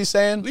Club? What was he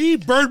saying?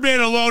 Leave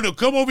Birdman alone. He'll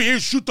come over here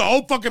and shoot the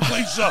whole fucking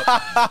place up.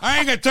 I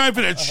ain't got time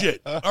for that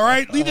shit. All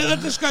right?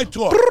 Let this guy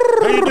talk.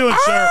 How you doing,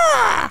 sir?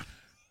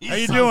 How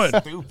you doing?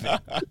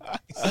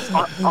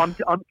 I'm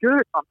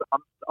good.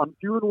 I'm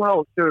doing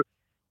well. So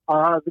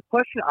the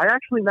question, I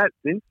actually met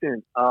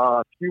Vincent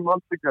a few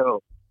months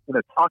ago in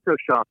a taco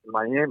shop in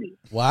Miami.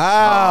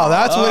 Wow,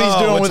 that's what he's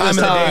doing with his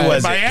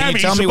time. Miami.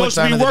 He's supposed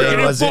to be working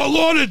in Fort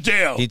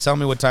Lauderdale. Can you tell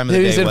me what time of the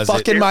day was it? He's in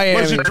fucking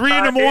Miami. Was it 3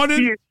 in the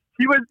morning?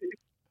 He was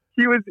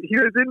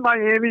in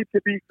Miami,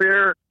 to be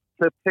fair,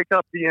 to pick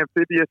up the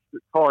amphibious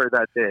car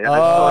that day.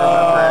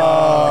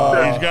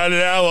 He's got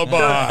an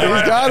alibi.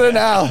 He's got an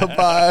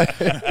alibi.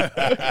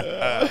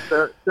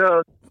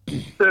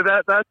 So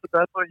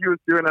that's what he was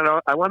doing, and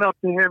I went up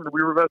to him, and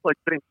we were both like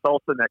sitting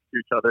salsa next to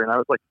each other, and I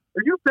was like,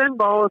 "Are you Ben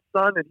Mallah's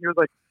son?" And he was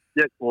like,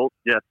 "Yes,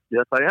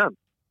 yes, I am."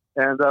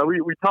 And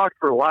we talked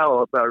for a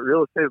while about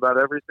real estate, about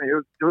everything.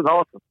 It was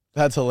awesome.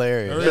 That's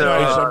hilarious. Very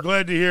nice. I'm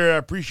glad to hear. I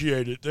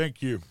appreciate it.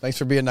 Thank you. Thanks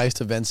for being nice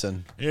to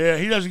Vincent. Yeah,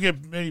 he doesn't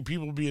get many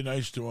people being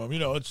nice to him. You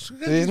know,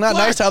 he's not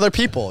black. nice to other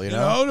people. You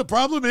know, the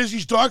problem is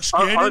he's dark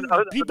skinned,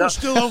 and people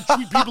still don't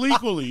treat people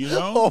equally. You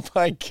know. Oh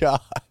my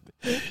God.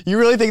 You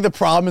really think the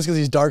problem is because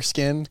he's dark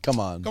skinned? Come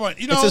on.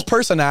 You know, it's his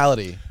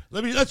personality.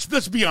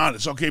 Let's be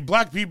honest, okay?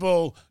 Black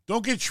people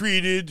don't get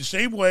treated the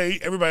same way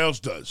everybody else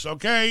does,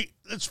 okay?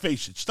 Let's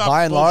face it. Stop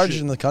by and bullshit. large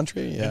in the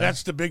country, yeah. And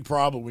that's the big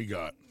problem we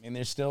got. And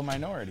there's still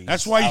minorities.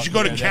 That's why you should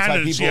go to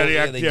Canada and see how they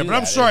act there. But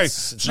I'm sorry.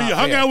 So you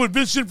hung out with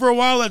Vincent for a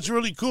while. That's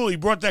really cool. He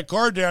brought that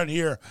car down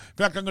here. In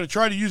fact, I'm going to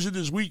try to use it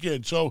this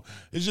weekend. So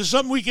is there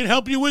something we can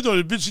help you with, or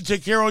did Vincent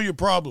take care of all your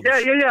problems?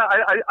 Yeah.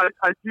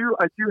 I do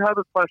have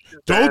a question.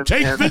 Don't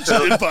take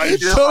Vincent's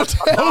advice.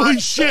 Holy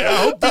shit! I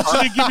hope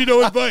Vincent didn't give you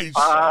no advice.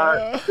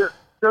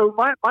 So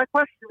my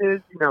question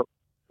is,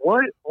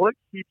 what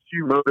keeps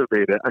you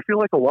motivated? I feel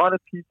like a lot of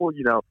people,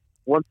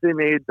 once they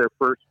made their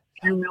first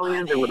few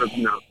million, they would have,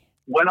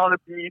 went on a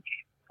beach,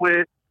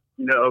 quit,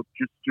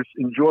 just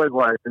enjoyed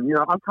life. And,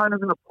 I'm kind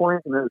of in a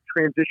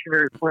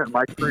transitionary point in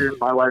my career, in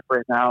my life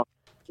right now,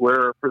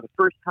 where for the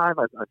first time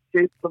I've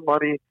saved some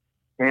money,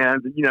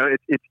 and,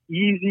 it's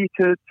easy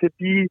to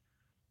be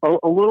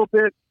a little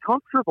bit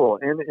comfortable.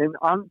 And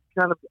I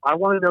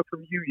want to know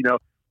from you,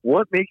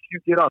 what makes you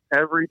get up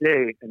every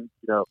day and,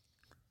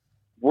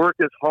 work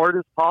as hard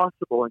as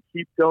possible and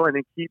keep going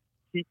and keeps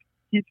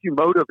you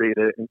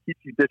motivated and keeps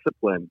you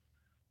disciplined?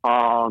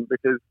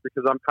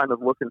 Because I'm kind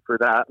of looking for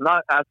that. I'm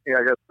not asking,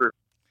 I guess, for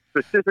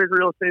specific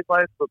real estate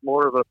advice, but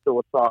more of a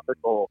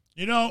philosophical.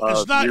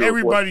 It's not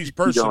everybody's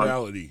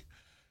personality.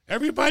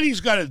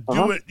 Everybody's got to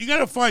do it. You got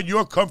to find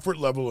your comfort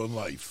level in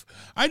life.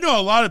 I know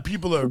a lot of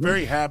people are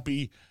very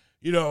happy,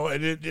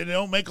 and they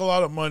don't make a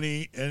lot of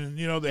money, and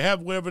they have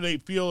whatever they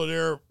feel are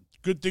their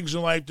good things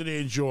in life that they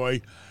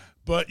enjoy.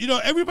 But,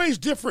 everybody's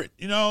different.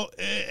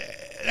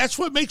 That's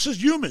what makes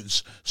us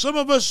humans. Some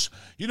of us,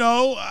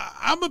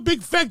 I'm a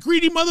big, fat,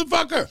 greedy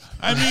motherfucker.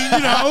 I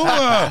mean,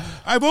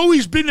 I've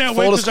always been that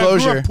way because I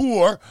grew up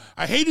poor.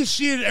 I hated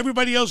seeing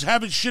everybody else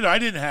having shit I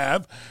didn't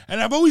have.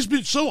 And I've always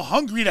been so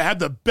hungry to have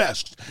the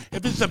best.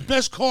 If it's the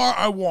best car,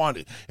 I want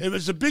it. If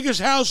it's the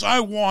biggest house, I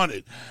want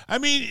it. I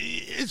mean,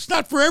 it's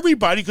not for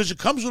everybody because it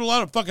comes with a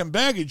lot of fucking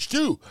baggage,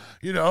 too.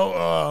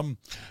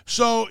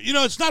 So,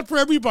 it's not for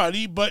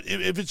everybody. But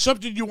if it's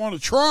something you want to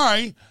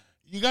try,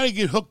 you got to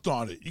get hooked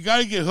on it. You got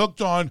to get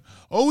hooked on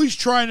always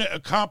trying to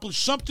accomplish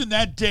something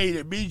that day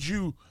that made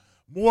you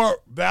more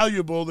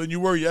valuable than you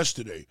were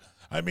yesterday.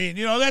 I mean,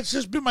 that's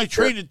just been my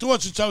train of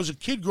thought since I was a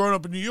kid growing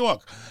up in New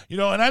York.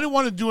 And I didn't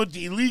want to do it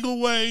the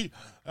illegal way.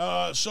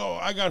 So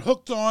I got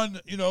hooked on,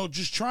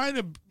 just trying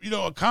to,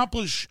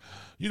 accomplish,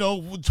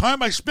 the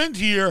time I spend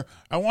here,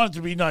 I want it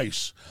to be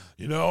nice.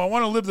 I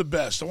want to live the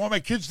best. I want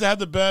my kids to have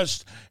the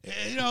best.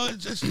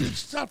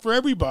 It's not for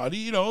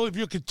everybody. If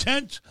you're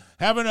content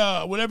having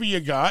whatever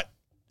you got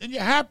and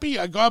you're happy,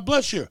 God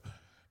bless you.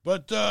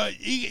 But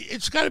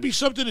it's got to be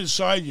something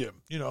inside you,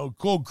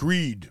 called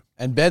greed.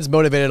 And Ben's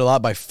motivated a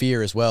lot by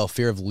fear as well,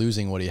 fear of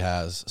losing what he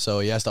has. So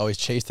he has to always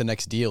chase the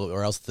next deal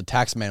or else the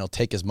tax man will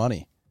take his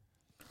money.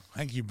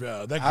 Thank you.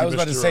 I was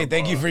about to say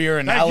thank you for your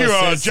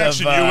analysis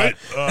Jackson Hewitt.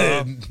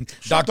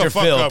 Dr.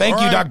 Phil.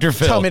 Thank you, Dr.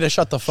 Phil. Tell me to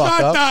shut the fuck up.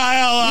 Shut the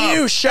hell up.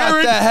 You shut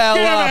Aaron, the hell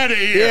get up. Out of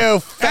here. You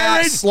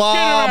fat slob.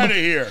 Get him out of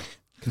here.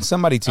 Can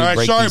somebody All right,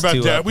 break sorry these about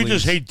two that. up, We please?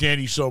 just hate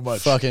Danny so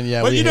much. Fucking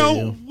yeah. But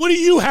what are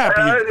you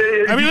happy?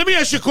 I mean, let me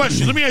ask you a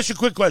question. Let me ask you a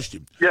quick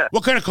question. Yeah.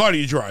 What kind of car do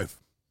you drive?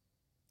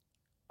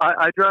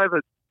 I drive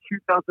a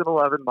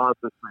 2011 Mazda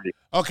 3.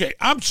 Okay,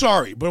 I'm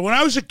sorry, but when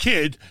I was a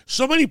kid,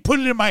 somebody put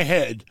it in my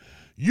head.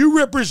 You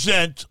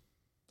represent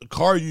the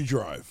car you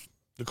drive.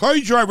 The car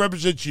you drive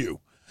represents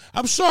you.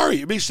 I'm sorry.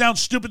 It may sound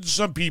stupid to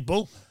some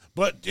people,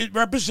 but it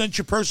represents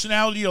your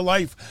personality, your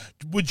life.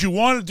 Would you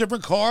want a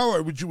different car,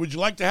 or would you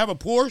like to have a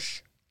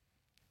Porsche?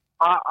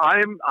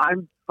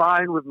 I'm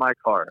fine with my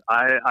car.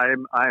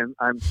 I'm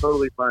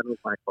totally fine with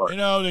my car. You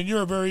know, then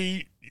you're a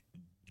very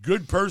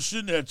good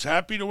person that's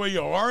happy the way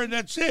you are, and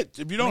that's it.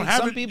 If you don't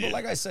have some it, people,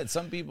 like I said,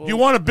 some people. You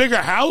want a bigger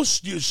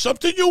house?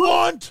 Something you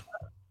want?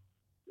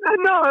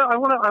 No, I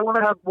want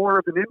to have more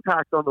of an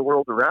impact on the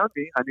world around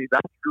me. I mean,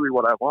 that's really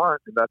what I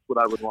want, and that's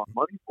what I would want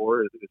money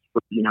for. Is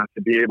for,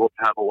 to be able to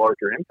have a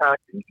larger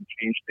impact and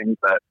change things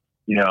that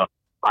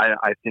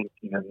I think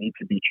need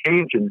to be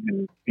changed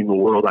in the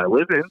world I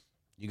live in.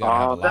 You gotta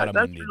have a lot of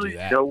money to do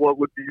that. What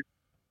would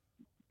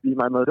be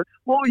my motive?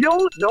 Well,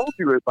 you'll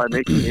do it by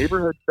making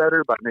neighborhoods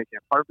better, by making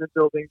apartment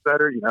buildings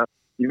better.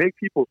 You make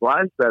people's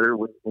lives better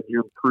when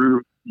you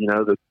improve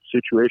the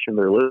situation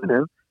they're living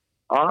in.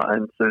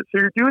 And so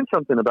you're doing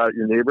something about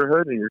your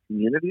neighborhood and your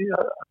community.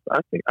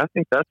 I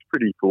think that's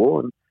pretty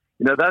cool, and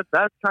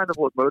that's kind of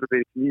what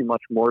motivates me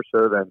much more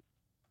so than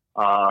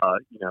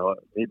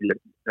maybe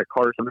a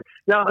car or something.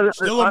 Now,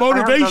 still a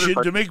motivation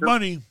to make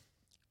money.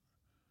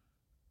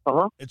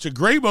 Uh-huh. It's a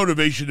great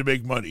motivation to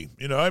make money.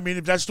 I mean,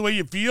 if that's the way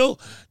you feel,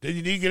 then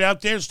you need to get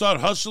out there and start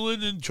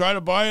hustling and try to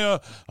buy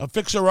a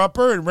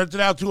fixer-upper and rent it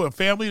out to a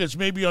family that's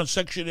maybe on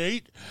Section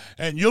 8,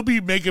 and you'll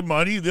be making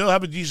money. They'll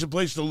have a decent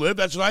place to live.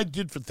 That's what I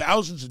did for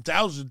thousands and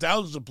thousands and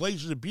thousands of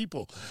places and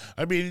people.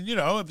 I mean,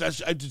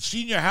 if I did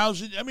senior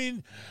housing, I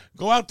mean,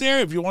 go out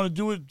there. If you want to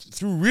do it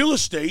through real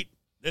estate,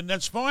 then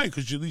that's fine,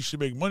 because at least you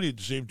make money at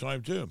the same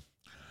time, too.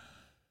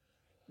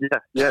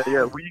 Yeah.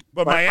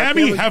 But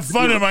Miami, have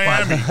fun in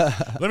Miami.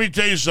 Let me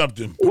tell you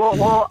something.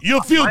 Well,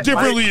 you'll feel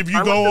differently if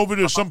you go over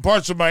to some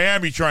parts of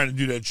Miami trying to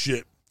do that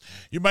shit.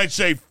 You might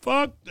say,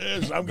 fuck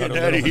this, I'm getting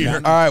out of here.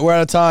 All right, we're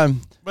out of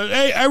time. But,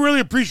 hey, I really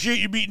appreciate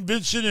you meeting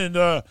Vincent,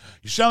 and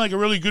you sound like a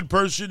really good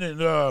person,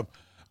 and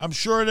I'm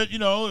sure that,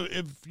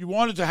 if you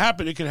want it to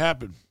happen, it can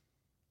happen.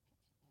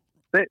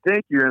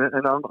 Thank you,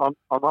 and I'm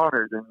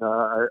honored, and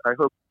I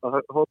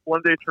hope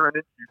one day to run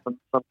into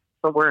you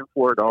somewhere in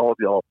Florida, all of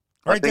y'all.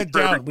 Write that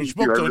down. We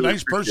spoke to a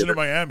nice person in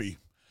Miami.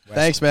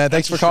 Thanks, man.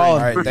 Thanks for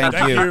calling. All right,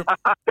 thank you.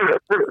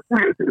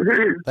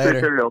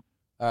 Later. All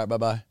right,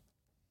 bye-bye.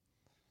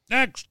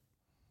 Next.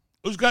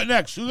 Who's got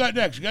next? You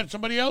got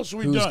somebody else? Or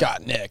we Who's done?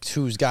 got next?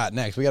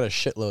 We got a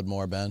shitload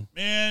more, Ben.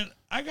 Man,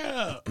 I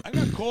got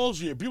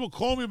calls here. People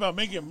call me about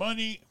making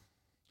money.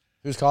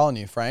 Who's calling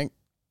you, Frank?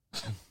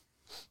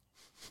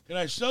 Can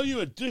I sell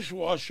you a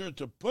dishwasher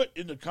to put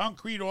in the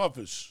concrete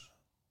office?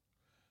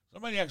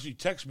 Somebody actually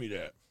texted me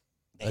that.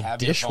 They have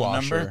dishwasher. your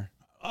phone number?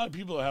 A lot of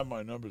people have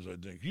my numbers, I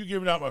think. You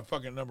giving out my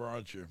fucking number,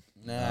 aren't you?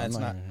 Nah, it's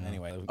not.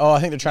 Anyway. Oh,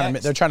 I think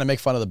they're trying to make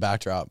fun of the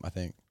backdrop, I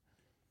think.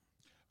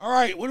 All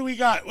right, what do we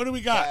got?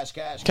 Cash.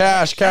 We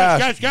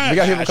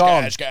got people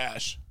calling.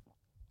 Cash.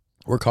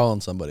 We're calling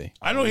somebody.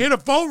 I don't hear the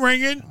phone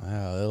ringing.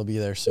 Oh, it'll be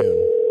there soon.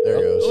 There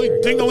it goes. The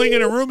only ding-a-ling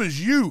in the room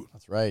is you.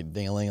 That's right.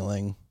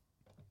 Ding-a-ling-a-ling.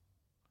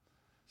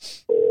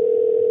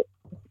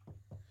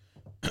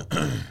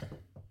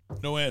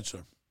 No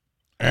answer.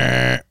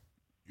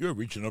 You have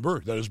reached a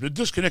number that has been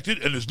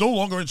disconnected and is no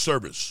longer in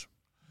service.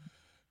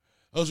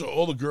 Those are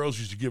all the girls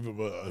used to give him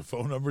a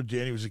phone number.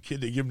 Danny was a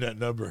kid. They give him that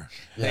number.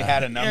 Yeah. They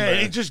had a number. Yeah,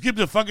 they just give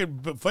the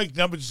fucking fake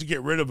number just to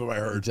get rid of him, I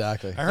heard.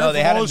 Exactly. I heard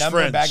they had a number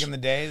friends. Back in the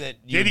day that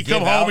you Did he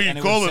come home and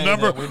call the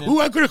number? Ooh,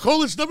 I could have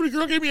called this number. The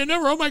girl gave me a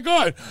number. Oh, my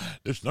God.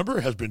 This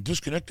number has been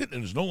disconnected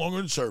and is no longer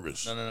in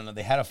service. No.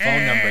 They had a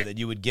phone number that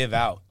you would give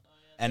out,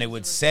 and it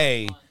would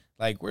say,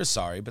 like, we're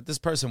sorry, but this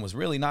person was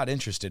really not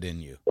interested in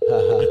you.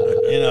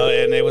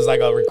 And it was like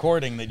a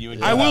recording that you would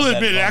give I will out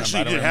admit, it that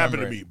actually phone number. did happen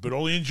to me, but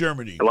only in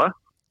Germany. Hello?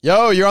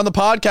 Yo, you're on the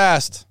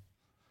podcast.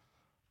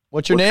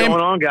 What's your name?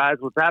 What's going on, guys?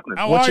 What's happening?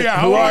 How are you?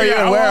 Who are you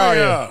and where are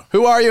you?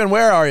 Who are you and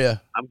where are you?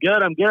 I'm good.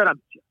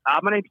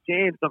 My name's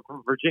James. I'm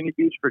from Virginia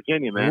Beach,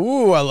 Virginia, man.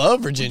 Ooh, I love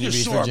Virginia We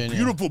just Beach, saw Virginia. a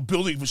beautiful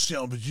building for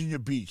sale in Virginia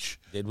Beach.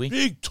 Did we?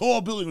 Big, tall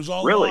building. It was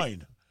online.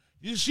 Really?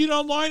 You see it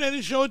online? I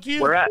didn't show it to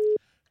you? Where at?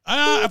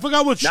 I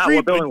forgot what street.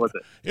 What building was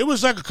it? It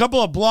was like a couple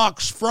of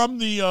blocks from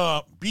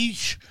the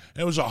beach,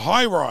 and it was a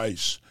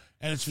high-rise,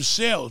 and it's for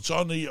sale. It's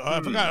on the, I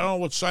don't know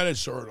what site I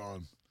saw it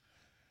on.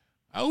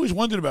 I always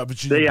wondered about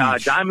Virginia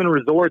Beach. Diamond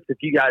Resorts, if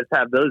you guys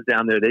have those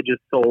down there, they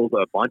just sold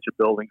a bunch of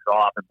buildings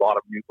off and bought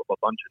a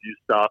bunch of new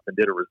stuff and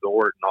did a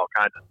resort and all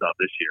kinds of stuff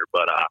this year.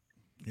 But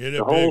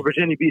the whole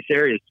Virginia Beach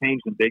area has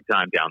changed in big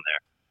time down there.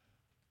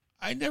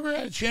 I never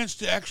had a chance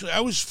to actually.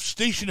 I was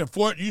stationed at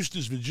Fort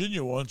Eustis,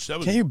 Virginia once. That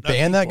was Can you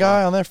ban that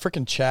guy on that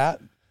freaking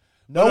chat?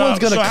 No one's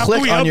going to how click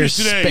can we on help your you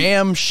today?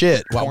 spam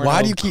shit.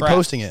 Why do you keep crap.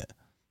 posting it?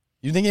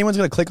 You think anyone's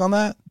going to click on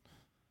that?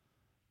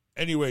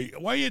 Anyway,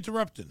 why are you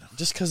interrupting?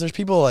 Just because there's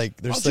people like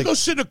Why don't you go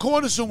sit in a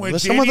corner somewhere?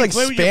 there's Danny, someone like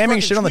play with your spamming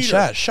fucking shit on the tweeter.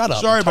 chat. Shut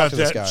up. Sorry and talk about to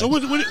this that. guy. So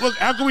look,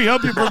 how can we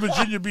help you from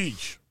Virginia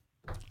Beach?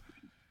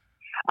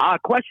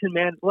 Question,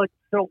 man. Look,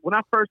 so when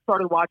I first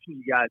started watching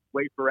you guys,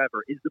 Wait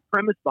Forever, is the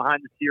premise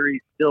behind the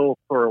series still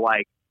for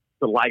like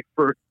the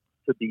lifers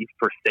to be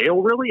for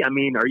sale, really? I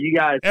mean, are you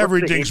guys...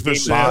 Everything's for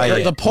sale. Buy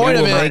it. The point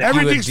We of will it- make you a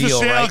Everything's for deal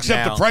sale right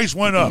except now. the price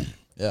went up.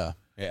 Yeah.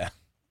 Yeah.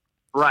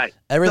 Right.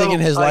 Everything in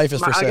his life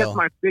is for I sale. guess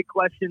my big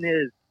question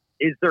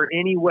is there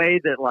any way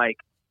that, like,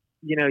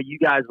 you know, you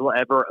guys will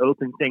ever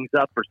open things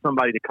up for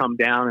somebody to come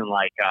down and,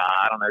 like,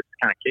 I don't know,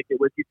 just kind of kick it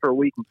with you for a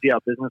week and see how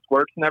business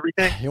works and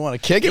everything? You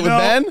want to kick it You with know,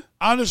 Ben?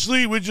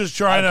 Honestly, we're just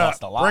trying That'll to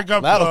cost a lot. break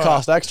up. That'll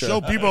cost extra.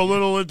 Show people a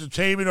little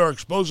entertainment or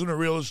expose them to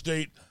real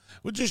estate.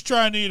 We're just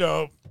trying to, you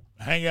know,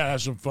 hang out,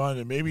 have some fun,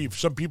 and maybe if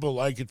some people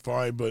like it,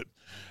 fine. But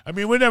I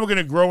mean, we're never going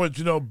to grow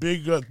into no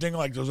big thing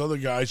like those other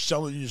guys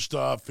selling you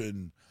stuff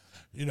and.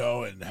 You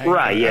know, and hang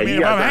Right, out. yeah, I mean,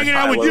 you if I'm guys hanging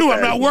aren't out with Philo you,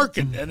 I'm not fans.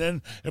 working. And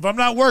then if I'm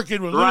not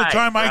working, with the little Right,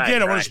 time I right,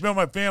 get, I want right. to spend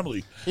with my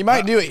family. He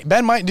might do.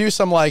 Ben might do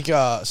some like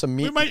some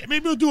meet,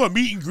 Maybe we'll do a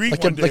meet and greet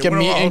like one day. a at one of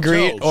meet our and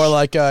greet, hotels. or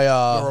like the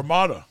a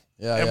Ramada.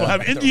 yeah, And yeah. we'll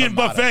have Indian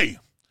Ramada. buffet.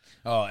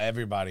 Oh,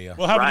 everybody.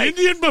 We'll have Right. an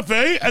Indian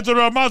buffet at the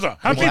Ramada.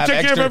 Have We'll me have take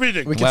care of extra-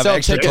 everything. we We'll can have sell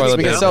extra tickets. toilet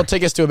We can paper. sell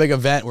tickets to a big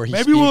event where he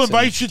Maybe we'll speaks and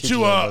invite you teaches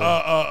to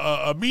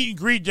everybody. a meet and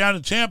greet down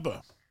in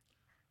Tampa.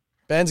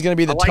 Ben's gonna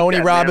be the I like Tony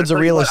that, Robbins man.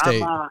 of I tell you real what,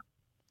 estate.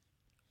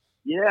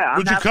 I'm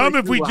Would you halfway come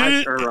if we through did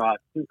it?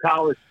 through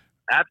college.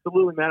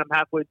 Absolutely, man. I'm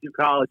halfway through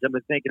college. I've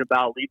been thinking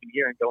about leaving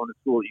here and going to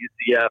school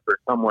at UCF or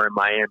somewhere in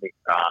Miami.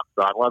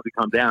 So I'd love to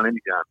come down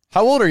anytime.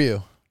 How old are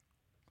you?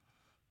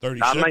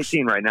 36. I'm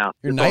 19 right now.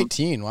 You're Just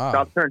 19. Wow.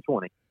 About to turn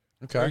 20.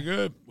 Very Okay.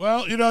 good.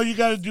 Well, you know, you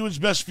got to do what's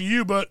best for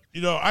you, but,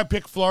 you know, I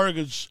picked Florida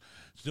because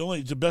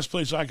it's the best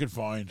place I could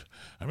find.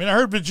 I mean, I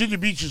heard Virginia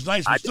Beach is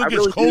nice, but it still I gets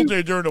really cold do.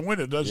 there during the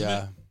winter, doesn't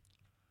Yeah. it?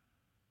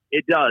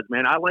 It does,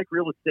 man. I like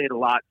real estate a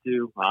lot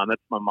too.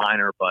 That's my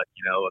minor, but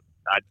you know,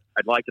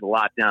 I'd like it a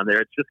lot down there.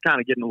 It's just kind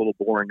of getting a little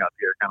boring up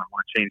here. Kind of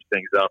want to change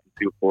things up and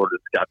see what Florida's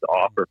got to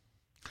offer.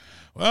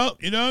 Well,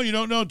 you know, you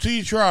don't know until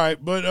you try.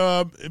 But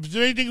if there's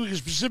anything we can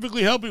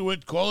specifically help you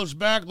with, call us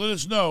back. Let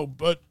us know.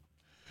 But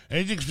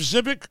anything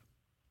specific?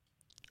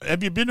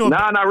 Have you been to a...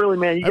 No, not really,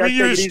 man. You I guys mean,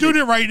 you're a take it easy.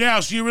 student right now,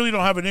 so you really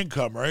don't have an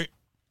income, right?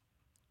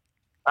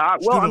 Well, I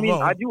Student mean,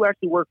 loan. I do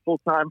actually work full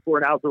time for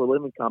an outdoor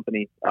living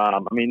company. I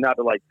mean, not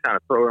to like kind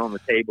of throw it on the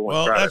table. And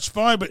Well, try that's to,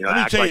 fine, but you know, let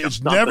me act tell like you, I'm it's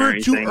something or never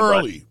too anything, but-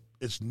 early.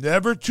 It's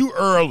never too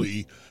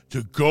early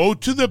to go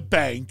to the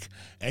bank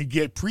and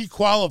get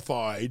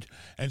pre-qualified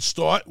and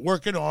start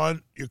working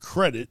on your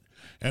credit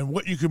and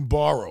what you can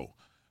borrow.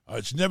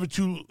 It's never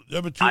too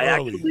I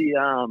early. actually,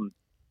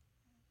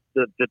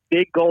 the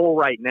big goal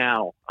right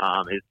now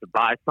is to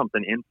buy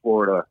something in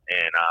Florida,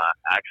 and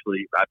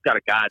actually, I've got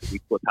a guy that we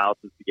flip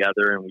houses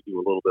together, and we do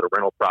a little bit of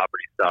rental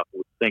property stuff.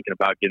 We're thinking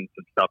about getting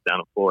some stuff down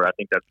in Florida. I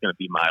think that's going to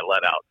be my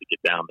let out to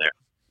get down there.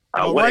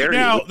 Well, What right area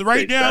now, would you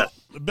say is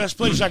best? the best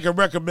place I can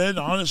recommend,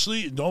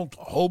 honestly, don't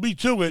hold me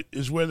to it,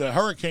 is where the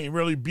hurricane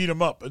really beat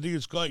them up. I think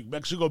it's like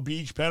Mexico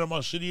Beach,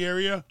 Panama City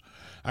area.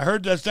 I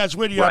heard that's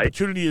where the Right.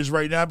 opportunity is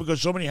right now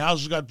because so many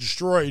houses got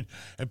destroyed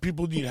and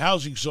people need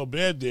housing so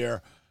bad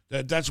there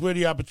that's where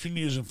the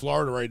opportunity is in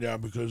Florida right now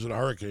because of the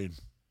hurricane.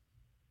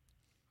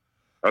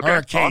 Okay,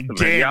 Hurricane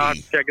awesome, man. Yeah, I'll have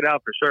Danny. to check it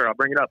out for sure. I'll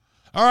bring it up.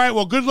 All right,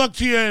 well, good luck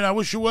to you, and I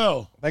wish you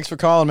well. Thanks for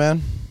calling,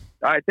 man.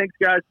 All right, thanks,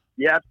 guys.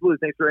 Yeah, absolutely.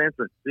 Thanks for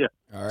answering. See ya.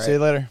 All right. See you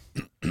later.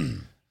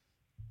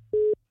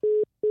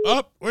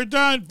 Up, we're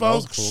done,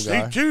 was a folks. cool Stay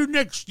guy. tuned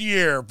next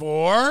year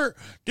for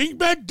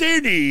Dingbat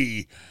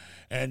Danny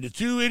and the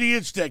two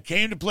idiots that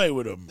came to play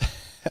with him.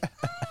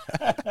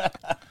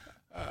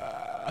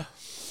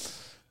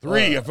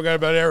 Three, I forgot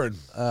about Aaron.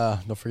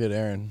 Don't forget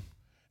Aaron.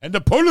 And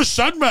the Polish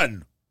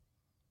Sunman,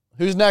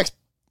 Who's next?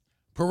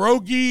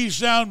 Pierogi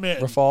Soundman.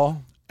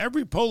 Rafal?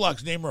 Every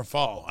Polak's name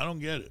Rafal. I don't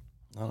get it.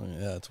 Oh,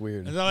 yeah, it's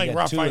weird. Is that like You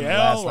got two in the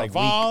last, Raphael, like,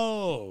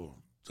 Rafal?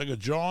 It's like a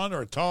John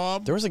or a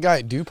Tom. There was a guy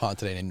at DuPont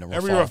today named Rafal.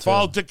 Every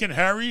Rafal, Dick, and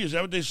Harry. Is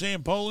that what they say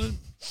in Poland?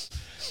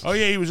 Oh,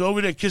 yeah, he was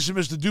over there kissing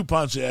Mr.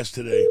 DuPont's ass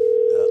today.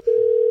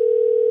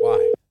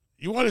 Why?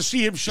 You want to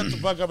see him shut the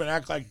fuck up and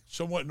act like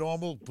somewhat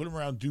normal? Put him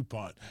around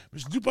DuPont.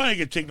 Mr. DuPont ain't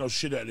going to take no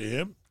shit out of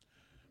him.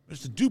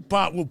 Mr.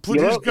 DuPont will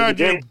put his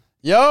goddamn...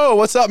 Yo,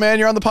 what's up, man?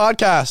 You're on the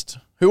podcast.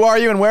 Who are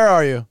you and where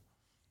are you?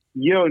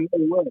 Yo, no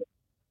way.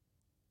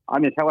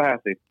 I'm in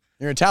Tallahassee.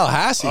 You're in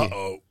Tallahassee.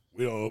 Uh-oh.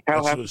 We don't know.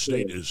 That's what the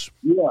state is.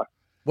 Yeah.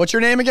 What's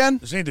your name again?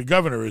 This ain't the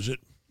governor, is it?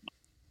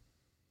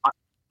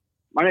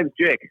 My name's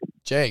Jake.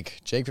 Jake.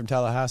 Jake from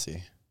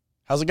Tallahassee.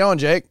 How's it going,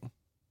 Jake?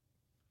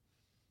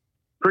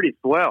 Pretty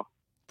swell.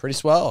 Pretty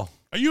swell.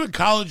 Are you in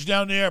college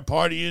down there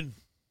partying?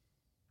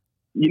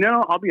 You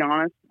know, I'll be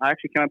honest. I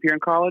actually came up here in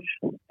college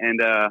and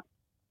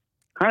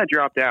kind of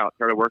dropped out.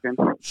 Started working.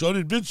 So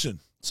did Vincent.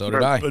 So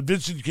did I. But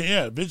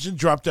Vincent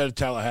dropped out of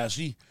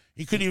Tallahassee.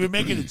 He couldn't even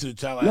make it into the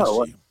Tallahassee.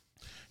 what?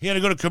 He had to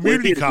go to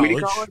community Was he at college.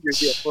 community college or is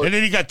he at Florida? And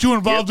then he got too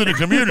involved in the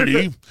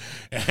community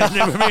and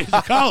never made it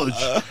to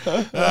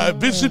college.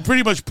 Vincent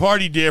pretty much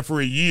partied there for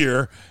a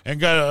year and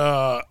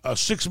got a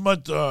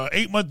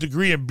 8-month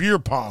degree in beer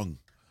pong.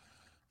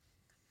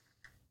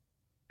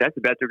 That's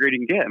the best degree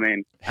you can get. I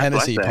mean, that's what I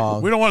Hennessy say.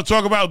 Pong. We don't want to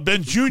talk about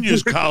Ben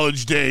Jr.'s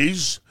college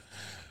days.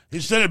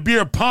 Instead of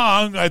beer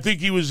pong, I think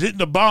he was hitting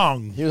the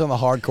bong. He was on the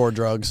hardcore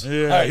drugs.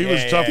 Yeah, he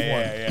was a tough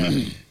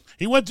one.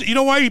 He went to, you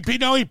know why he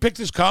picked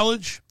his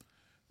college?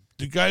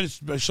 the guy,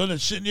 my son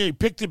that's sitting there, he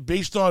picked it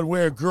based on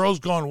where Girls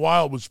Gone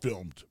Wild was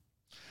filmed.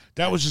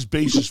 That was his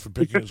basis for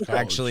picking his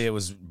college. Actually, it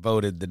was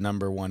voted the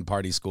 #1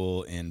 party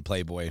school in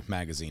Playboy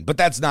magazine. But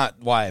that's not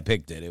why I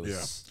picked it. It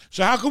was.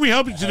 So how can we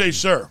help you today,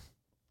 sir?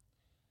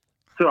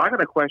 So I got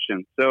a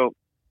question. So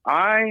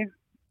I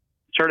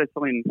started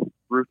selling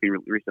roofing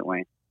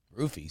recently.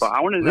 Roofies. But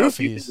I wanted to know if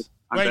you think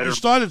I'm Wait, better you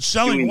started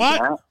selling doing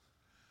what? that.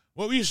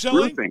 What were you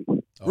selling? Roofing.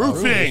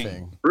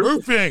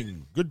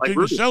 Roofing. Good Like thing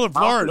roofing. to sell in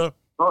Florida.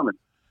 Houses.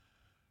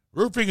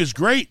 Roofing is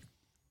great.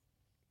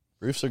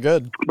 Roofs are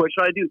good. But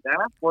should I do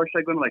that, or should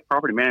I go into like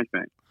property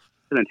management?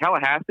 Because in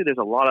Tallahassee, there's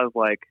a lot of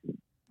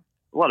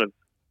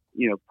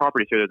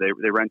properties here that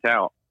they rent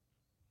out.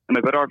 Am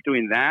I better off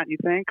doing that? You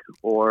think,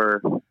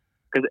 or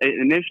because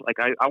initially, like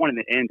I wanted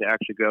in the end to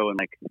actually go and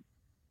like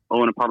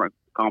own apartment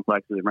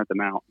complexes and rent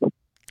them out.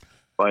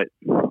 But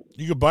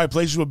you could buy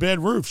places with bad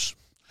roofs.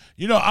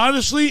 You know,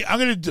 honestly,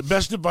 the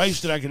best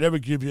advice that I could ever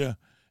give you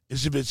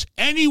is if it's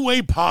any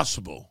way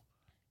possible,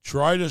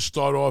 try to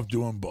start off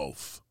doing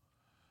both.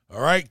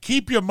 All right?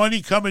 Keep your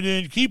money coming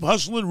in. Keep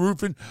hustling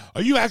roofing.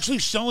 Are you actually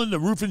selling the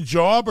roofing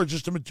job or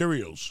just the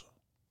materials?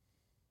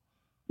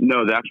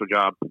 No, the actual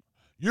job.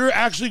 You're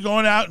actually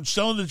going out and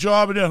selling the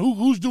job, and then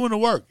who's doing the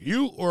work?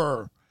 You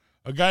or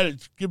a guy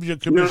that gives you a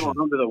commission? No, I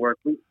don't do the work.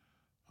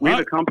 We have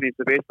a company,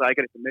 so basically I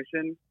get a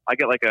commission. I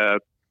get like a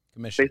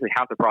commission, basically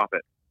half the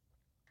profit.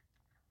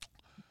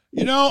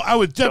 You know, I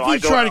would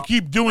definitely try to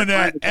keep doing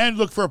that and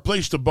look for a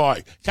place to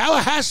buy.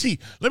 Tallahassee,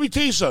 let me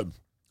tell you something.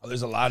 Oh,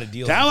 there's a lot of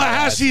deals.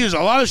 Tallahassee is a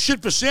lot of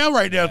shit for sale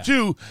right now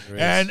too,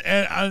 and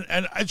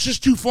it's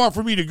just too far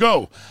for me to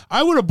go.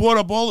 I would have bought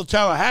up all of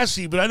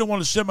Tallahassee, but I didn't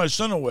want to send my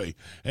son away,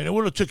 and it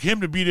would have took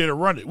him to be there to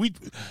run it.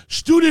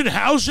 Student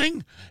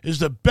housing is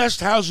the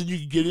best housing you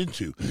can get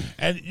into,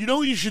 and you know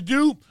what you should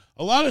do?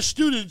 A lot of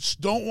students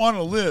don't want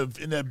to live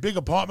in that big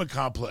apartment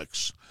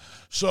complex.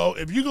 So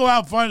if you go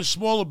out and find a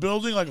smaller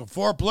building like a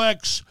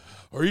fourplex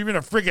or even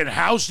a friggin'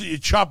 house that you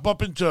chop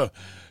up into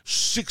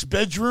 6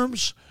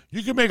 bedrooms,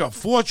 you can make a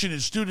fortune in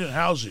student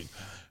housing.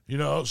 You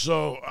know,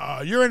 so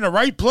you're in the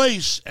right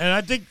place, and I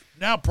think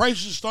now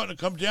prices are starting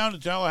to come down in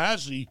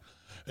Tallahassee,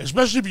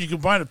 especially if you can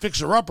find a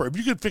fixer-upper. If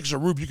you can fix a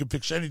roof, you can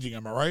fix anything,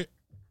 am I right?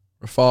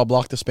 Or follow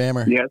Block the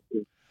Spammer. Yes.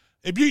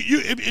 If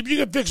you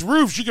can fix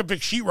roofs, you can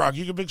fix sheetrock,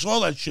 you can fix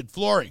all that shit,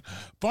 flooring.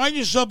 Find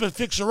yourself a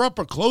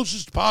fixer-upper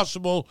closest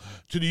possible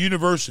to the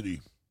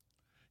university.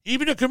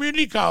 Even a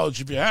community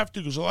college if you have to,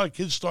 because a lot of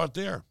kids start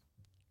there.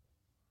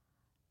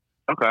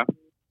 Okay.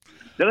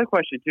 The other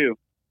question, too,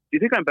 do you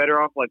think I'm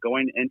better off, like,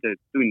 going into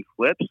doing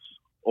flips,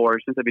 or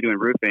since I'd be doing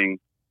roofing,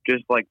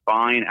 just, like,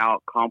 buying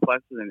out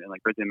complexes and like,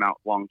 renting them out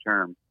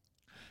long-term?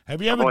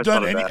 Have you ever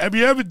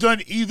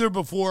done either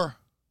before?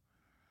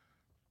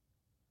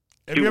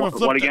 Have you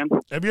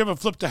ever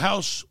flipped a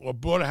house or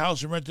bought a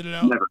house and rented it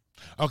out? Never.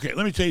 Okay,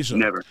 let me tell you something.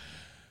 Never.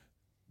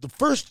 The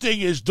first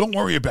thing is don't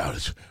worry about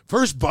it.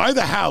 First, buy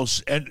the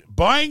house and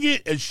buying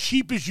it as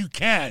cheap as you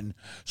can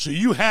so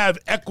you have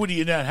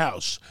equity in that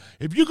house.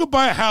 If you could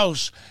buy a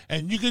house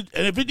and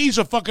if it needs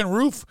a fucking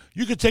roof,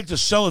 you could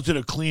sell it to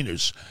the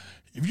cleaners.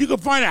 If you can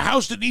find a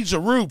house that needs a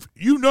roof,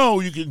 you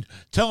can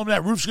tell them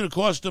that roof's going to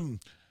cost them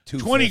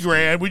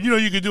 $20,000, but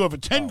you can do it for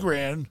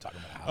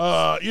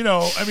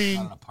 $10,000.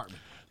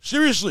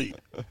 Seriously,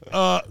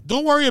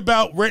 don't worry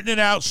about renting it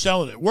out,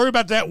 selling it. Worry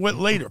about that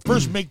later.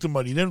 First, make the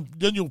money, then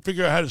you'll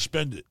figure out how to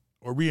spend it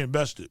or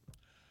reinvest it.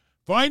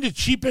 Find the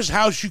cheapest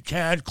house you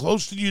can,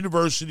 close to the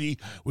university,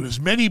 with as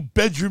many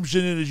bedrooms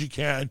in it as you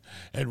can,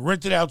 and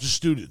rent it out to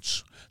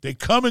students. They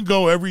come and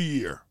go every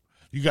year.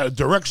 You got a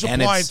direct supply in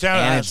Tallahassee.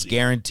 And it's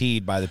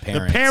guaranteed by the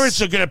parents. The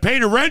parents are going to pay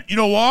the rent. You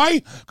know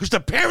why? Because the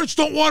parents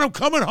don't want them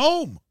coming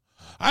home.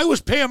 I was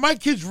paying my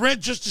kids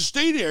rent just to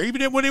stay there,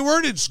 even when they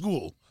weren't in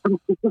school.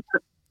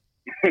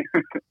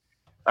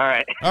 All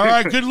right. All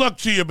right, good luck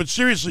to you. But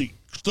seriously,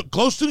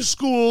 close to the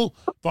school,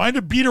 find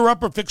a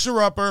beater-upper,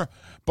 fixer-upper,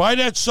 buy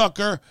that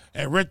sucker,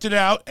 and rent it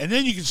out, and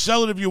then you can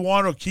sell it if you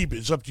want or keep it.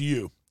 It's up to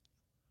you.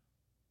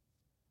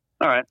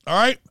 All right. All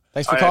right?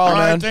 Thanks for calling,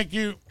 man. Thank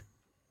you.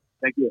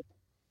 Thank you.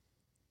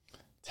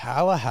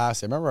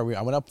 Tallahassee. I remember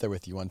I went up there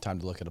with you one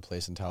time to look at a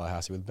place in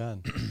Tallahassee with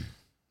Ben.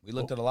 We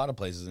looked at a lot of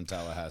places in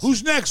Tallahassee.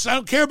 Who's next? I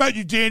don't care about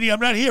you, Danny. I'm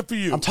not here for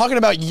you. I'm talking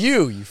about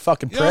you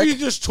fucking prick. You're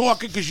just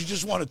talking because you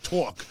just want to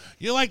talk.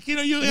 You're like, you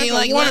want to be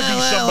somebody.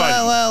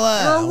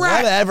 You're a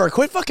rat. Whatever.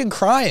 Quit fucking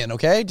crying,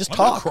 okay? Just I'm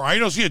talk. not crying. I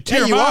don't see a tear.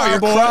 Yeah, you are. You're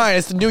crying.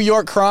 It's the New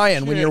York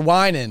crying when you're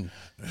whining.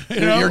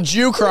 You're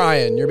Jew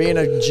crying. You're being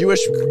a Jewish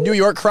New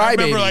York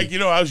crybaby. I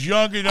remember, I was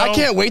young, I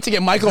can't wait to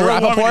get Michael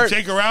Rappaport.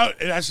 Take her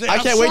out, and I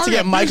can't wait to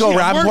get Michael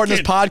Rappaport in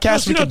this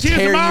podcast. We can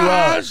tear you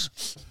up.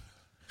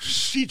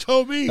 She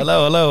told me.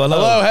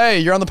 Hello.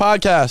 Hey, you're on the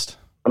podcast.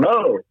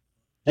 Hello.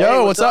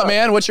 Yo, what's up,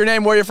 man? What's your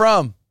name? Where are you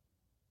from?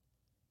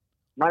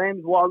 My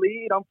name's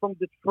Waleed. I'm from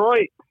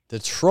Detroit.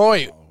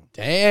 Detroit.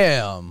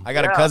 Damn. I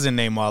got a cousin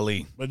named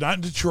Waleed. But not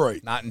in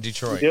Detroit. Not in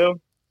Detroit. You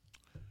do?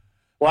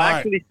 Well, All I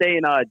actually stay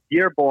in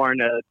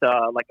Dearborn. It's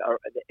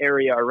the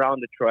area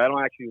around Detroit. I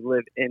don't actually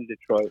live in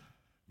Detroit.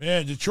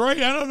 Man, Detroit,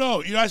 I don't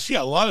know. I see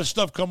a lot of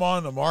stuff come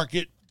on the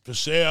market. for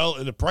sale,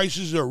 and the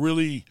prices are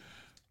really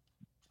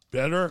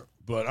better.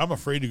 But I'm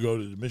afraid to go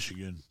to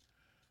Michigan.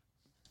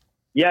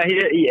 Yeah,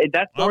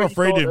 that's. I'm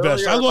afraid to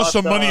invest. I lost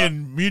some money the,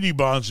 in muni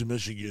bonds in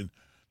Michigan.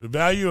 The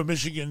value of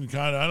Michigan,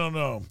 kind of, I don't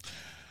know.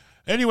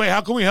 Anyway,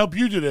 how can we help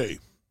you today?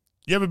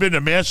 You ever been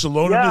to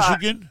Mansalona,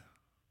 Michigan?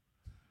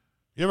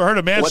 You ever heard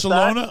of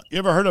Mansalona? You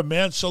ever heard of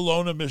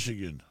Mansalona,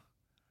 Michigan?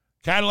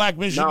 Cadillac,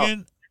 Michigan?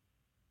 No.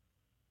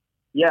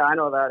 Yeah, I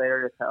know that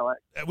area, Cadillac.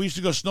 We used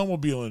to go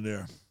snowmobiling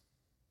there.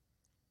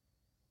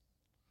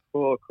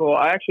 Cool, cool.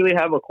 I actually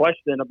have a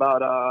question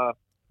about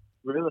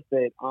real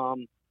estate.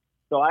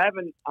 So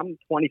I'm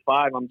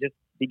 25. I'm just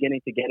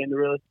beginning to get into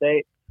real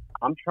estate.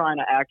 I'm trying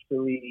to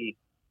actually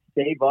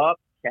save up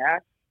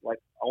cash. Like,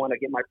 I want to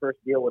get my first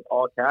deal with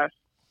all cash,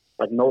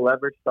 like no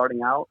leverage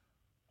starting out.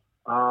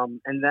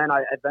 And then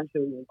I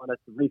eventually want to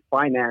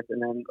refinance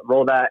and then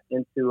roll that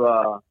into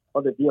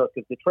other deals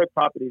because Detroit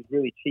property is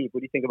really cheap. What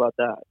do you think about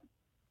that?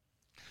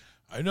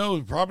 I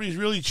know property is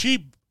really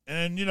cheap.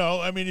 And,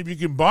 if you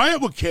can buy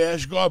it with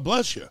cash, God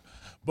bless you.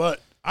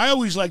 But I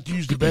always like to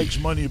use the bank's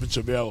money if it's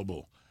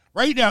available.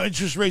 Right now,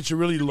 interest rates are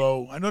really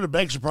low. I know the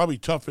banks are probably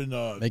tough in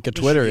Make a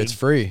Twitter. Michigan. It's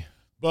free.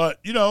 But,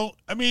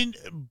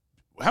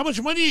 how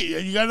much money?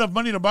 You got enough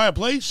money to buy a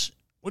place?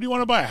 What do you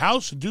want to buy? A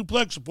house, a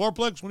duplex, a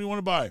fourplex? What do you want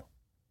to buy?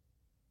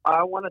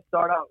 I want to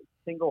start out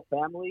single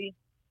family.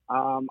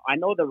 I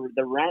know the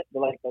rent,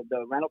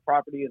 the rental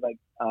property is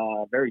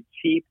very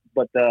cheap,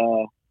 but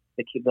the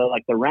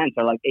rents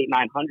are like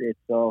 $800-900.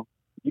 So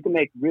you can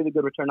make really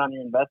good return on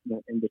your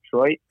investment in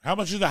Detroit. How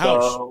much is the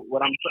house? So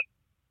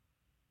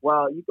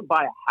well, you could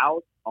buy a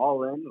house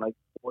all in like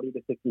 40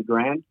 to 60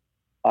 grand.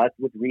 That's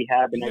with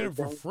rehab and everything. You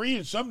get it for free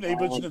in some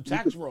neighborhoods in the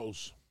tax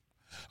rolls.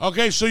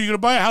 Okay, so you're gonna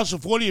buy a house for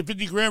 40 or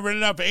 50 grand, rent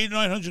it out for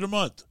 $800-900 a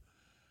month.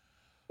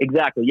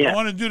 Exactly. Yeah. You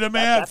want to do the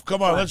math?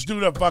 Come on, let's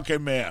do the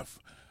fucking math.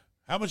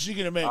 How much are you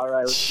gonna make? All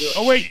right. Let's do it.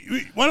 Oh wait,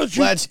 why don't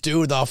you? Let's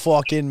do the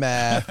fucking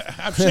math.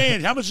 I'm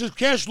saying, how much is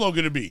cash flow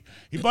gonna be?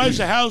 He buys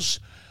a house.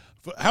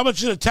 How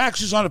much are the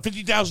taxes on a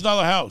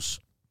 $50,000 house?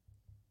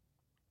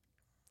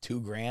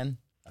 $2,000.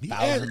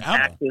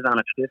 Taxes on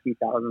a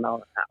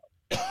 $50,000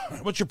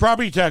 house. What's your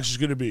property taxes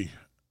gonna be?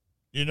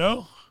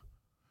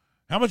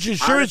 How much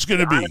insurance going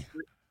to be?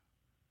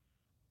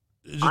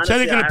 Is the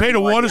tenant going to pay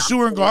the water,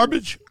 sewer, and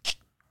garbage?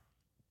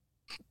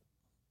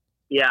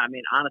 Yeah,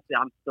 honestly,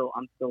 I'm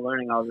still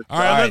learning all this. All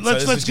right,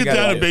 let's get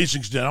down to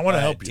basics then. I want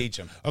to help you. Teach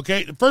them.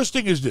 Okay, the first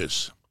thing is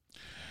this: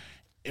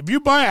 if you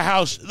buy a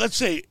house, let's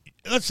say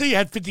you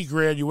had 50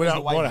 grand, you went out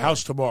and bought a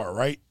house tomorrow,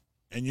 right?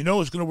 And you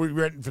know it's going to be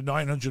renting for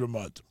 $900 a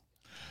month.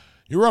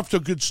 You're off to a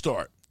good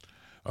start,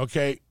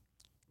 okay?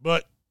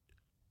 But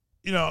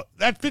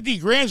that 50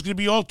 grand is going to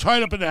be all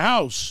tied up in the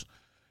house.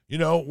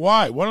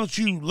 Why? Why don't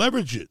you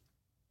leverage it?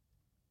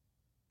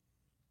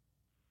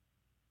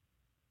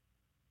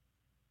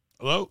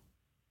 Hello?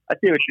 I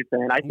see what you're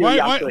saying.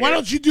 Why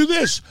don't you do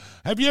this?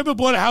 Have you ever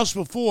bought a house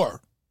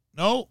before?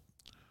 No?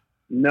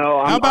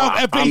 No. How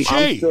about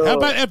FHA? How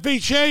about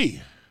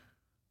FHA?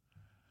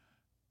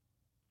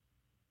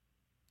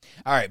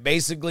 All right,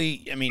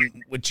 basically,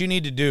 what you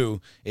need to do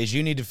is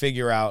you need to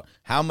figure out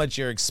how much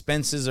your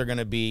expenses are going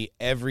to be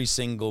every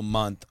single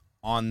month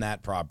on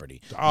that property.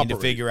 You need to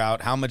figure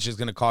out how much is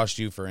going to cost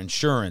you for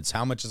insurance,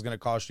 how much is going to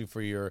cost you for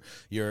you're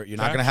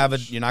not going to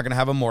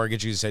have a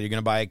mortgage. You said you're going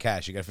to buy it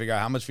cash. You got to figure out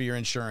how much for your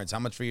insurance, how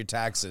much for your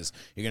taxes.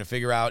 You're going to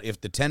figure out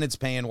if the tenant's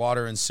paying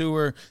water and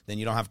sewer, then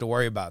you don't have to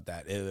worry about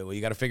that.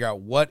 You got to figure out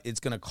what it's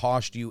going to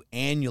cost you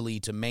annually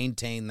to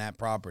maintain that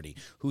property.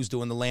 Who's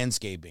doing the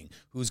landscaping?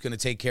 Who's going to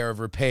take care of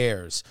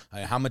repairs?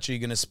 How much are you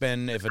going to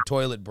spend if a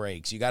toilet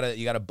breaks? You got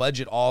to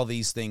budget all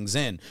these things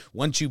in.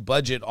 Once you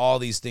budget all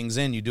these things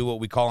in, you do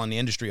what we call in the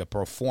industry a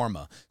pro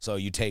forma. So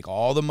you take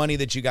all the money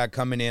that you got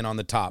coming in on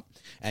the top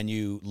and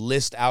you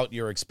list out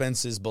your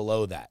expenses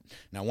below that.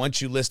 Now,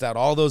 once you list out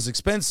all those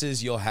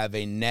expenses, you'll have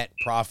a net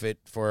profit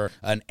for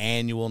an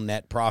annual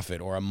net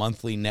profit or a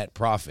monthly net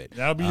profit.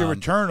 That'll be your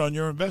return on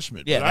your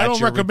investment. Yeah, but I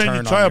don't recommend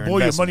you tie up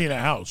all your money in a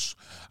house.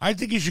 I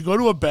think you should go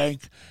to a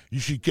bank. You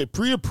should get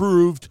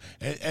pre-approved,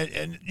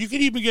 and you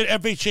can even get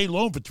FHA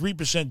loan for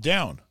 3%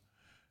 down.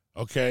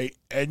 Okay,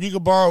 and you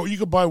can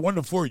buy 1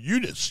 to 4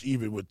 units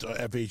even with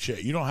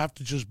FHA. You don't have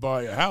to just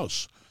buy a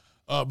house.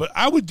 But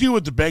I would deal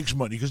with the bank's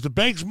money because the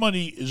bank's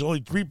money is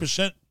only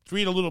 3%,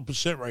 3 and a little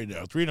percent right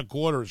now,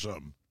 3.25% or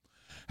something.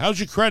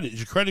 How's your credit? Is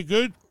your credit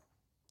good?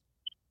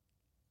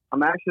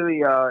 I'm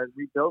actually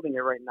rebuilding it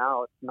right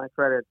now. My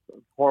credit's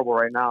horrible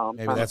right now.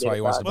 Maybe that's why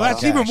he wants to buy Well,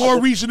 that's cash. even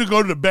more reason to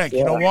go to the bank. Yeah.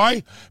 You know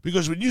why?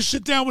 Because when you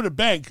sit down with a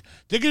bank,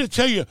 they're going to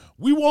tell you,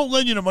 we won't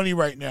lend you the money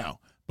right now.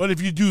 But if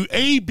you do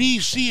A, B,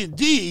 C, and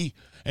D,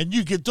 and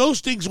you get those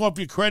things off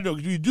your credit, or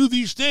if you do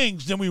these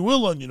things, then we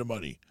will lend you the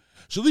money.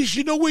 So at least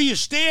you know where you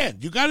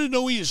stand. You got to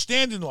know where you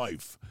stand in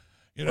life.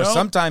 Or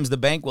sometimes the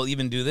bank will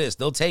even do this.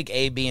 They'll take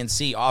A, B, and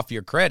C off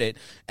your credit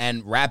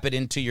and wrap it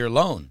into your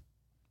loan.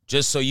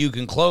 just so you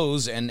can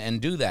close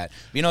and do that.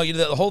 You know,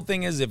 the whole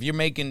thing is if you're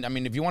making, I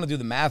mean, if you want to do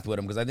the math with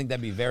them, because I think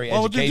that'd be very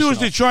educational. What they do is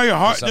they try your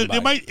hard. They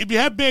might, if you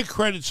have bad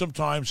credit,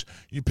 sometimes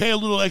you pay a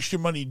little extra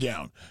money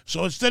down.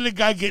 So instead of the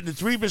guy getting the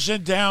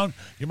 3% down,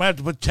 you might have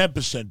to put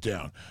 10%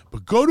 down.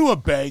 But go to a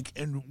bank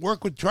and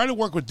try to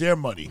work with their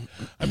money.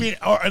 I mean,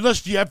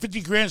 unless you have 50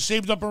 grand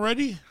saved up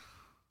already.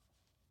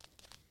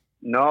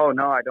 No,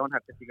 I don't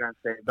have 50 grand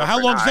saved. But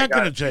how long is that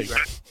going to take?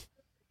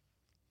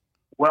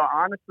 Well,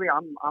 honestly,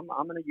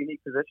 I'm in a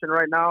unique position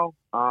right now.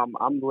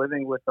 I'm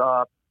living with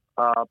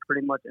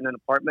pretty much in an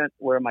apartment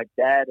where my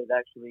dad is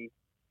actually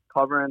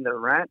covering the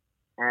rent,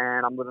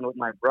 and I'm living with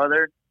my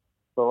brother.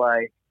 So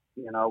like,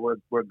 you know,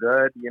 we're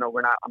good. You know,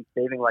 I'm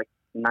saving like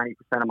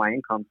 90% of my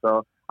income,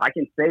 so I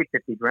can save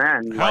 50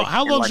 grand.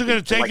 How long is it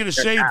going to take you to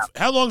save?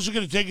 How long is it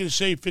going to take you to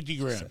save 50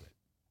 grand?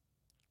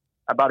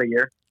 About a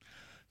year.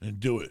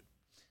 And do it.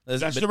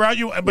 That's the route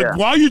you. But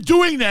while you're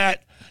doing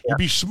that, you'd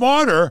be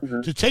smarter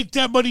to take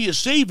that money you're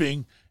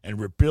saving and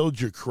rebuild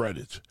your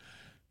credit.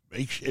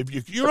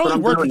 If you're only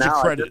working with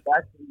your credit. I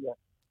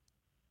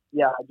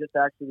just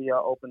actually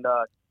opened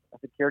a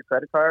secured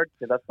credit card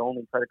because that's the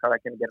only credit card I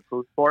can get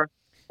approved for.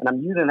 And I'm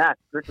using that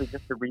strictly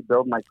just to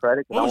rebuild my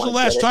credit. When was the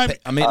last time?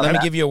 I mean, let me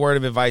give you a word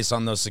of advice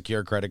on those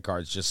secure credit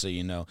cards, just so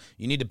you know.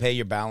 You need to pay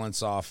your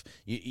balance off.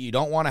 You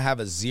don't want to have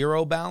a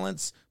zero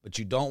balance, but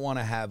you don't want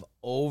to have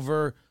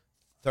over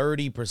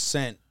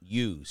 30%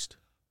 used.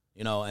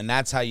 You know, and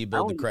that's how you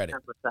build the credit.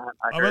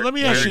 Let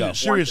me ask you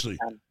seriously.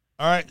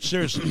 All right,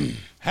 seriously.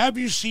 Have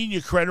you seen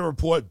your credit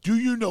report? Do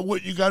you know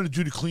what you got to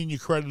do to clean your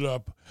credit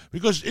up?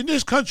 Because in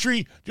this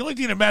country, the only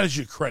thing that matters is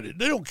your credit.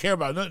 They don't care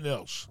about nothing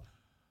else.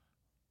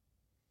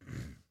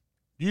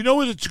 Do you know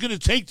what it's going to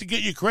take to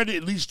get your credit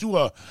at least to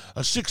a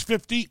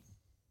 650?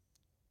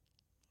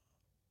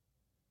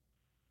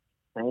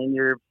 Paying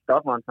your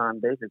stuff on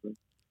time, basically.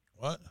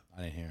 What?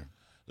 I didn't hear.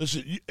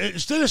 Listen,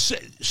 instead of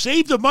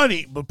save the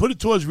money, but put it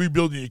towards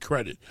rebuilding your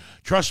credit.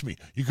 Trust me,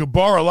 you can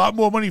borrow a lot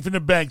more money from the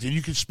bank than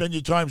you can spend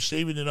your time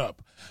saving it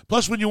up.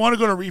 Plus, when you want to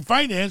go to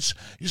refinance,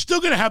 you're still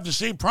going to have the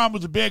same problem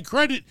with the bad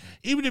credit,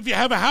 even if you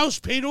have a house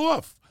paid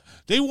off.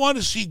 They want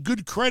to see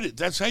good credit.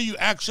 That's how you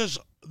access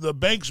the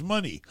bank's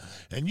money,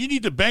 and you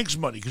need the bank's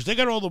money because they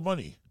got all the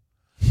money.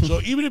 So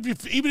even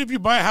if you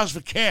buy a house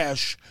for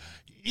cash,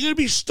 you're going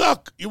to be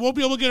stuck. You won't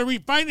be able to get a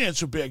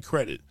refinance with bad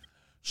credit.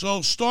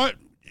 So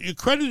your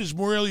credit is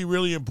really,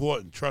 really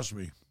important. Trust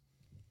me.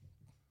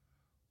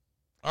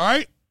 All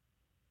right?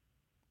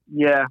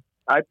 Yeah,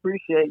 I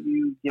appreciate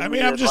you giving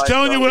me I'm just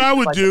telling you what I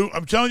would do.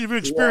 I'm telling you from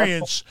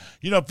experience. Yeah.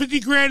 You know, 50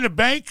 grand in the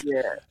bank,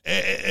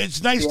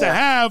 it's nice to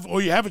have,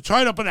 or you have it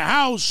tied up in a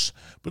house,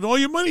 but all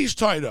your money's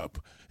tied up.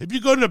 If you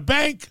go to the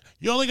bank,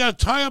 you only got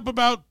to tie up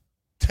about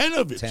 10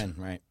 of it. 10,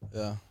 right.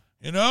 Yeah.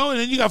 You know, and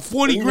then you got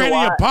 40 grand in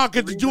your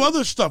pocket to do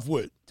other stuff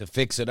with. To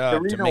fix it up.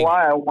 The reason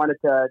why I wanted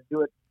to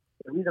do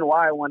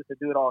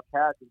it all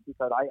cash is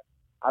because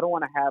I don't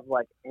want to have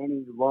like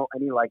any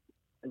like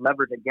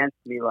leverage against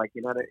me, like,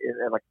 you know,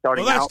 like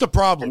starting out. Well, that's the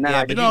problem. And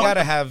then but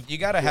you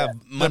gotta have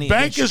money. The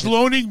bank is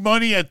loaning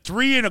money at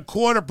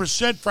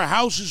 3.25% for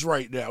houses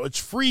right now. It's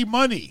free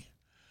money.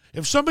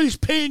 If somebody's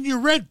paying you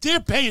rent, they're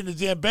paying the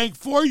damn bank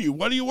for you.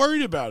 What are you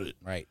worried about it?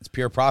 Right. It's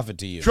pure profit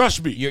to you.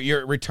 Trust me.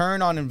 Your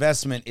return on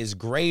investment is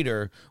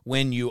greater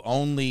when you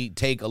only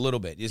take a little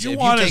bit. You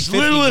want as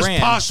little as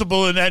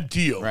possible in that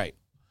deal. Right.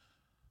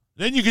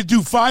 Then you could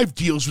do 5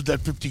 deals with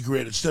that 50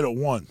 grand instead of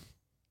 1.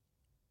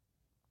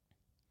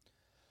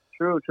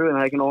 True, and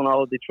I can own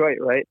all of Detroit,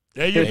 right?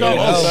 There you go.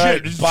 Oh,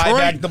 shit. Buy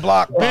back the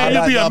block. Man,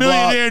 you'll be a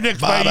millionaire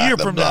by a year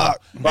from now.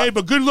 Hey,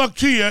 but good luck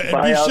to you,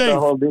 and be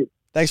safe.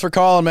 Thanks for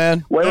calling,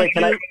 man. Wait,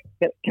 can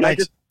I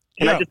just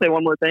say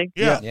one more thing?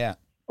 Yeah.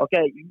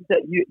 Okay,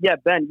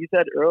 Ben, you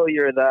said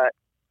earlier that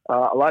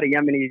a lot of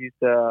Yemenis used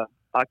to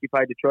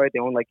occupy Detroit. They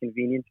own like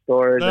convenience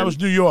stores. That was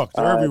New York.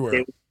 They're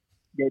everywhere.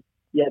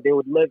 They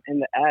would live in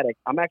the attic.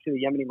 I'm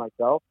actually Yemeni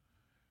myself,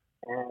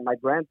 and my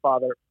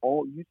grandfather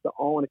used to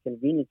own a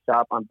convenience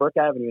shop on Burke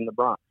Avenue in the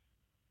Bronx.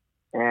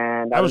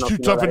 And that was too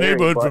tough a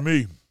neighborhood for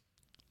me.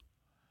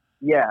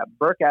 Yeah,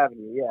 Burke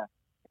Avenue. Yeah.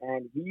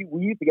 And we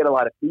used to get a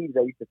lot of thieves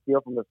that used to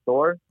steal from the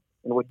store.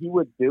 And what he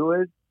would do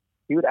is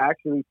he would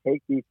actually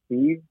take these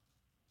thieves,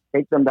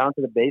 take them down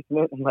to the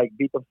basement, and like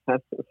beat them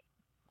senseless.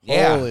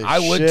 Yeah, Holy I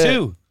would shit.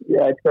 too.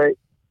 Yeah, it's great.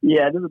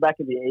 Yeah, this is back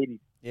in the 80s.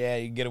 Yeah,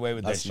 you can get away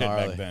with That's that shit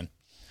gnarly. back then.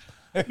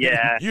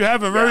 Yeah. You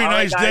have a very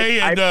nice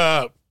day, and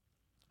I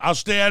I'll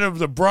stay out of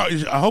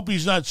the I hope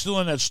he's not still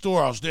in that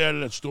store. I'll stay out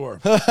of that store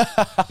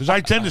because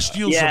I tend to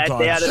steal sometimes. Yeah,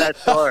 stay out of that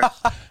store.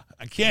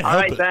 I can't All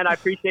help right, it. Ben, I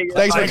appreciate your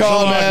Thanks for time.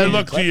 calling, a lot. man. Good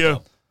luck to you.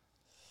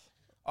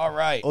 All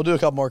right. We'll do a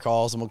couple more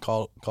calls and we'll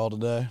call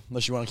today.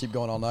 Unless you want to keep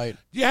going all night.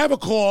 You have a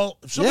call.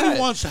 If somebody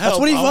wants help, that's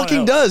what he I wanna fucking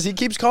help. does. He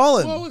keeps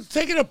calling. Well, it's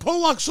taking a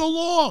Pollock so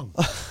long.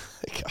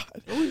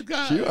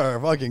 God, you are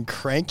a fucking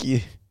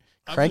cranky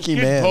I'm just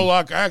kidding, man.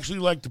 Pollock. I actually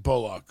like the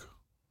Pollock.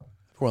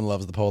 Everyone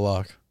loves the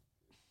Pollock.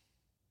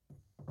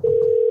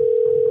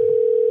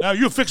 Now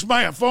you fix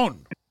my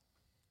phone.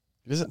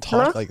 He doesn't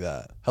talk like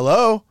that.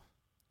 Hello?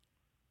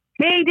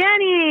 Hey,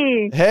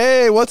 Danny.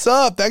 Hey, what's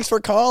up? Thanks for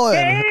calling.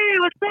 Hey,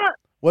 what's up?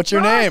 What's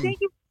your name? Thank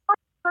you.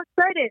 I'm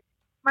excited.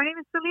 My name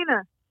is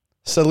Selena.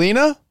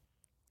 Selena?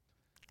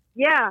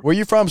 Yeah, Where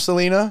you from,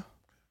 Selena?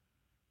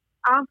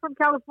 I'm from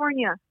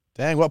California.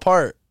 Dang, what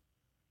part?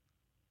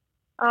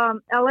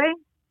 LA.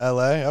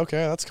 LA. Okay,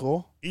 that's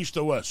cool. East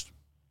or west?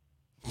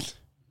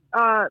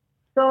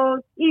 So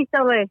East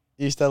LA.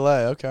 East LA.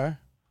 Okay.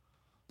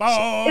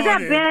 Is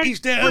that Ben?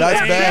 East LA.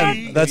 That's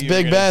Ben. That's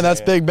Big Ben.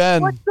 That's Big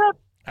Ben. What's up?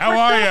 How What's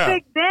are up, you?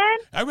 Big Ben?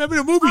 I remember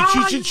the movie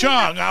Cheech and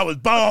Chong. I was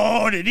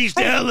born in East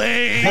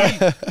LA.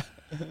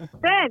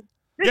 Ben,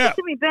 listen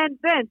to me, Ben.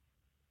 Ben,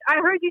 I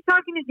heard you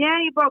talking to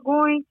Danny about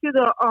going to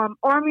the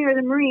Army or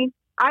the Marines.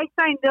 I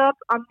signed up.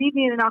 I'm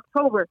leaving in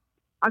October.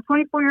 I'm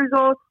 24 years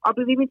old. I'll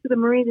be leaving to the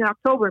Marines in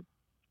October.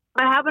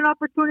 I have an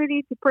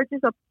opportunity to purchase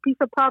a piece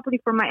of property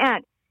for my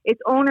aunt. It's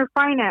owner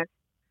finance.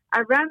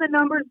 I ran the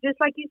numbers just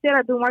like you said.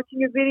 I've been watching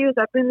your videos.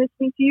 I've been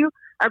listening to you.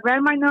 I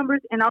ran my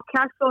numbers, and I'll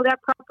cash flow that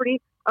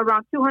property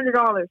around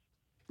 $200.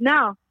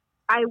 Now,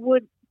 I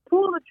would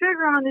pull the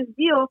trigger on this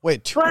deal,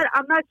 Wait, but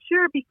I'm not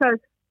sure because.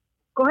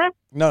 Go ahead.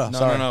 No,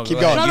 sorry. Keep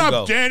go going. ahead. Shut You up,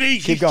 go. Danny.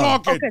 Keep She's going.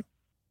 talking.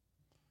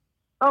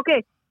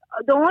 Okay.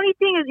 The only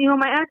thing is,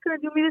 my aunt's going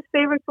to do me this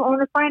favor to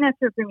own a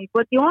financer for me.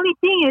 But the only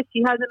thing is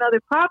she has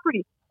another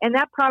property, and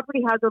that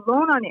property has a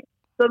loan on it.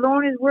 The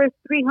loan is worth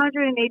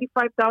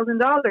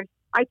 $385,000.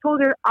 I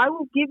told her I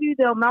will give you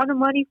the amount of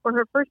money for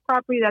her first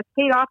property that's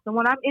paid off, and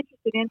what I'm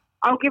interested in,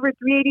 I'll give her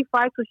 $385,000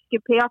 so she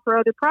can pay off her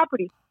other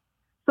property.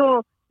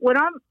 So what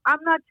I'm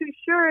not too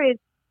sure is,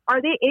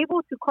 are they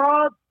able to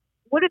call?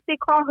 What if they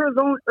call her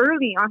loan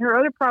early on her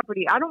other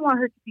property? I don't want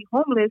her to be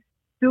homeless.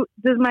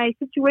 Does my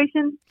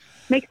situation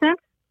make sense?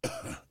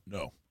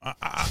 No.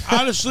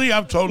 Honestly,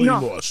 I'm totally No.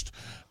 lost.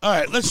 All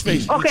right, let's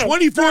face it. Okay, You're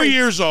 24 sorry.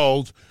 years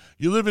old.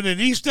 You're living in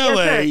East LA.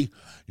 sir.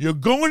 You're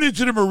going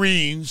into the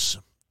Marines.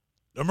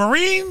 The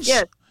Marines?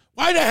 Yes.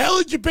 Why the hell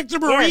did you pick the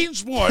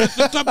Marines for? That's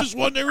the toughest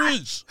one there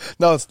is.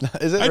 No, it's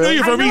not. Is it I know really?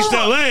 you're from I know. East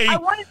LA, I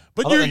wanted-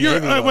 but Oh, you're the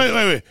Navy one.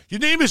 wait. Your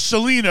name is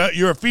Selena.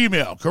 You're a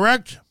female,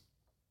 correct?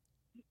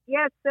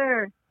 Yes,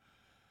 sir.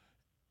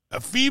 A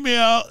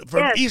female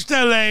from Yes. East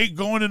LA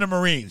going to the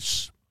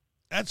Marines.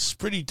 That's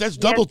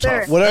double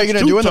sir. tough. What are you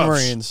That's going to do two in the toughs.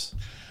 Marines?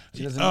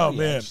 She doesn't Oh, know yet.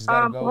 man. She's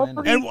gotta go in.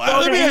 hopefully- And Go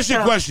let me to ask you a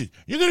Intel. question.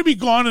 You're going to be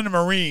gone in the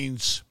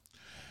Marines,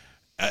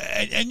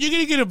 and you're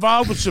going to get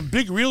involved with some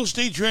big real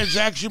estate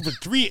transaction for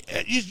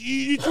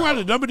you threw out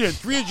a number there,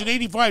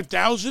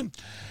 $385,000,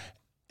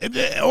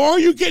 or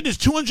you getting this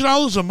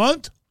 $200 a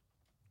month?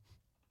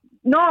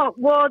 No,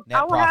 well, Net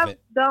I will have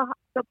profit.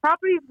 the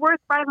property is worth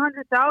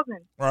 $500,000.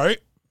 Right.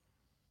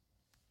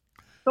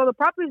 So the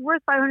property is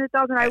worth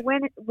 $500,000. I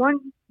went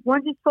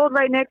one just sold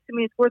right next to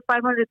me. It's worth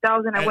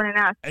 $500,000. I went and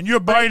asked And you're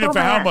buying it told for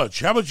my how aunt. much?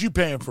 How much you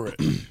paying for it?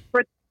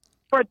 for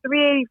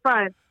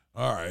 $385,000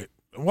 All right.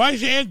 Why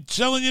is your aunt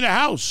selling you the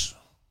house?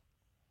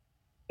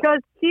 because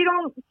she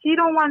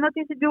don't want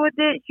nothing to do with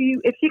it.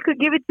 If she could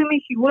give it to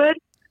me, she would.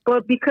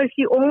 But because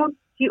she owes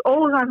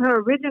on her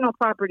original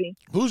property.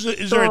 Is there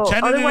a So,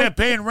 tenant in there otherwise-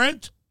 paying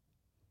rent?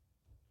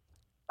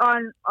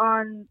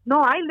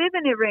 No, I live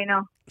in it right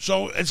now.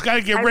 So it's got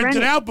to get I rented rent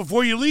it. out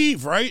before you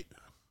leave, right?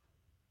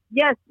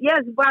 Yes,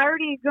 but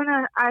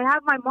I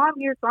have my mom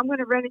here, so I'm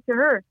gonna rent it to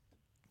her.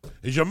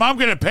 Is your mom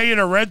going to pay you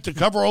the rent to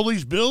cover all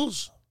these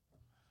bills?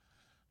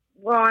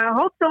 Well, I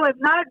hope so. If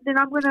not, then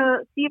I'm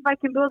gonna see if I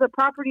can build a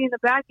property in the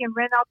back and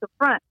rent out the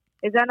front.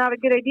 Is that not a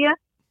good idea?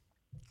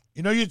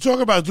 You know, you talk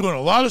about doing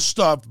a lot of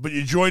stuff, but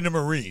you join the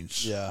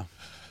Marines. Yeah.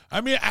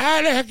 I mean,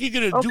 how the heck are you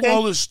going to do Okay.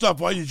 all this stuff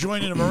while you're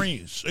joining the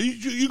Marines? Are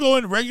you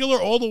going regular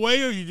all the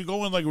way, or you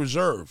go in like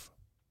reserve?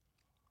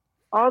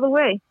 All the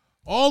way.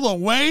 All the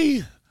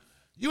way?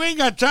 You ain't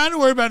got time to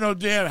worry about no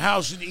damn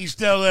house in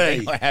East L.A.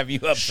 They gonna have you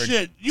up for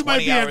Shit, you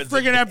might 20 be in hours a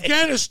friggin' day.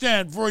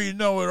 Afghanistan before you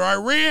know it, or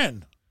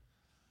Iran.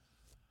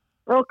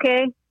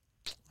 Okay.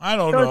 I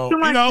don't So it's know. too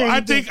much You know,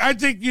 then. I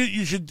think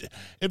you should.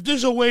 If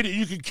there's a way that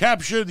you can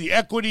capture the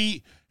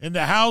equity in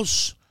the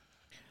house,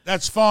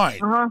 that's fine.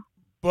 Uh-huh.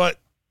 But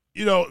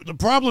you know, the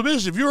problem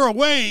is if you're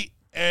away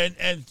and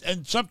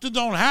something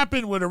don't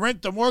happen where the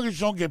rent, the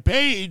mortgage don't get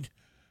paid,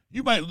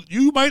 you might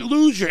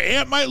lose. Your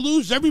aunt might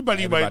lose.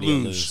 Everybody might Everybody will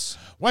lose. lose.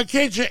 Why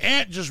can't your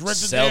aunt just rent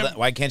the Sell damn? that.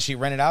 Why can't she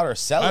rent it out or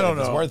sell it? I don't if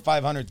it's know. worth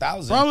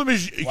 $500,000. Problem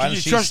is, Why can does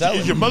you she trust? sell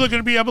Is it? your mother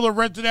going to be able to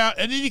rent it out?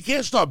 And then you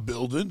can't start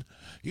building.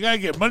 You got to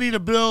get money to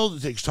build.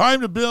 It takes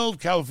time to build.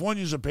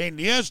 California's a pain in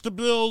the ass to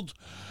build.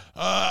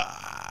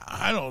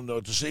 I don't know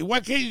what to say. Why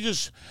can't you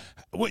just?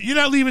 You're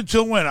not leaving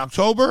till when?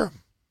 October.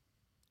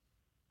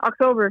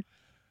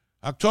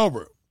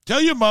 October.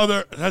 Tell your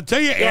mother. Tell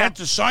your aunt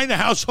to sign the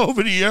house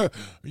over to you.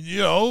 You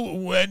know,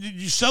 when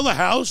you sell the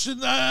house,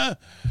 and I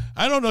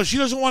don't know. She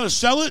doesn't want to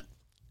sell it,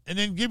 and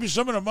then give you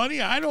some of the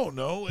money. I don't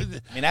know. I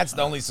mean, that's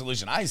the only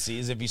solution I see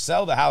is if you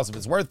sell the house, if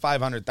it's worth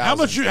 $500,000. How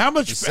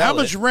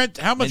much rent?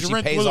 How much then she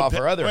rent pays will off it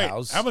her other wait,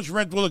 house. How much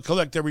rent will it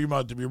collect every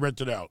month to be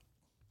rented out?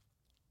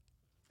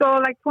 So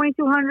like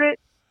 $2,200,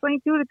 $22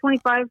 to $25.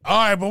 All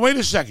right, but wait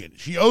a second.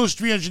 She owes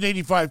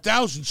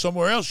 $385,000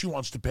 somewhere else she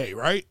wants to pay,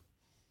 right?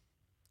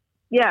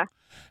 Yeah.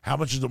 How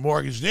much is the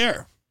mortgage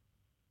there?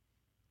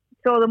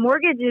 So the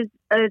mortgage is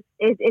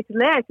it's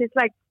less. It's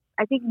like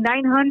I think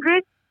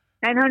 900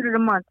 a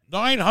month.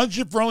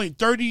 900 for only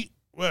 30.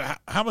 Well,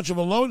 how much of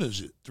a loan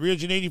is it?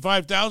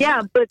 385,000.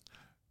 Yeah, but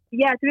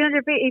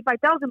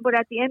 385,000. But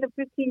at the end of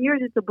 15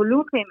 years, it's a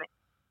balloon payment.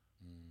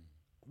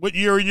 What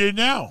year are you in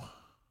now?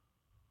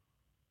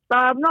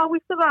 No, we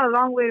still got a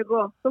long way to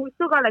go. So we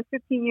still got like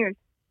 15 years.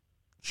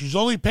 She's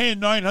only paying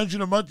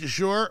 900 a month. You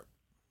sure?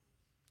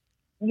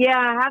 Yeah,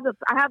 I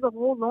have the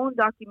whole loan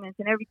documents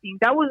and everything.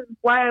 That was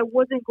why I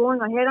wasn't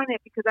going ahead on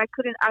it because I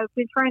couldn't. I've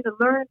been trying to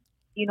learn,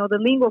 the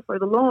lingo for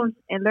the loans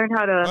and learn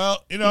how to.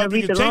 Well, if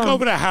you can take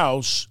over the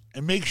house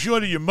and make sure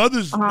that your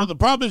mother's. Well, the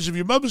problem is if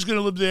your mother's going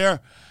to live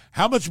there,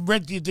 how much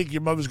rent do you think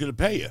your mother's going to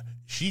pay you?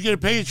 She going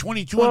to pay you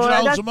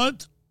 $2,200 a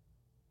month?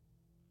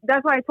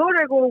 That's why I told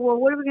her, I go, well,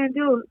 what are we going to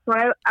do? So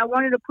I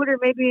wanted to put her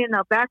maybe in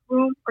a back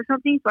room or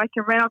something so I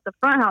can rent out the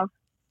front house.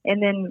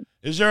 And then.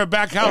 Is there a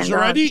back house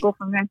already? Go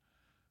from there.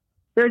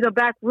 There's a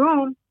back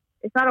room.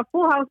 It's not a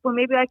full house, but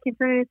maybe I can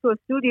turn it into a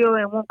studio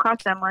and it won't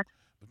cost that much.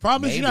 The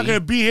problem is you're not going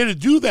to be here to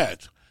do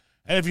that.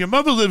 And if your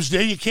mother lives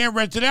there, you can't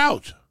rent it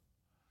out.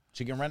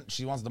 She can rent.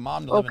 She wants the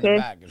mom to live in the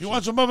back. She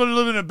wants her mother to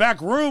live in a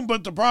back room,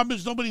 but the problem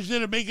is nobody's there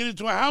to make it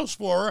into a house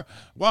for her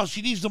while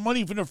she needs the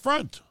money from the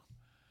front.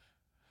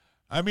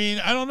 I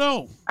mean, I don't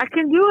know. I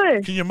can do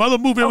it. Can your mother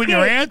move in with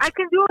your aunt? I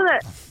can do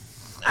that.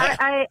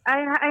 I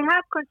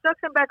have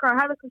construction background.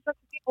 I have the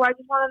construction people. I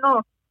just want to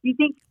know. You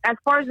think, as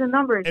far as the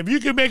numbers, if you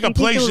can make a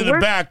place in the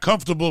back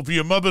comfortable for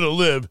your mother to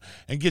live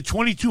and get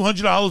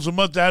 $2,200 a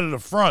month out of the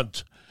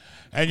front,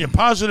 and your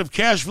positive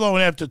cash flow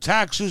and after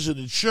taxes and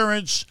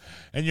insurance,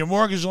 and your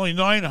mortgage is only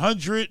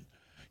 $900,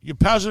 you're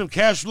positive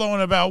cash flow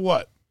in about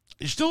what?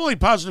 You're still only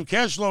positive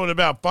cash flow in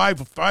about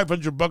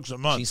 $500 a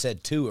month. She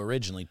said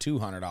originally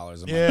 $200 a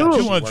month. Yeah,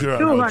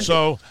 $200 a month.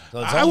 So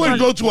I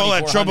wouldn't go through all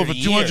that trouble for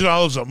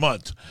 $200 a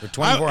month. For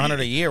 $2,400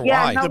 a year,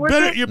 why?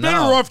 You're better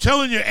off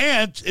telling your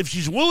aunt, if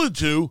she's willing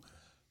to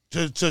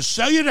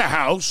sell you the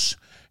house,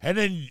 and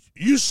then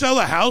you sell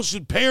a house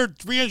and pay her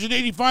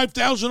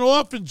 $385,000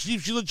 off, and see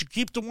if she lets you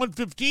keep the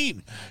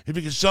 $115,000 if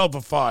you can sell it for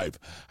 $5,000.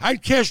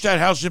 I'd cash that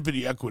house in for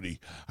the equity.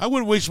 I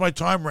wouldn't waste my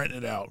time renting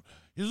it out.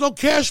 There's no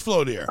cash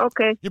flow there.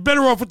 Okay. You're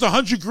better off with the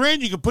 $100,000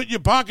 you can put in your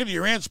pocket or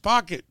your aunt's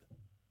pocket.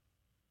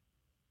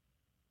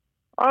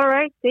 All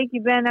right. Thank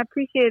you, Ben. I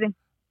appreciate it.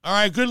 All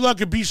right. Good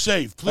luck and be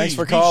safe. Please. Thanks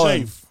for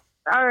calling. Be safe.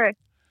 All right.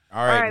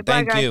 All right. Bye,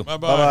 Thank guys. you.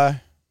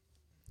 Bye-bye.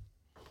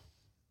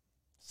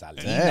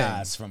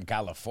 Salinas from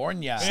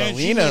California.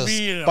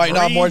 Salinas biting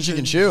off more than she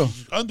can chew.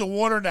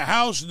 Underwater in the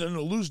house, and then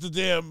they'll lose the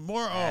damn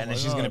more. And then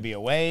she's going to be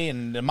away,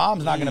 and the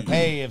mom's not going to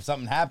pay if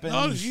something happens.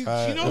 No, she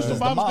knows the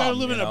mom's got to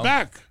live in the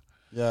back.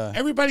 Yeah.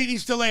 Everybody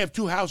needs to have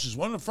two houses,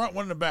 one in the front,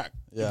 one in the back.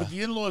 Yeah. You put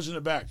the in-laws in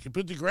the back. You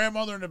put the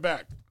grandmother in the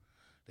back.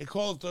 They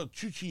call it the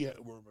chuchi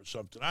room or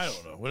something. I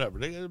don't know. Whatever.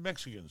 They're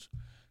Mexicans.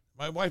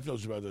 My wife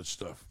knows about that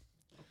stuff.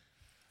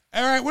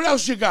 All right. What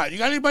else you got? You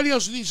got anybody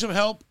else that needs some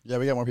help? Yeah,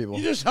 we got more people.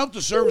 You just helped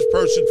the service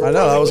person. I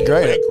know. That was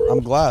great. Bankrupt. I'm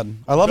glad.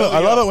 I love it. I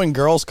love it when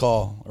girls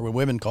call or when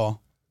women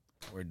call.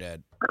 We're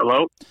dead.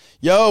 Hello?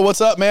 Yo,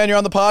 what's up, man? You're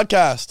on the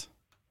podcast.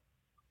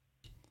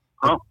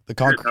 Oh, the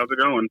how's it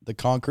going? The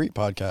Concrete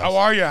Podcast. How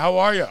are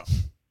you?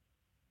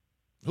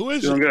 Who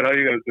is Doing it? good. How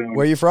you guys doing?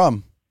 Where are you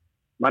from?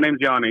 My name's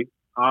Yanni.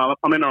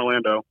 I'm in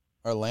Orlando.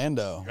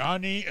 Orlando.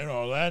 Johnny in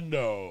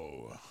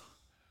Orlando.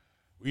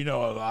 We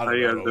know a lot How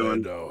you about guys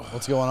Orlando. doing?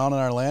 What's going on in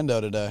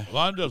Orlando today?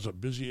 Orlando's a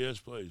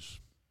busy-ass place.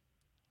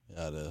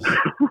 Yeah, it is.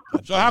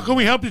 So how can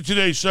we help you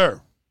today,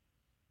 sir?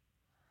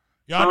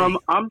 Yanni?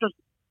 I'm just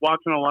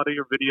watching a lot of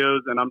your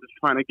videos, and I'm just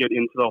trying to get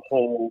into the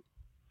whole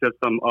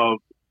system of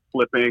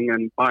flipping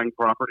and buying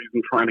properties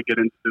and trying to get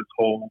into this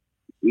whole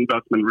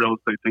investment real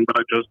estate thing, but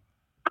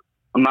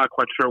I'm not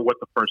quite sure what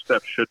the first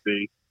step should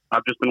be.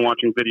 I've just been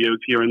watching videos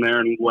here and there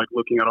and like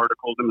looking at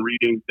articles and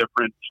reading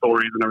different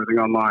stories and everything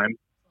online.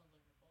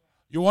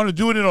 You want to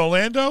do it in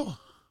Orlando?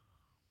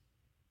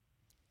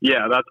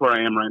 Yeah, that's where I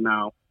am right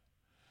now.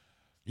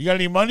 You got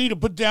any money to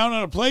put down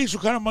on a place?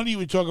 What kind of money are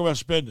we talking about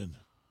spending?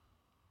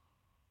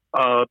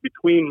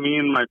 Between me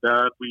and my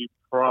dad, we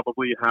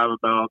probably have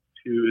about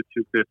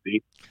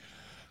 $250,000.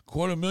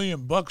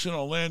 $250,000 in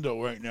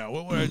Orlando right now.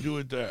 What would I do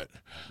with that?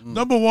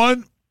 Number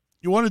one,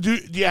 you want to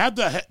do you have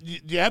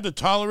the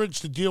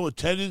tolerance to deal with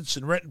tenants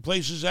and renting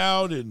places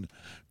out and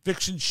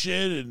fixing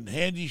shit and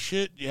handy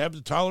shit? Do you have the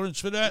tolerance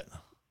for that?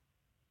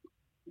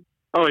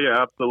 Oh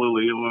yeah,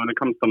 absolutely. When it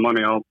comes to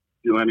money, I'll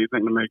do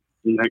anything to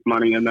make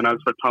money. And then as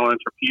for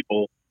tolerance for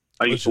people,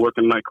 I used to work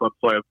in nightclubs,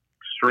 so I have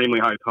extremely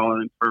high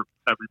tolerance for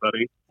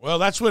everybody. Well,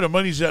 that's where the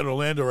money's at in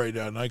Orlando right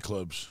now,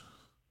 nightclubs.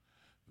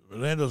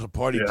 Orlando's a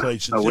party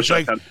place. I wish I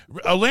had.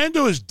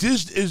 Orlando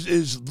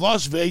is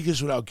Las Vegas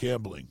without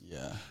gambling.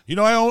 Yeah. You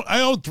know,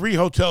 I own 3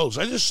 hotels.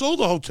 I just sold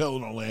a hotel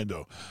in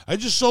Orlando. I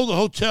just sold a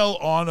hotel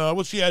on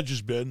what's the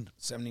address, Ben?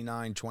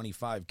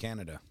 7925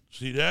 Canada.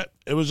 See that?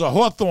 It was a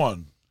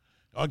Hawthorne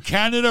on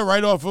Canada,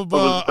 right off of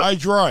I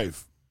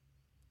Drive.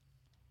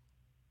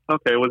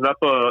 Okay, was that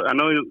I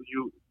know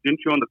you didn't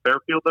you own the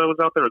Fairfield that was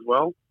out there as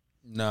well?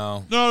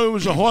 No. No, it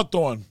was a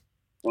Hawthorne.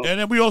 And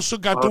then we also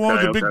got the one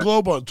with the big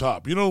globe on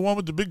top. You know the one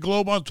with the big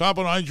globe on top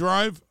on I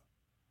Drive?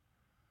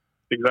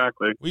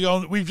 Exactly.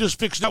 We've just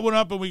fixed that one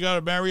up, and we got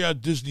a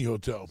Marriott Disney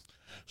hotel.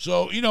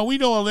 So, we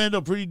know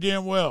Orlando pretty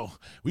damn well.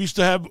 We used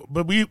to have,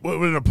 but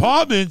with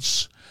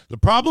apartments, the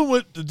problem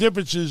with the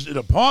difference is in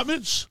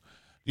apartments,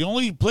 the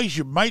only place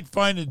you might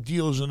find a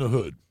deal is in the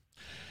hood.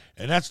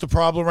 And that's the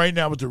problem right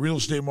now with the real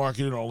estate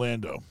market in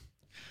Orlando.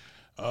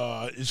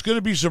 It's going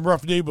to be some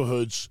rough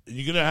neighborhoods, and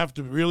you're going to have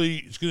to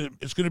really, it's going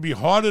to be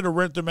harder to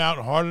rent them out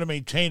and harder to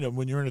maintain them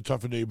when you're in a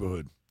tougher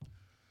neighborhood.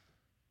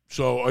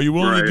 So, are you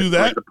willing to do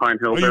that? Like the Pine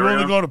Hills are you willing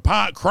to go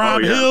to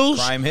Crime Hills?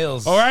 Crime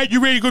Hills. All right, you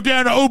ready to go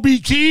down to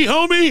OBT,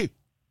 homie?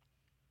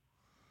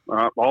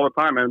 All the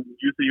time, man.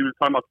 You was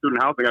talking about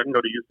student housing. I can go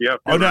to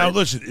UCF. Now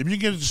listen. If you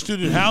get into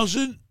student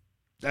housing,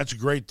 that's a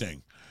great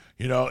thing.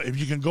 If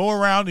you can go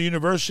around the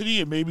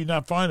university and maybe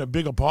not find a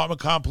big apartment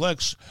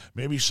complex,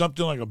 maybe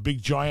something like a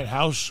big giant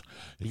house,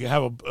 you can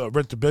have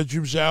rent the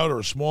bedrooms out or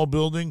a small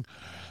building.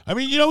 I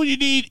mean, you know what you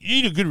need?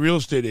 You need a good real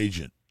estate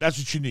agent. That's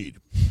what you need.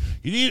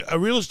 You need a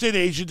real estate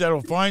agent that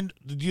will find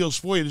the deals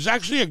for you. There's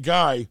actually a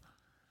guy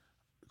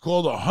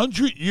called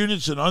 100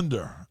 Units and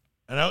Under.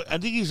 And I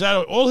think he's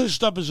out of, all his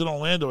stuff is in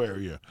Orlando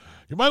area.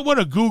 You might want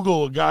to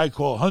Google a guy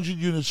called 100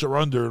 Units or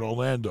Under in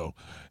Orlando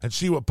and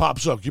see what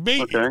pops up.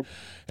 And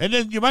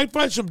then you might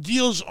find some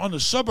deals on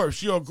the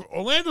suburbs.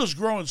 Orlando's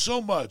growing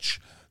so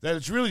much that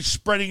it's really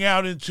spreading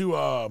out into,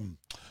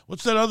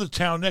 what's that other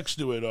town next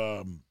to it?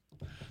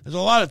 There's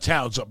a lot of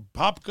towns,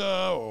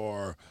 Popka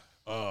or...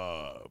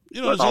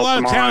 there's a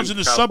lot of towns in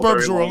the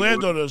suburbs of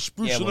Orlando to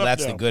spruce it up.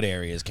 That's now. the good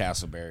areas,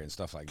 Castleberry and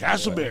stuff like that.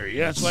 Castleberry,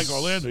 it's like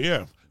Orlando,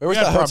 yeah. Where was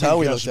that hotel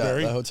we looked at?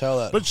 The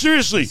hotel But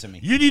seriously,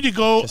 you need to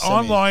go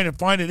online and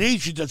find an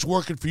agent that's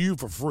working for you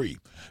for free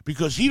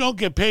because he don't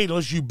get paid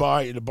unless you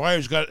buy, and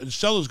the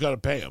seller's got to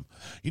pay him.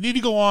 You need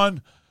to go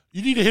on.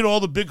 You need to hit all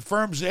the big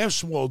firms. They have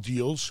small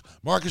deals.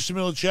 Marcus &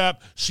 Millichap,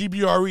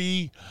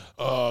 CBRE,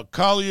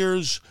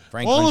 Colliers,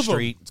 all of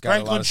them.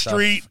 Franklin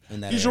Street.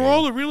 These are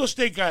all the real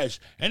estate guys.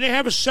 And they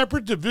have a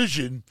separate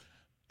division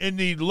in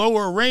the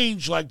lower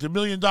range, like the $1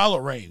 million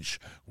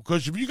range.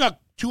 Because if you got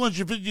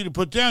 $250 to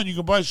put down, you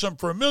can buy something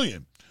for $1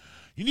 million.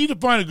 You need to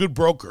find a good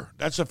broker.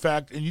 That's a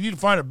fact. And you need to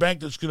find a bank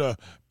that's going to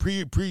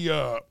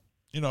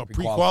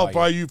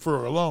pre-qualify you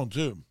for a loan,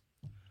 too.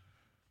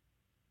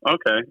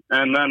 Okay,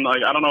 and then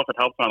I don't know if it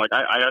helps. I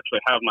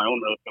actually have my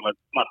own real estate. I'm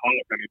not hung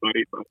with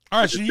anybody. But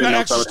all right, so you got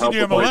access to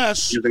the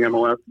MLS. Using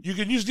MLS, you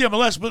can use the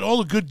MLS, but all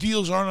the good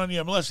deals aren't on the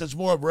MLS. That's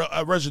more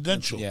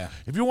residential. Yeah.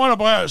 If you want to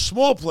buy a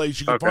small place,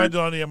 you can find it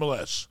on the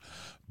MLS.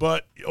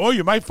 Or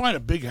you might find a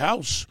big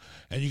house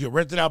and you can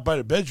rent it out by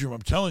the bedroom.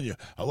 I'm telling you,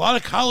 a lot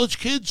of college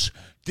kids,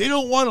 they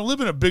don't want to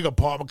live in a big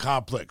apartment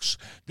complex.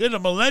 They're the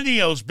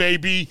millennials,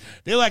 baby.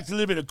 They like to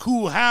live in a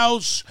cool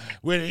house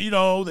where, they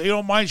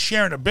don't mind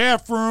sharing a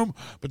bathroom,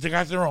 but they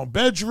got their own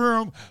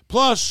bedroom.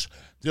 Plus,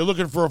 they're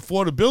looking for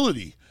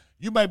affordability.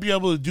 You might be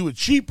able to do it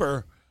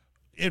cheaper.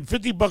 And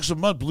 $50 a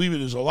month, believe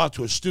it, is a lot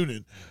to a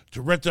student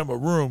to rent them a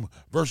room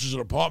versus an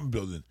apartment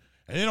building.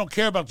 And they don't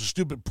care about the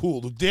stupid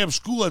pool. The damn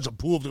school has a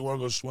pool if they want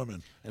to go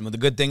swimming. And the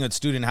good thing with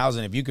student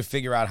housing, if you could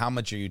figure out how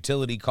much your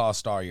utility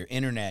costs are, your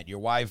internet, your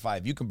Wi-Fi,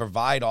 if you can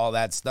provide all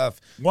that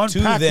stuff to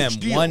them,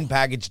 one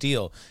package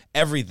deal,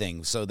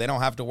 everything. So they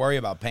don't have to worry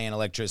about paying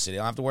electricity. They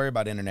don't have to worry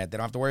about internet. They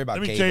don't have to worry about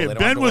cable. Let me tell you,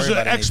 Ben was an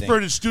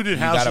expert in student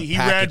housing. He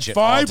ran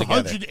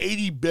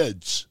 580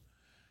 beds.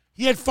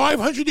 He had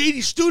 580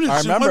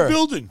 students in one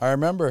building. I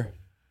remember.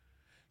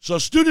 So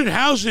student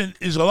housing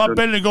is a lot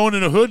better than going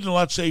in the hood and a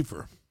lot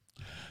safer.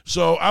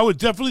 So I would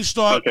definitely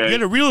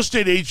get a real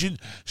estate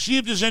agent, see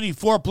if there's any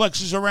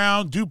fourplexes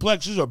around,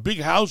 duplexes or big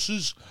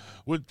houses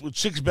with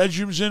 6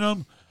 bedrooms in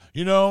them,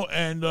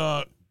 and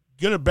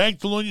get a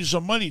bank to loan you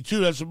some money, too.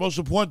 That's the most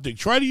important thing.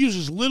 Try to use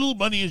as little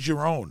money as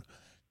your own.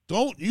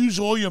 Don't use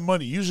all your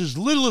money. Use as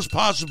little as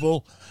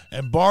possible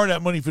and borrow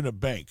that money from the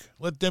bank.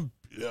 Let them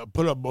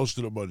put up most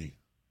of the money.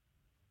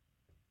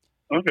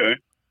 Okay.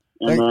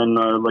 And then,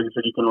 like you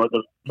said, you can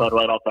try to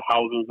write off the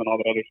houses and all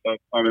that other stuff.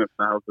 I mean, it's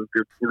the houses,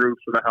 your roofs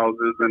for the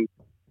houses, and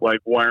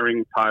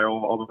wiring, tile,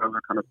 all the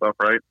other kind of stuff,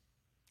 right?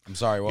 I'm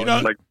sorry, what?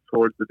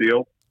 Towards the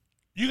deal.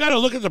 You got to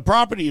look at the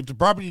property. If the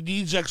property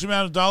needs X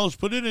amount of dollars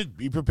put in it,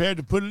 be prepared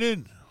to put it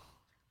in.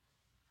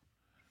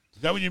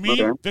 Is that what you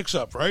mean? Okay. Fix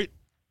up, right?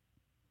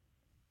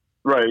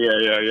 Right.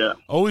 Yeah.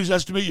 Always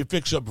estimate your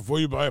fix up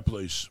before you buy a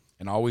place,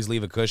 and always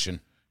leave a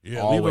cushion.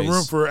 Yeah, leave a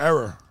room for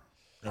error.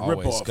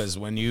 Always, because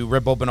when you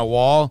rip open a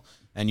wall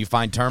and you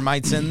find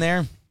termites in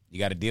there, you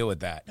got to deal with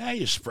that. Yeah,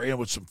 you spray them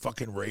with some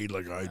fucking Raid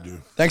like I do.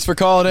 Thanks for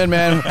calling in,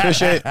 man.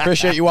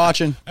 Appreciate you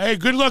watching. Hey,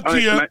 good luck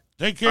to you.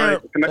 Take care.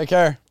 Take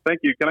care. Thank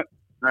you. All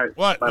right.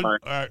 What? Bye-bye.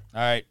 All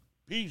right.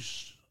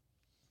 Peace.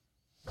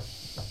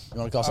 You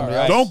want to call somebody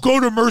else? Don't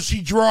go to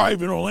Mercy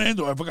Drive in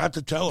Orlando. I forgot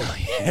to tell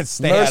him.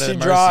 Stay out of Mercy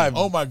Drive.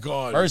 Oh, my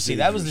God. Mercy.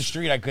 That was the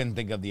street I couldn't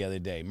think of the other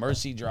day.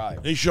 Mercy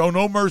Drive. They show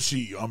no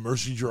mercy on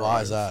Mercy Drive.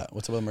 Why is that?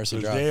 What's up with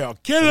Mercy Drive? They are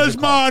killers,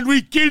 man.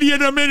 We kill you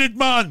in a minute,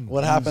 man.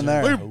 What happened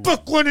there? We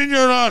book one in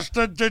your ass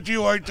that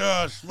you hate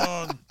us,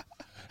 man.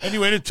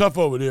 Anyway, they're tough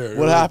over there. What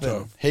Really happened?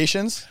 tough.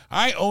 Haitians?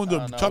 I owned the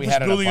No, we toughest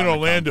had an building in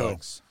apartment Orlando.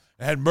 complex.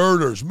 It had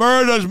murders,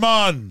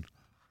 man.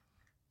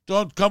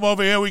 Don't come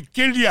over here. We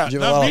kill you. you Not have a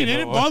me. lot They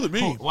didn't bother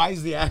me. Why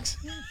is the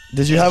accent?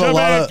 Did you have a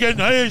lot of?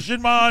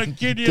 Haitian man,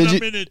 kill you in a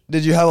minute.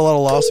 Did you have a lot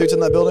of lawsuits in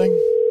that building?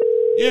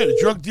 Yeah, the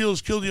drug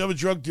dealers killed the other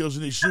drug dealers,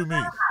 and they sued me.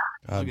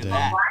 God Look at damn.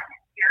 that.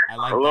 I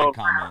like Hello? that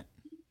comment.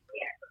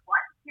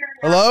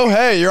 Hello,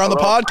 hey, you're on the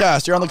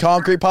podcast. You're on the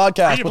Concrete Can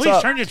Podcast. you What's please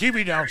up? turn your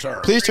TV down, sir?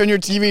 Please turn your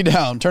TV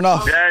down. Turn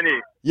off. Danny,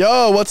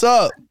 Yo, what's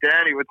up,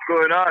 Danny, what's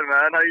going on,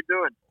 man? How you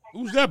doing?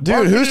 Who's that? dude?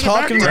 barking Who's in the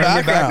talking in the Turn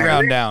background? the background?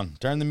 background down.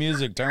 Turn the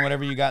music. Turn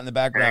whatever you got in the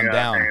background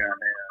down.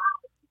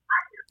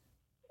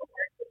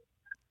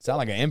 Sound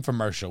like an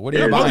infomercial. What are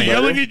you Are they buying?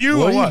 yelling at you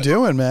What or are you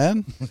doing,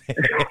 man?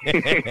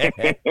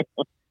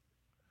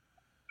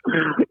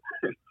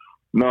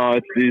 No,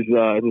 it's these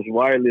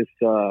wireless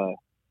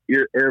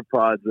ear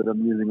AirPods that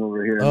I'm using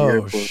over here in the Oh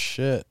airport.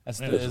 shit.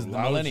 That's Man, the, it's is the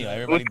loud. millennial.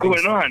 Everybody What's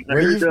thinks going on?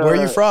 Where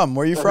you from?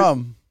 Where you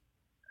from?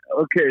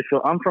 Okay, so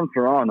I'm from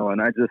Toronto,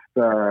 and I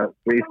just,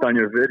 based on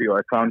your video,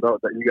 I found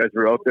out that you guys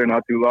were out there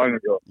not too long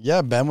ago.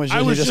 Yeah, Ben was. I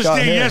he was just just got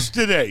there here.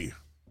 yesterday.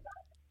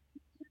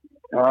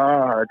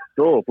 Ah, it's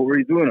dope. What were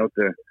you doing out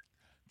there?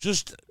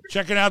 Just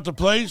checking out the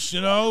place,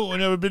 you know. I've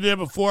never been there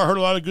before. I heard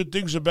a lot of good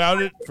things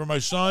about it from my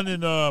son,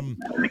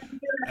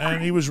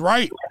 and he was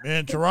right,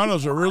 man.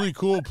 Toronto's a really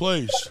cool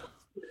place.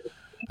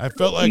 I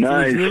felt like it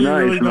Nice, was really,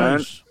 nice, really man.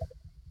 nice.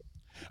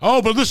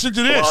 Oh, but listen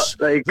to this.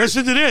 Well, like-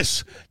 Listen to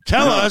this.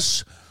 Tell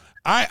us.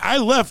 I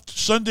left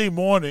Sunday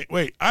morning.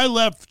 Wait, I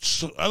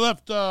left.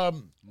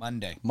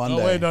 Monday.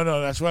 Monday. Oh wait,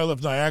 no. That's why I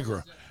left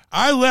Niagara.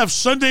 I left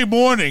Sunday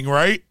morning,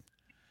 right?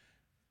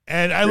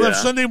 And I left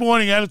Sunday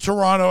morning out of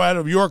Toronto, out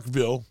of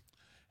Yorkville,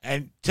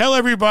 and tell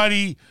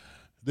everybody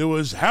there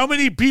was how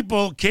many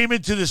people came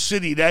into the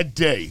city that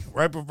day,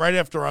 right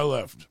after I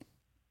left.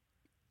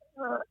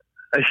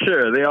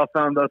 Sure, they all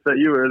found out that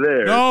you were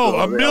there. No, so a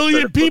they all million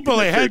started people.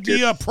 booking They had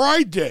tickets. the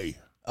Pride Day,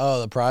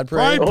 Oh, the Pride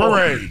Parade. Pride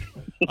Parade.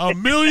 A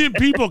million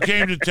people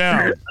came to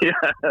town. Yeah,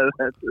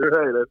 that's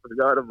right. I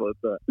forgot about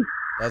that.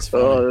 That's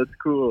funny. Oh, that's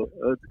cool.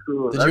 That's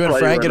cool. Did That's you and why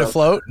Frank get went a up.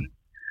 float?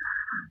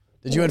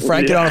 Did you and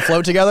Frank get on a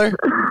float together?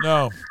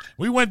 No,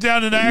 we went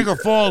down to Niagara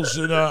Falls,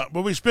 and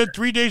but we spent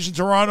 3 days in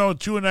Toronto and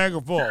 2 in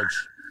Niagara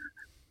Falls.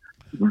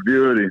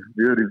 Beauty.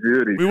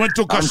 We went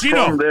to a I'm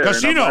casino. from there, and I'm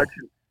Casino.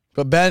 actually-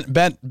 But Ben's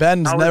I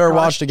was never talking-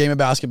 watched a game of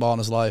basketball in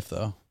his life,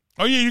 though.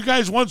 Oh yeah, you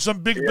guys won some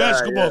big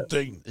basketball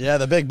thing. Yeah,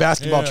 the big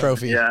basketball Yeah.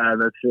 trophy. Yeah,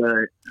 that's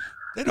right.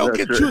 They don't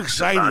That's get too right.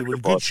 excited when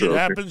Basketball good shit trophy.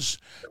 happens.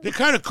 They're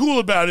kind of cool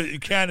about it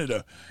in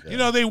Canada. You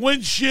know, they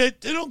win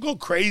shit. They don't go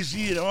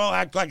crazy and all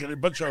act like a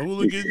bunch of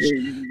hooligans.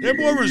 They're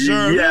more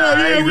reserved.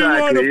 Yeah, we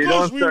won. exactly. Of You course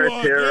don't we start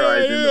won.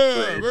 terrorizing the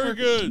Yeah, place. very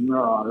good.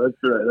 No, that's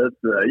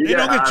right. You They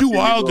don't get too happy,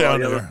 wild you go, down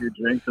you have there. a few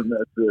drinks and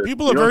that's it.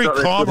 People You are don't very start,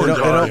 like, calm flipping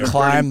down cars there. and They don't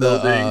climb the,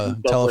 burning buildings and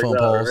stuff telephone like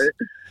that, poles. right?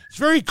 It's a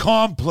very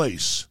calm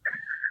place.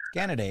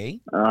 Canada, eh?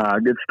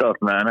 Good stuff,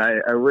 man.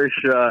 I wish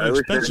I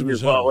Expensive knew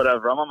as hell. about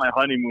whatever. I'm on my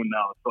honeymoon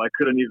now, so I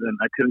couldn't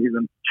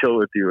even chill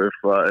with you if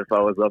I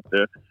was up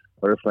there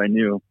or if I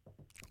knew.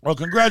 Well,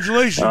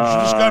 congratulations. You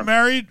just got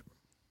married?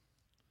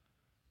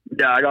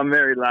 Yeah, I got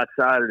married last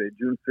Saturday,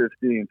 June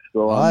 15th.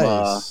 So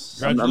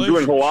Nice. I'm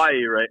doing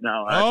Hawaii right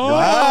now. Actually. Oh,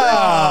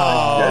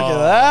 Wow. Look at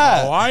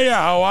that.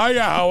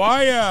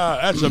 Hawaii.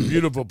 That's a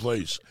beautiful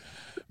place.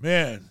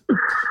 Man.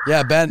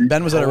 Yeah, Ben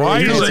was at a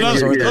Hawaii really is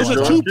fancy another, resort those there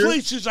are one two time.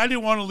 places I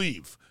didn't want to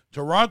leave.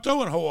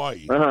 Toronto and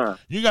Hawaii. Uh-huh.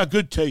 You got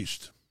good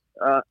taste.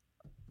 I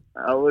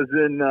was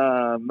in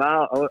I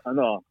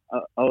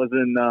was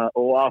in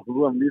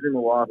Oahu. I'm leaving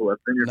Oahu. I've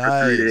been here for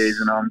 3 Nice. days,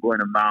 and now I'm going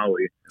to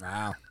Maui.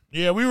 Wow.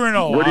 Yeah, we were in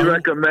Oahu. What do you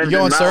recommend? You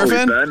going in Maui,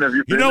 surfing? Ben? Have you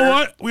You been know there?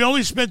 what? We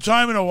only spent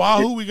time in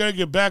Oahu. We got to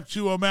get back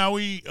to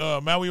Maui.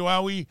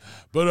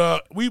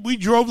 But we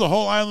drove the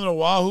whole island of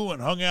Oahu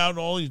and hung out in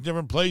all these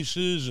different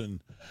places, and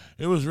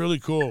it was really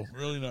cool,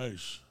 really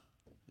nice.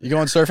 You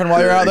going surfing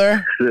while you're out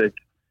there? Sick.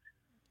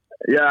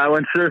 Yeah, I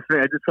went surfing.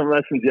 I did some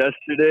lessons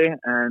yesterday,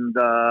 and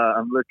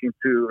I'm looking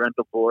to rent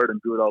a board and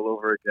do it all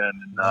over again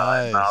in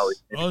Nice. Maui.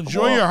 Well,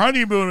 enjoy your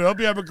honeymoon. I hope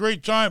you have a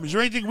great time. Is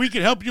there anything we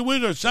can help you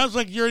with? Or it sounds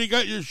like you already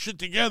got your shit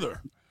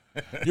together.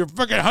 Your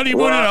fucking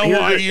honeymoon Well, in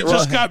Hawaii. here's You the-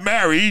 just got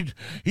married.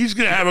 He's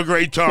going to have a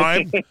great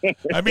time.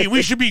 I mean,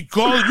 we should be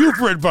calling you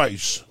for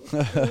advice.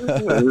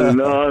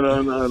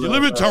 No. You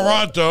live in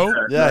Toronto.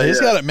 Yeah,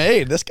 he's Yeah. got it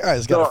made. This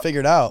guy's got So- it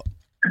figured out.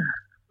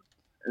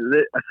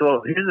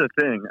 So here's the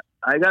thing.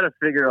 I got to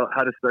figure out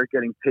how to start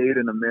getting paid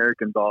in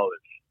American dollars.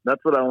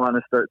 That's what I want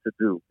to start to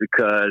do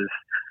because,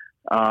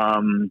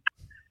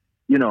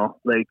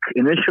 like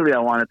initially I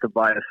wanted to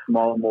buy a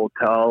small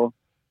motel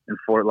in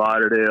Fort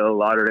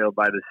Lauderdale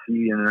by the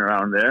sea and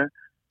around there.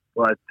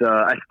 But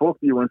I spoke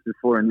to you once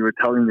before, and you were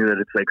telling me that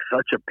it's like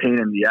such a pain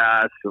in the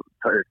ass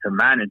to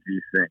manage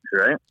these things,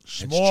 right?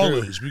 Small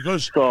true. is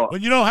because So-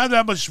 when you don't have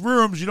that much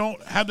rooms, you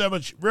don't have that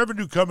much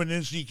revenue coming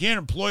in, so you can't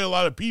employ a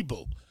lot of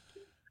people.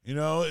 You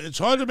know, it's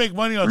hard to make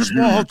money on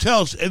small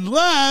hotels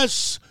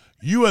unless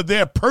you are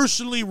there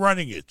personally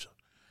running it.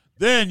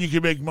 Then you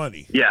can make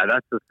money. Yeah,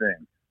 that's the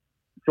thing.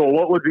 So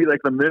what would be like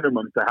the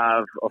minimum to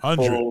have a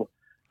 100. full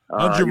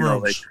 100 you know,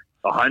 rooms. like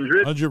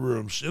 100? 100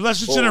 rooms.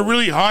 Unless it's in a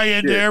really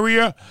high-end shit.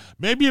 area.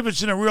 Maybe if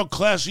it's in a real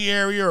classy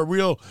area or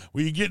where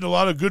you're getting a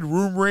lot of good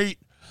room rate,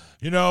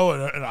 in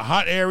a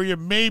hot area,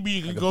 maybe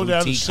you can go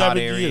down to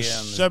 70 or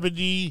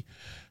 70,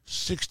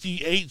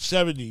 68,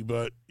 70.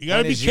 But you got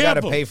to be careful. You got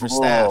to pay for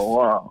staff. Oh,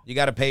 wow. You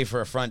got to pay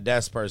for a front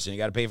desk person. You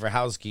got to pay for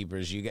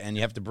housekeepers. And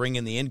you have to bring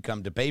in the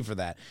income to pay for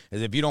that.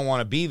 As if you don't want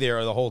to be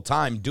there the whole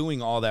time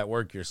doing all that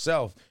work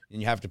yourself,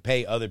 and you have to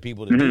pay other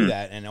people to do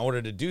that. And in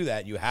order to do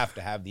that, you have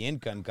to have the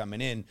income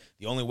coming in.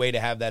 The only way to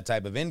have that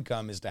type of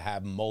income is to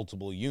have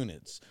multiple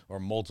units or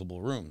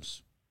multiple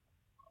rooms.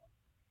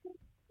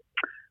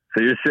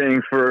 So you're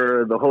saying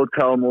for the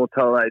hotel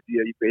motel idea,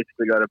 you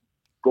basically got to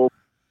go.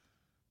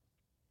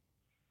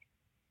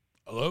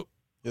 Hello?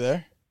 You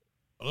there?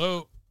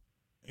 Hello?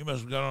 He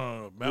must have gone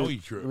on a Maui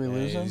trip. Did we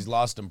lose him? He's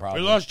lost him probably.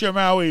 We lost your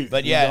Maui.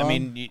 But yeah, I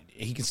mean,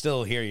 he can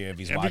still hear you if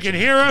he's watching. If you can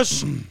hear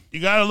us, you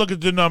got to look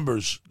at the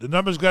numbers. The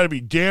numbers got to be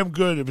damn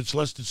good if it's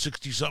less than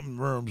 60-something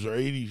rooms or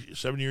 80,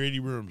 70 or 80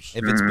 rooms.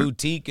 If it's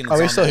boutique and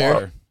it's he's on still the here.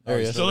 water. There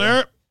he is. Still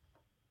there?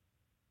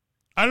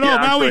 I don't know, Yeah,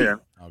 I'm Maui. still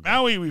here. Okay.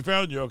 Maui, we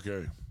found you.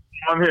 Okay.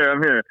 I'm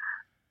here.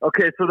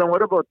 Okay, so then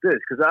what about this?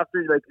 Because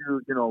after like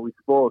we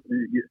spoke,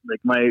 like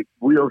my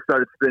wheels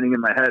started spinning in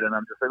my head, and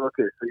I'm just like,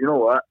 okay, so you know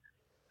what?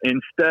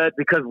 Instead,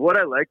 because what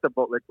I liked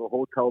about like the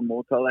hotel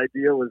motel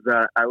idea was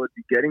that I would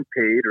be getting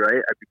paid, right?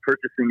 I'd be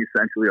purchasing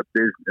essentially a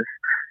business,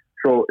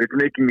 so it's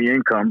making me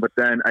income. But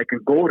then I can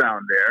go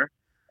down there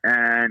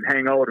and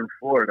hang out in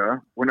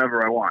Florida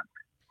whenever I want,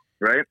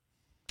 right?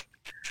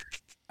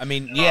 I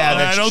mean, yeah,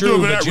 that's don't true, do it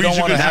for but that you don't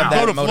reason, want to 'cause have you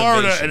that go to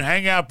Florida motivation. and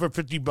hang out for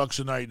 $50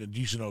 a night in a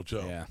decent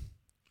hotel. Yeah.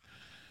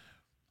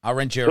 I'll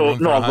rent you a So room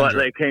for no, 100. but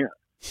like hang.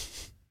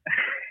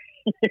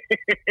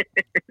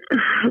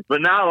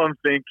 But now I'm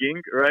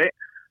thinking, right?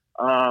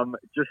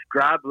 Just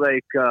grab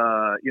like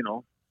a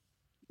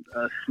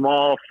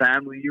small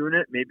family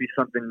unit, maybe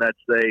something that's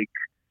like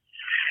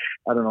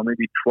I don't know,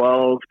 maybe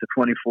 12 to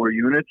 24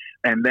 units,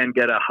 and then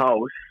get a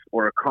house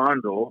or a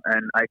condo,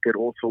 and I could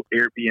also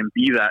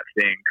Airbnb that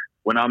thing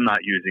when I'm not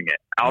using it.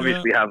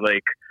 Obviously, have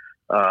like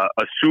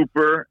a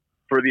super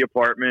for the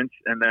apartments,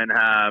 and then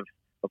have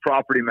a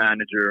property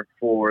manager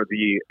for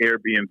the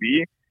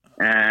Airbnb,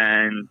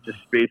 and just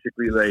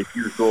basically like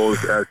use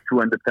those as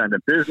two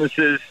independent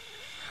businesses,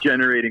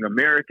 generating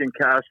American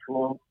cash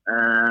flow.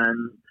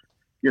 And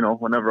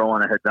whenever I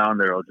want to head down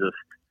there, I'll just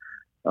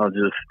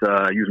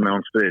use my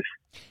own space.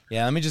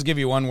 Yeah, let me just give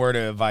you one word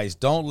of advice.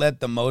 Don't let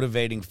the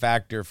motivating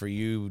factor for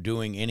you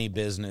doing any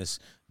business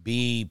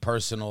be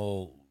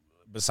personal,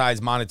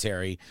 besides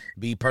monetary,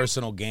 be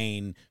personal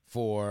gain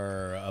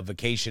for a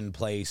vacation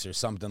place or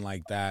something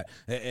like that.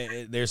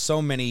 There's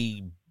so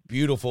many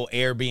beautiful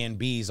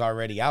Airbnbs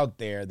already out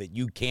there that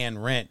you can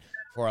rent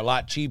for a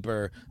lot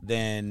cheaper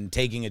than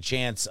taking a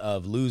chance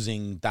of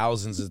losing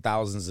thousands and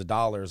thousands of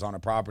dollars on a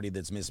property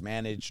that's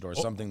mismanaged or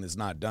something that's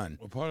not done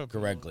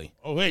correctly.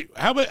 Oh, wait.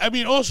 How about, I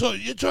mean, also,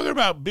 you're talking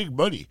about big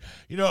money.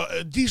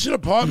 Decent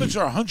apartments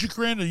are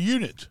 $100,000 a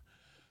unit,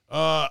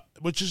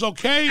 which is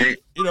okay,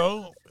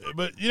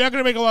 but you're not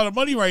going to make a lot of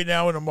money right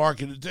now in the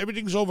market.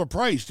 Everything's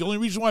overpriced. The only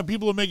reason why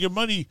people are making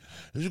money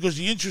is because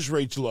the interest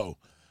rate's low.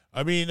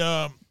 I mean,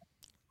 I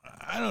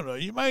don't know.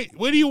 You might.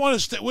 Where do you want to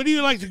stay? Where do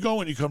you like to go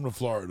when you come to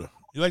Florida?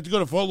 You like to go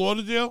to Fort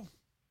Lauderdale?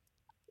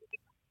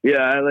 Yeah,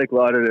 I like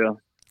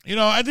Lauderdale.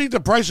 I think the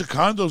price of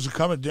condos are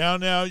coming down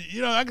now.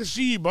 I can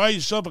see you buy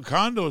yourself a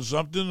condo or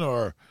something,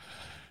 or,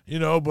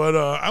 but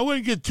I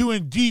wouldn't get too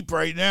in deep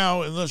right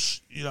now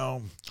unless,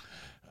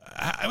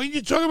 I mean,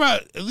 you're talking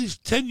about at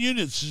least 10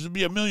 units is to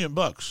be $1 million.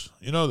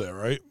 You know that,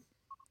 right?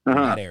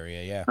 That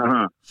area,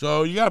 yeah.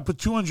 So you got to put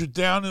 200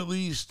 down at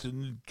least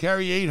and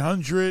carry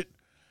 800.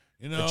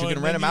 But you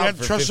can rent them out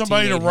for trust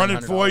somebody to run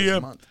it for you.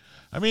 a month.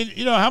 I mean,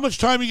 how much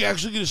time are you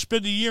actually going to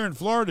spend a year in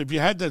Florida if you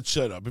had that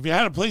set up? If you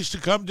had a place to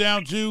come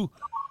down to,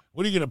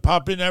 what are you going to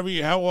pop in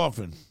how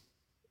often?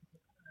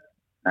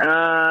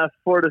 4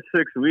 to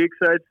 6 weeks,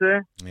 I'd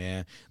say.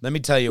 Yeah. Let me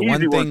tell you Easy one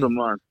thing. once a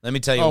month. Let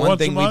me tell you Oh, one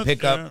once a thing we month?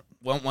 pick Yeah. up.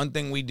 One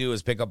thing we do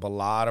is pick up a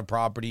lot of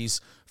properties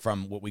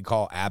from what we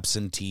call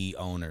absentee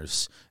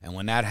owners. And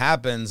when that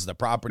happens, the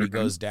property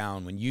goes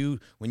down. When you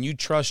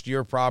trust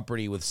your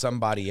property with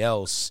somebody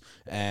else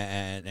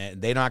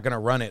and they're not going to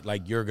run it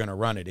like you're going to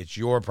run it. It's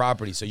your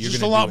property, so you're going to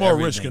do Just a lot more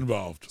everything. risk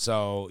involved.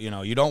 So,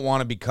 you don't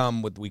want to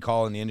become what we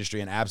call in the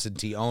industry an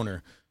absentee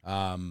owner.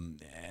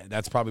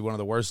 That's probably one of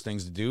the worst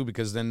things to do,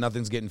 because then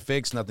nothing's getting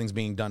fixed, nothing's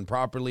being done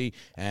properly,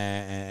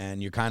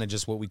 and you're kind of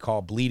just what we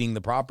call bleeding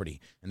the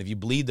property. And if you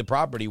bleed the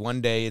property,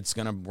 one day it's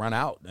going to run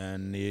out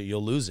and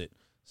you'll lose it.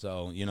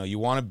 So, you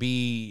want to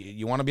be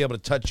able to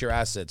touch your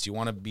assets. You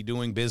want to be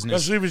doing business.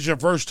 Especially if it's your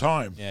first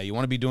time. Yeah, you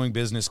want to be doing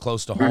business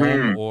close to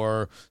home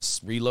or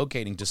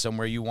relocating to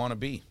somewhere you want to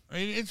be. I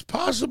mean, it's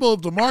possible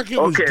if the market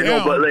was Okay,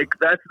 down. no, but like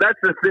that's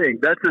the thing.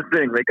 That's the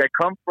thing. Like I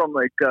come from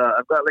I've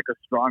got like a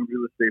strong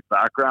real estate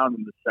background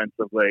in the sense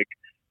of like,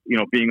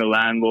 being a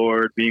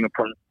landlord, being a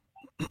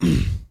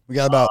We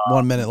got about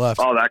 1 minute left.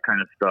 all that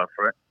kind of stuff,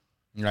 right?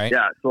 Right.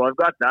 Yeah, so I've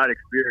got that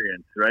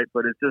experience, right?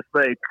 But it's just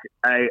like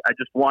I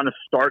just want to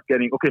start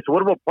getting. Okay, so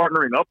what about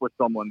partnering up with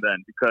someone then?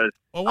 Because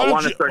I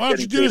want to start why don't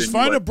you getting. do this?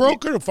 Find a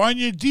broker to find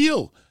you a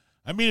deal.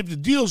 I mean, if the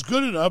deal's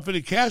good enough and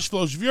it cash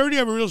flows, if you already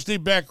have a real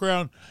estate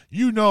background,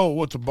 you know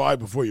what to buy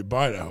before you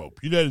buy it. I hope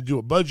you know how to do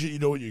a budget. You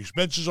know what your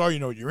expenses are. You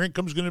know what your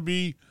income's going to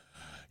be.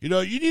 You know,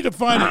 you need to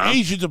find an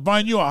agent to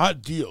find you a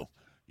hot deal.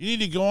 You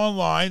need to go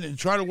online and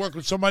try to work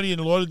with somebody in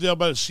Lauderdale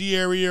by the Sea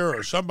area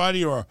or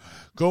somebody, or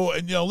go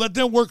and let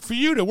them work for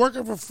you. They're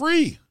working for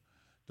free.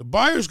 The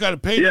buyer's got to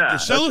pay. The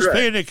seller's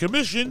paying their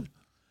commission.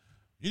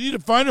 You need to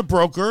find a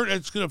broker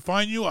that's going to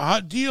find you a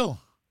hot deal.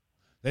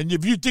 And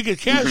if you think it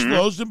cash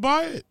flows, then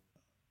buy it.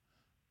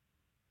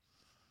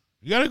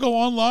 You got to go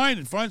online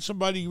and find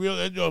somebody real.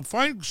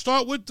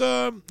 Start with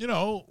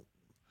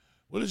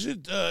what is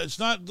it? It's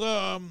not.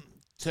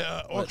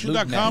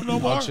 Auction.com no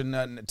more? Auction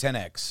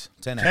 10X.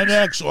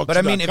 10X, But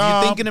I mean, if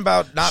you're thinking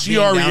about not being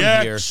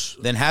down here,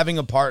 then having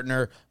a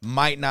partner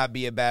might not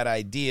be a bad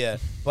idea,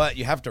 but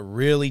you have to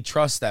really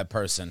trust that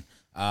person.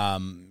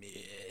 And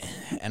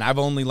I've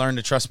only learned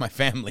to trust my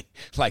family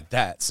like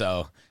that.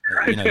 So,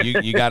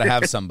 you got to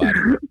have somebody.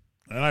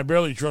 And I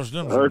barely trust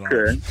them.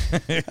 Okay.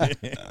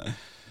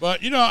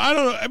 But, I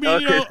don't know. I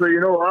mean, okay, so you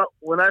know what?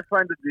 When I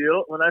find a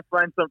deal, when I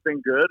find something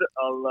good,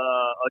 I'll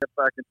get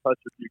back in touch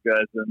with you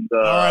guys. And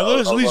all right, let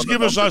us at least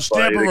give us our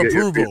stamp of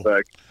approval.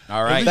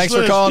 All right. Thanks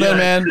for calling in,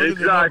 man.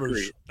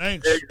 Exactly.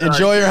 Thanks. Exactly.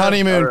 Enjoy your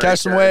honeymoon. Right, Catch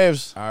some guys.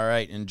 waves. All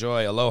right.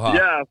 Enjoy. Aloha.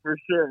 Yeah, for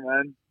sure,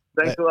 man.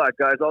 Thanks a lot,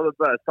 guys. All the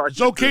best.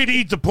 It's okay to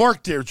eat the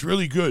pork there. It's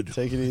really good.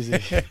 Take it easy.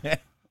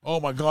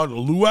 Oh, my God. A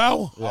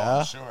luau? Yeah?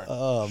 Oh, sure.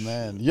 Oh,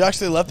 man. You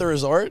actually left the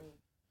resort?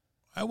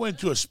 I went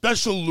to a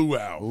special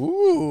luau.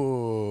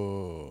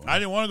 Ooh. I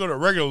didn't want to go to a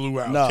regular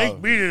luau. No.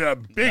 Take me to the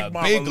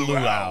big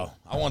luau.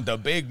 I want the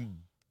big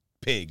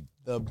pig.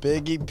 The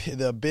big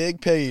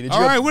piggy.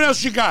 All right, what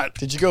else you got?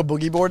 Did you go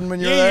boogie boarding when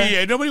you were there?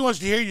 Yeah. Nobody wants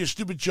to hear your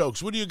stupid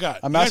jokes. What do you got?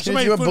 I'm asking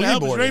if you went boogie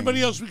boarding. Is there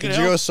anybody else we can help?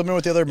 Did you go swimming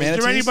with the other manatees?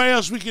 Is there anybody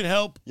else we can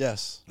help?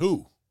 Yes.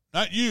 Who?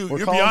 Not you. We're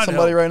You're calling beyond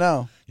somebody help. right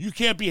now. You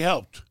can't be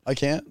helped. I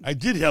can't? I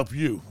did help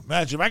you.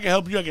 Imagine, if I can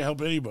help you, I can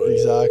help anybody.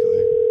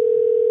 Exactly.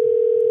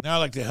 Now I'd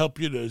like to help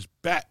you to his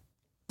bat.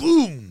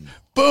 Boom.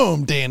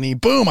 Boom, Danny.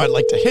 Boom. I'd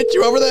like to hit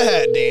you over the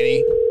head,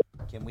 Danny.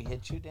 Can we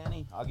hit you,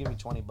 Danny? I'll give you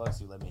 $20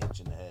 if you let me hit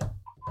you in the head.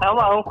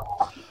 Hello.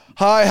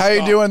 Hi, how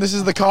you doing? This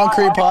is the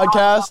Concrete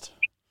Podcast.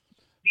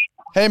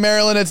 Hey,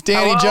 Marilyn, it's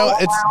Danny Joe.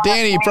 It's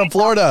Danny from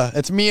Florida.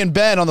 It's me and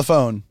Ben on the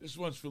phone. This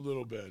one's for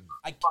little Ben.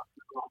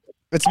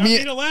 It's me.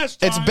 The last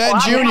time. It's Ben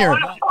Jr.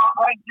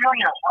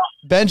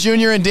 Ben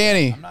Jr. and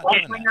Danny.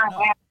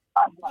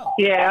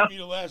 Yeah.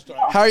 The last time.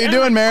 How are you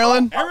doing,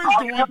 Marilyn? Aaron's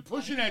the one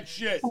pushing that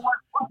shit.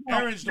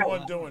 Aaron's the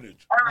one doing it.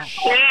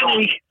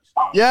 Danny.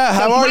 Yeah,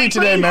 how are you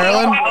today,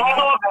 Marilyn?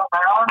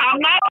 I'm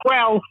not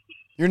well.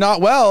 You're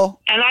not well?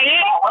 And I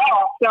am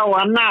well. No,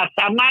 I'm not.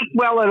 I'm not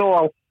well at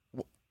all.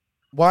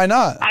 Why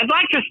not? I'd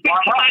like to speak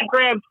to my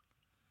grandson.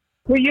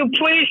 Will you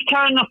please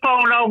turn the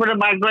phone over to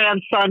my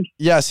grandson?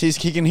 Yes, he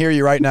can hear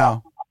you right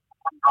now.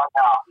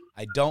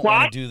 I don't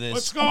want to do this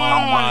What's on going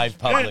on? live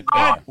public.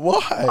 there.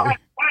 Why?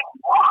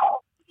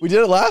 We did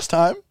it last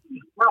time.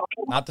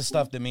 Not the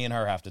stuff that me and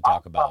her have to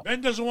talk about.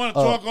 Ben doesn't want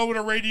to talk over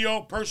the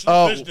radio,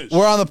 personal business.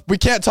 We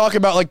can't talk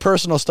about like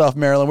personal stuff,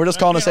 Marilyn. We're just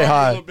calling to say A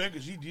hi. little bit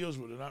because he deals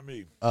with it, not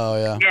me. Oh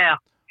yeah. Yeah.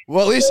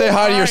 Well, at least say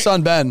hi to your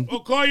son, Ben.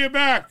 We'll call you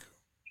back.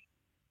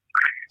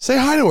 Say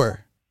hi to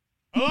her.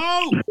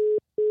 Hello?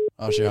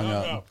 Oh, she hung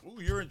up.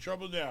 Ooh, you're in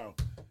trouble now.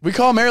 We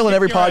call Marilyn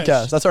every Yes.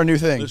 podcast. That's our new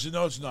thing. Listen,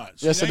 no, it's not.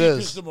 See, Yes, now it you is.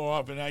 pissed them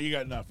off, and now you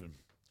got nothing.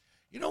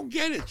 You don't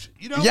get it.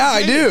 You don't Yeah,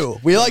 I get do.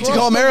 it. We like to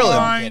call Marilyn. You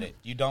don't get it.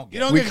 You don't get You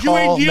don't it. We get it. You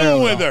ain't call dealing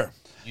Marilyn. with her.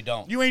 You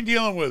don't. You ain't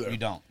dealing with her. You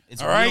don't.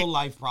 It's All right? real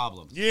life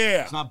problems.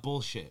 Yeah. It's not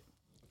bullshit.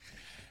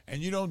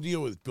 And you don't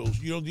deal with bills.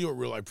 You don't deal with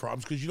real life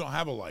problems because you don't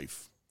have a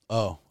life.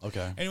 Oh,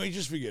 okay. Anyway,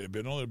 just forget it,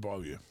 Ben. Don't let it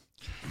bother you.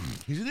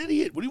 He's an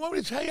idiot. What do you want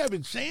me to tell you? I've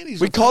been saying he's.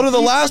 We called her the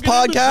last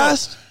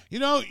podcast. You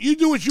know, you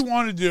do what you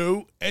want to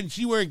do and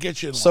see where it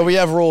gets you in So life. we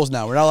have rules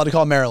now. We're not allowed to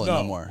call Marilyn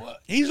no more.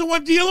 He's the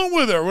one dealing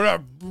with her.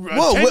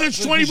 Whoa,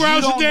 Attendance 24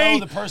 hours a day.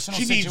 The personal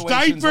She needs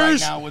situations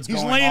diapers. Right now, what's He's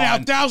going laying on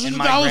out thousands in of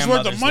my dollars worth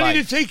of grandmother's money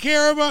life. to take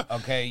care of her.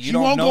 Okay, you she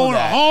don't won't know go in her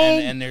that. home.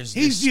 And there's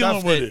He's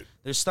stuff dealing with it.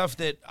 There's stuff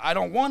that I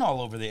don't want all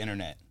over the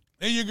internet.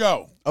 There you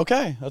go.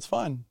 Okay, that's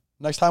fine.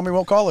 Next time we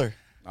won't call her.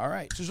 All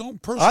right. It's his own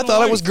personal I thought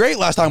life. it was great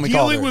last time we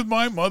called her. Dealing with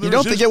my mother. You don't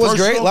is think his it was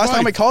great? personal Last time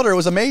we life. called her, it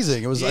was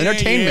amazing. It was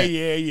entertainment.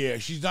 Yeah.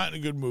 She's not in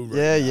a good mood right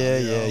Yeah,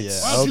 now.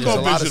 yeah. Why don't you There's go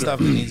a lot of visit stuff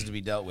her? that needs to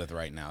be dealt with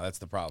right now. That's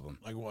the problem.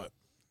 Like what?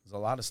 There's a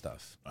lot of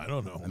stuff. I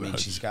don't know. I mean,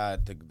 she's got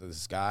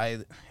this guy.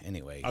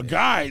 Anyway. A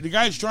guy. The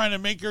guy's trying to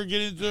make her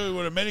get into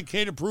with a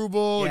Medicaid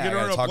approval Yeah, and get I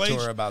her in gotta a talk place.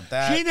 to her about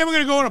that. She ain't never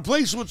going to go in a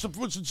place.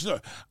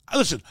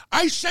 Listen,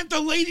 I sent a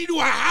lady to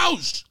a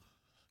house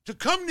to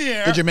come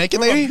there. Did you make it,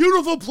 from lady? A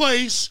beautiful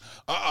place,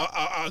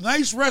 a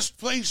nice rest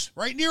place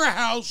right near a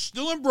house,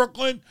 still in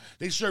Brooklyn.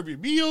 They serve you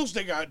meals.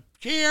 They got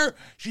care.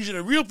 She's in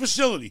a real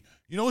facility.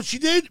 You know what she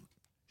did?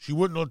 She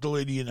wouldn't let the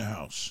lady in the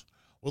house.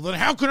 Well, then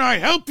how can I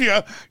help you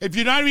if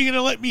you're not even going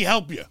to let me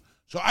help you?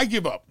 So I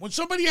give up. When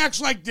somebody acts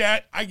like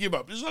that, I give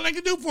up. There's nothing I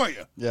can do for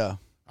you. Yeah.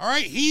 All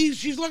right,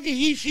 she's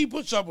lucky she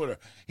puts up with her.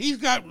 He's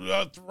got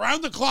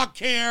round-the-clock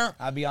care.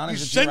 I'll be honest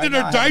He's with you, sending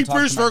right her now, I haven't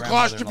diapers talked for to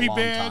my a grandmother in colostrophe long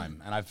band.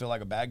 time, and I feel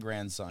like a bad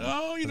grandson.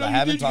 No, you 'cause know, I you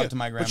haven't did talked good. to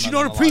my grandmother. But she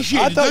don't in a long appreciate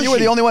time. it. I thought does you were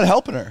she? the only one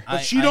helping her.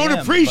 But she don't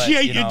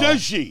appreciate you,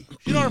 does she?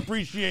 She don't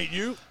appreciate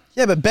you.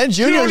 Yeah, but Ben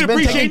Jr. She don't has been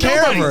taking appreciate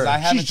care of nobody. her. I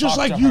haven't She's just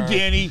talked like to you, her.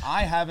 Danny.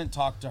 I haven't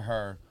talked to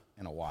her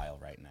in a while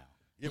right now.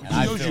 Yeah, but and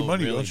she I owes you feel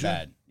money, really don't she?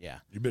 bad. Yeah.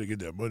 You better get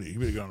that money. You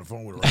better get on the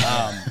phone with her right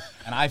now.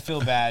 And I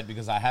feel bad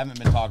because I haven't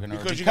been talking to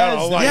her. Because you got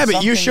a life. Yeah,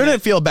 but you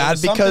shouldn't feel bad there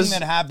was because something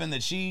that happened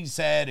that she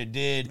said or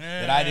did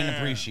that I didn't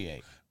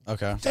appreciate.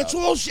 Okay. That's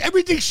all.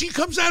 Everything she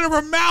comes out of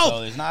her mouth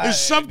So there's not is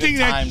something a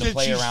good time that to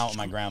play she's- around with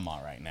my grandma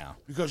right now.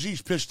 because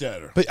he's pissed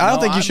at her. But I don't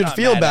think you I'm should not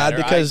feel mad bad at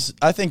her. because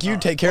I think you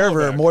take care of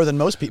her more than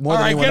most people, more All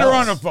than right, anyone get her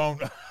else. on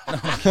the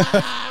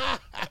phone.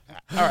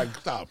 All right,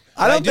 stop.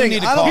 I don't think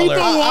need to I call don't. her.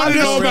 People want I'm to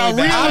know just- about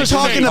real I'm estate.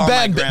 talking to Call my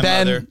Ben.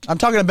 grandmother. I'm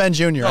talking to Ben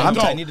Jr. I'm don't.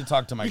 I need to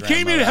talk to my We grandmother.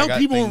 came here to I help got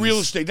people with things- real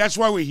estate. That's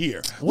why we're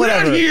here.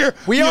 Whatever. We're not here.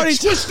 We with already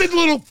your twisted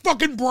little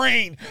fucking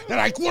brain that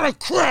I want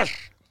to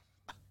crush.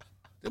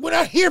 We're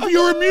not here for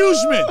your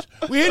amusement.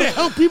 We're here to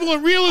help people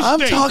in real I'm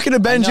estate. talking to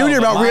Ben I know, Jr. but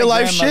about my real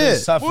life grandmother's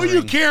shit. suffering All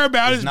you care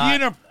about is not-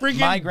 being a freaking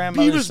my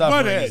grandmother's Beavis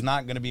suffering butthead. is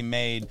not going to be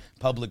made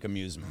public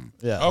amusement.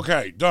 Yeah.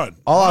 Okay, done.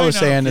 All I Fine, was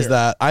don't saying is care.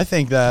 that I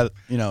think that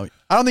I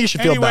don't think you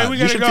should feel Anyway, bad. we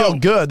You gotta should go. feel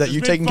good that It's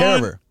you're been taking care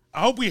of fun. her.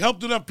 I hope we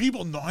helped enough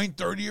people.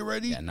 9:30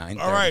 already? Yeah, 9:30.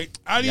 All right.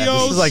 Yeah,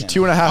 Adios. This is like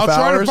 2.5 I'll try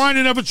to hours. find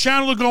another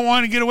channel to go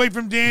on and get away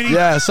from Danny.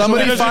 Yeah,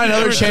 somebody So find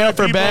another doesn't channel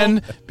for irritate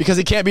Ben people. because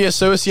he can't be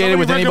associated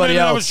with Somebody anybody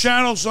recommend another else.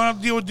 channel so I don't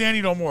have to deal with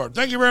Danny no more.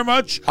 Thank you very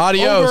much.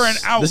 Adios. Over and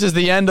out. This is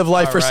the end of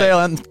Life All for right. Sale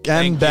and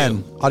Thank Ben.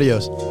 you.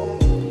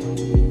 Adios.